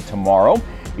Virginia tomorrow.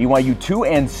 BYU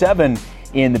 2-7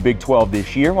 in the Big 12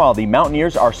 this year, while the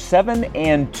Mountaineers are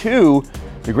 7-2.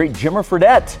 The great Jimmer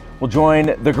Fredette will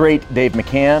join the great Dave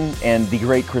McCann and the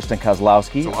great Kristen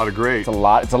Kozlowski. It's a lot of great.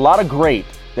 It's a lot of great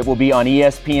that will be on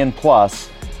ESPN Plus.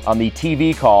 On the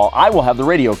TV call, I will have the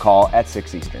radio call at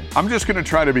 6 Eastern. I'm just going to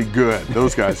try to be good.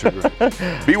 Those guys are great.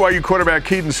 BYU quarterback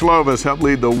Keaton Slovis helped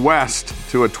lead the West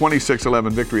to a 26-11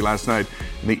 victory last night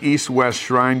in the East-West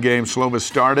Shrine game. Slovis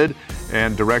started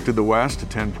and directed the West to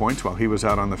 10 points while he was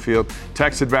out on the field.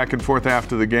 Texted back and forth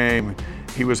after the game.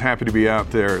 He was happy to be out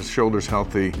there, his shoulders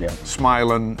healthy,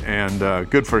 smiling, and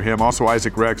good for him. Also,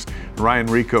 Isaac Rex and Ryan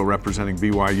Rico representing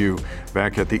BYU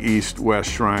back at the East-West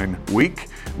Shrine Week.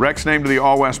 Rex named to the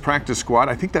All-West practice squad.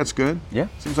 I think that's good. Yeah.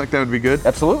 Seems like that would be good.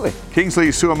 Absolutely. Kingsley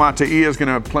Suamataia is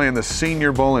going to play in the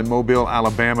Senior Bowl in Mobile,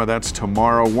 Alabama. That's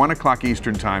tomorrow, 1 o'clock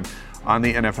Eastern time on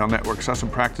the NFL Network. Saw some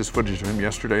practice footage of him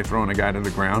yesterday throwing a guy to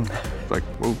the ground. It's like,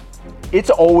 whoa. It's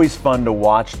always fun to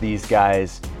watch these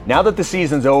guys. Now that the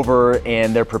season's over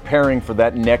and they're preparing for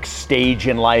that next stage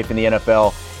in life in the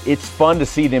NFL, it's fun to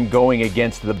see them going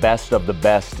against the best of the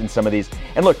best in some of these.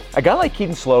 And look, a guy like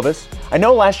Keaton Slovis, I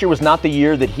know last year was not the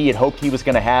year that he had hoped he was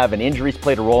going to have, and injuries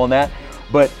played a role in that,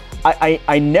 but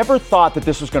I never thought that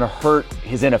this was going to hurt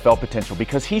his NFL potential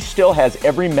because he still has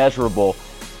every measurable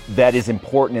that is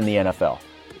important in the NFL.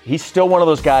 He's still one of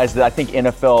those guys that I think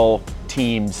NFL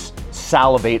teams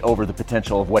salivate over the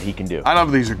potential of what he can do. I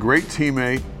love that he's a great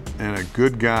teammate and a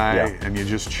good guy, and you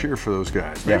just cheer for those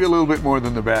guys. Maybe a little bit more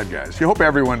than the bad guys. You hope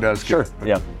everyone does. Sure,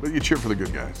 but you cheer for the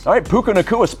good guys. All right, Puka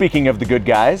Nacua, speaking of the good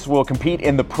guys, will compete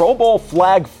in the Pro Bowl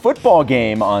flag football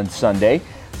game on Sunday.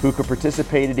 Puka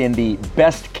participated in the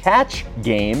best catch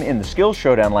game in the skills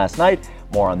showdown last night.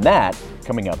 More on that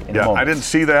coming up in a moment. I didn't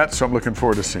see that, so I'm looking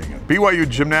forward to seeing it. BYU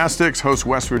Gymnastics hosts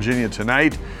West Virginia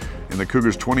tonight in the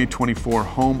Cougars 2024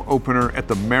 home opener at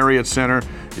the Marriott Center.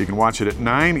 You can watch it at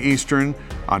 9 Eastern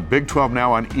on Big 12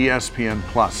 Now on ESPN+.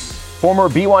 Former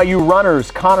BYU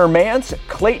runners Connor Mance,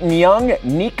 Clayton Young,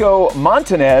 Nico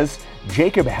Montanez,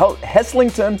 Jacob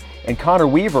Heslington, and Connor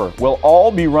Weaver will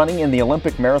all be running in the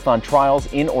Olympic Marathon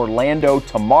Trials in Orlando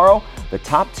tomorrow. The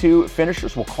top 2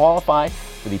 finishers will qualify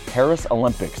for the Paris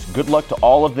Olympics. Good luck to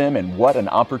all of them, and what an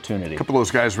opportunity. A couple of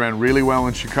those guys ran really well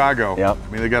in Chicago. Yep.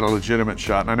 I mean, they got a legitimate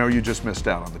shot, and I know you just missed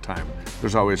out on the time.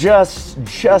 There's always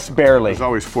just barely. There's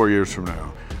always 4 years from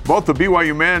now. Both the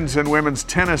BYU men's and women's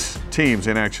tennis teams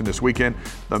in action this weekend.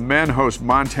 The men host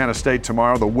Montana State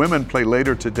tomorrow. The women play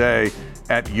later today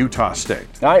at Utah State.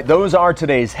 All right, those are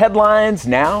today's headlines.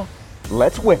 Now,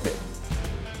 let's whip it.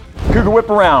 Cougar Whip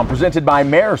Around, presented by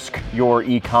Maersk, your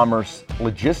e-commerce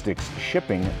logistics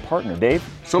shipping partner. Dave?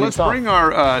 So let's bring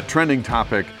our trending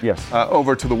topic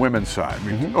over to the women's side.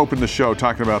 We opened the show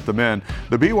talking about the men.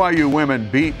 The BYU women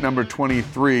beat number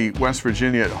 23 West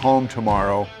Virginia at home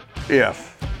tomorrow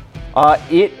if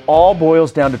It all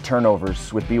boils down to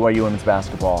turnovers with BYU women's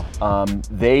basketball.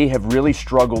 They have really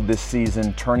struggled this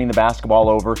season turning the basketball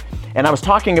over. And I was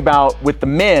talking about with the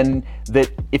men that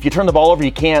if you turn the ball over,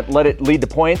 you can't let it lead to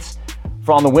points.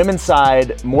 For on the women's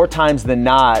side, more times than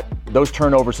not, those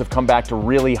turnovers have come back to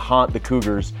really haunt the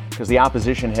Cougars because the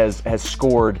opposition has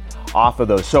scored off of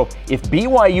those. So if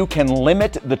BYU can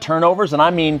limit the turnovers, and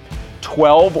I mean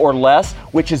 12 or less,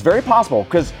 which is very possible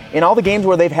because in all the games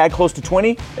where they've had close to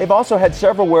 20, they've also had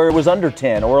several where it was under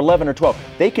 10 or 11 or 12.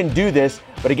 They can do this,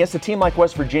 but against a team like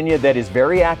West Virginia that is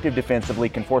very active defensively,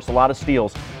 can force a lot of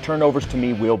steals, turnovers to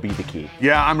me will be the key.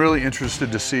 Yeah, I'm really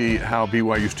interested to see how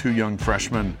BYU's 2 young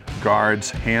freshman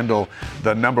guards handle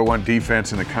the #1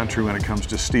 defense in the country when it comes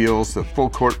to steals, the full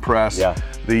court press. Yeah.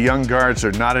 The young guards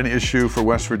are not an issue for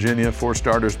West Virginia. 4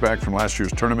 starters back from last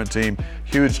year's tournament team.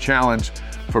 Huge challenge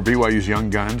for BYU's young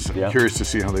guns. I'm curious to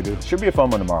see how they do. Should be a fun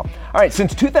one tomorrow. All right,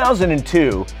 since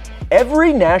 2002,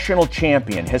 every national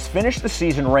champion has finished the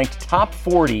season ranked top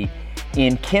 40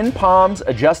 in KenPom's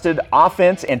adjusted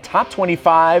offense and top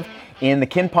 25 in the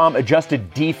KenPom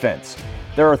adjusted defense.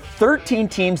 There are 13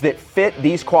 teams that fit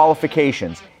these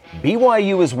qualifications.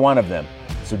 BYU is one of them.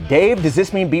 So, Dave, does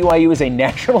this mean BYU is a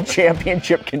national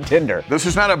championship contender? This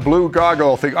is not a blue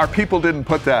goggle thing. Our people didn't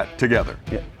put that together,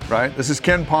 right? This is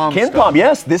KenPom. KenPom,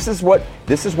 yes. This is what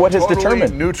has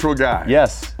determined. Neutral guy.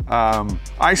 Yes.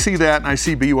 I see that, and I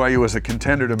see BYU as a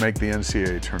contender to make the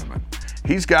NCAA tournament.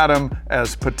 He's got them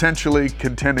as potentially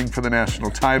contending for the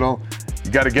national title.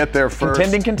 You got to get there first.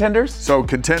 Contending contenders? So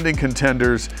contending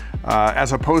contenders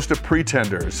as opposed to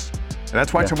pretenders. And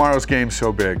that's why tomorrow's game's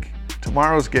so big.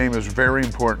 Tomorrow's game is very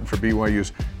important for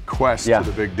BYU's quest to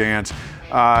the big dance.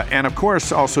 And of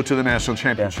course, also to the national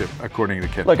championship, according to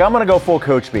Ken. Look, I'm going to go full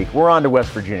coach speak. We're on to West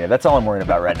Virginia. That's all I'm worrying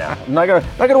about right now. I'm not going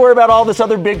to worry about all this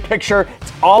other big picture.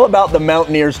 It's all about the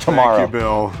Mountaineers tomorrow. Thank you,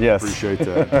 Bill. Yes. Appreciate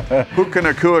that. Puka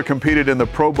Nacua competed in the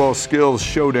Pro Bowl Skills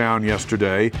Showdown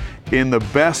yesterday in the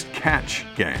best catch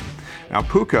game. Now,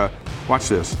 Puka, watch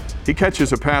this. He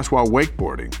catches a pass while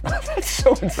wakeboarding. That's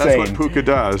so insane. That's what Puka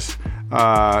does.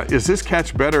 Is this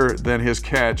catch better than his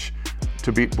catch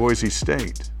to beat Boise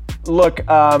State? Look,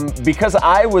 because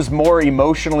I was more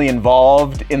emotionally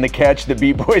involved in the catch that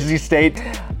beat Boise State,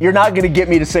 you're not going to get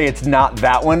me to say it's not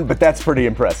that one, but that's pretty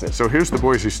impressive. So here's the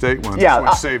Boise State one. Yeah, this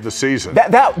one saved the season.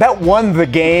 That won the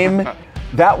game.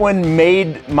 That one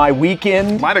made my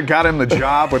weekend. Might have got him the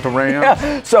job with the Rams.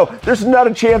 Yeah, so there's not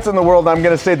a chance in the world I'm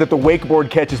going to say that the wakeboard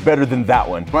catch is better than that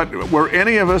one. But were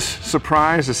any of us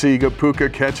surprised to see Puka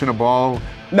catching a ball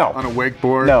on a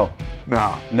wakeboard?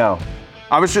 No.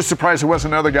 I was just surprised there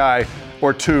wasn't another guy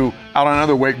or two out on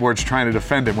other wakeboards trying to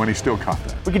defend him when he still caught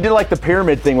that. We could do like the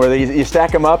pyramid thing where you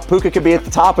stack them up. Puka could be at the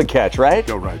top and catch, right?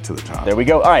 Go right to the top. There we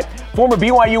go. All right. Former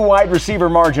BYU wide receiver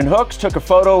Margin Hooks took a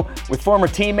photo with former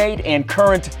teammate and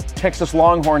current Texas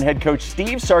Longhorn head coach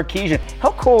Steve Sarkisian.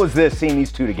 How cool is this, seeing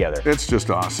these two together? It's just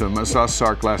awesome. I saw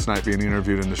Sark last night being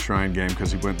interviewed in the Shrine game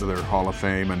because he went to their Hall of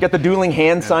Fame. And got the dueling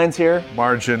hand signs here.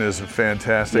 Margin is a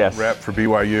fantastic rep for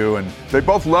BYU, and they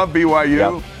both love BYU.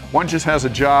 Yep. One just has a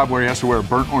job where he has to wear a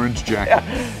burnt orange jacket.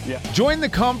 Join the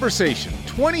conversation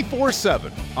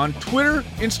 24/7 on Twitter,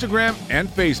 Instagram, and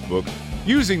Facebook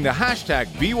using the hashtag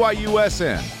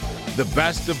BYUSN. The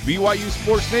best of BYU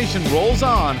Sports Nation rolls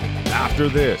on after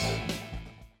this.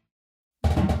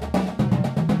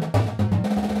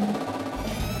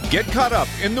 Get caught up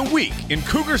in the week in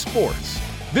Cougar sports.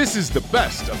 This is the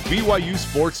best of BYU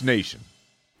Sports Nation.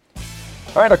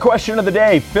 All right, our question of the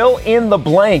day, fill in the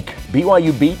blank.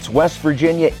 BYU beats West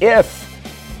Virginia if.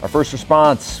 Our first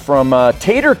response from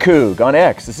Tater Coog on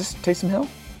X. Is this Taysom Hill?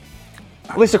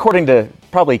 At least according to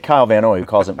probably Kyle Van Noy, who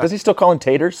calls him. Does he still call him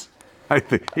Taters? I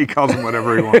think he calls them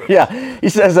whatever he wants. Yeah, he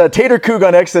says, Tater Coog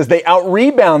on X says they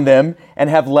out-rebound them and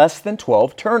have less than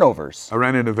 12 turnovers. I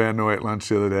ran into Van Noy at lunch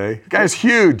the other day. The guy's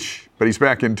huge, but he's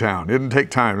back in town. It didn't take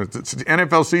time. It's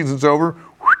NFL season's over.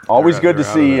 Always good to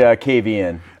see KV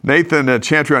in. Nathan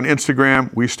Chantry on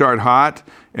Instagram, we start hot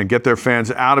and get their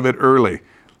fans out of it early.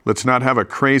 Let's not have a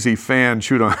crazy fan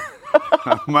shoot a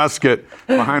musket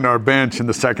behind our bench in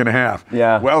the second half.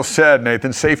 Yeah. Well said,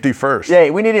 Nathan. Safety first. Yeah,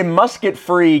 we need a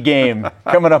musket-free game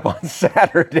coming up on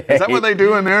Saturday. Is that what they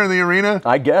do in there in the arena?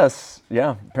 I guess.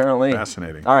 Yeah, apparently.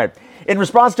 Fascinating. All right. In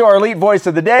response to our elite voice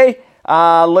of the day,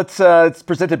 it's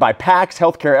presented by PAX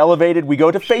Healthcare Elevated. We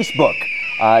go to Facebook.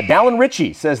 Dallin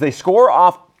Ritchie says they score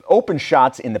off open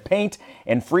shots in the paint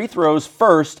and free throws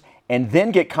first and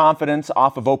then get confidence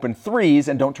off of open threes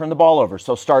and don't turn the ball over.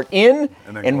 So start in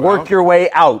and work your way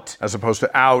out. As opposed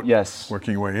to out, yes,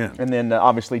 working your way in. And then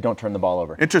obviously don't turn the ball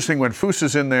over. Interesting, when Foose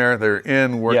is in there, they're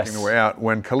in, working their way out.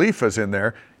 When Khalifa's in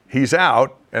there, he's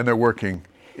out and they're working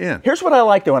in. Here's what I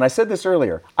like, though, and I said this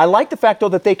earlier. I like the fact, though,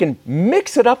 that they can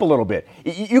mix it up a little bit.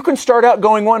 You can start out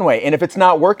going one way, and if it's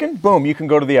not working, boom, you can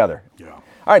go to the other. Yeah.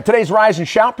 All right, today's Rise and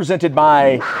Shout presented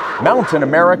by Mountain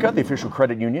America, the official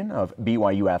credit union of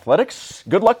BYU Athletics.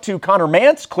 Good luck to Connor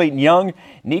Mance, Clayton Young,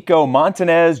 Nico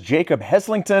Montanez, Jacob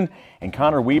Heslington, and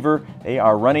Connor Weaver. They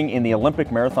are running in the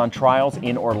Olympic Marathon Trials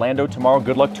in Orlando tomorrow.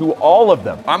 Good luck to all of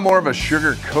them. I'm more of a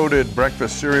sugar-coated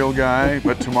breakfast cereal guy,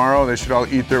 but tomorrow they should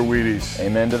all eat their Wheaties.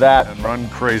 Amen to that. And run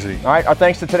crazy. All right, our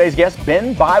thanks to today's guest,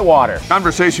 Ben Bywater.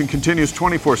 Conversation continues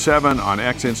 24/7 on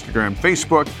X, Instagram,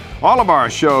 Facebook. All of our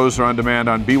shows are on demand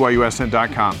on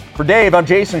BYUSN.com. For Dave, I'm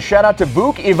Jason. Shout out to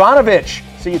Vuk Ivanovic.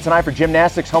 See you tonight for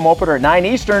gymnastics home opener at 9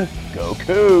 Eastern. Go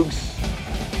Cougs.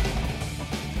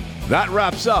 That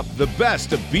wraps up the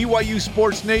best of BYU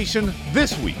Sports Nation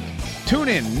this week. Tune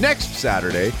in next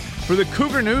Saturday for the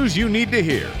Cougar news you need to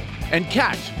hear. And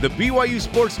catch the BYU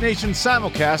Sports Nation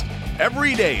simulcast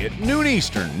every day at noon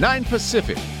Eastern, 9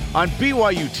 Pacific on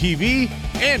BYU TV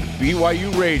and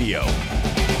BYU Radio.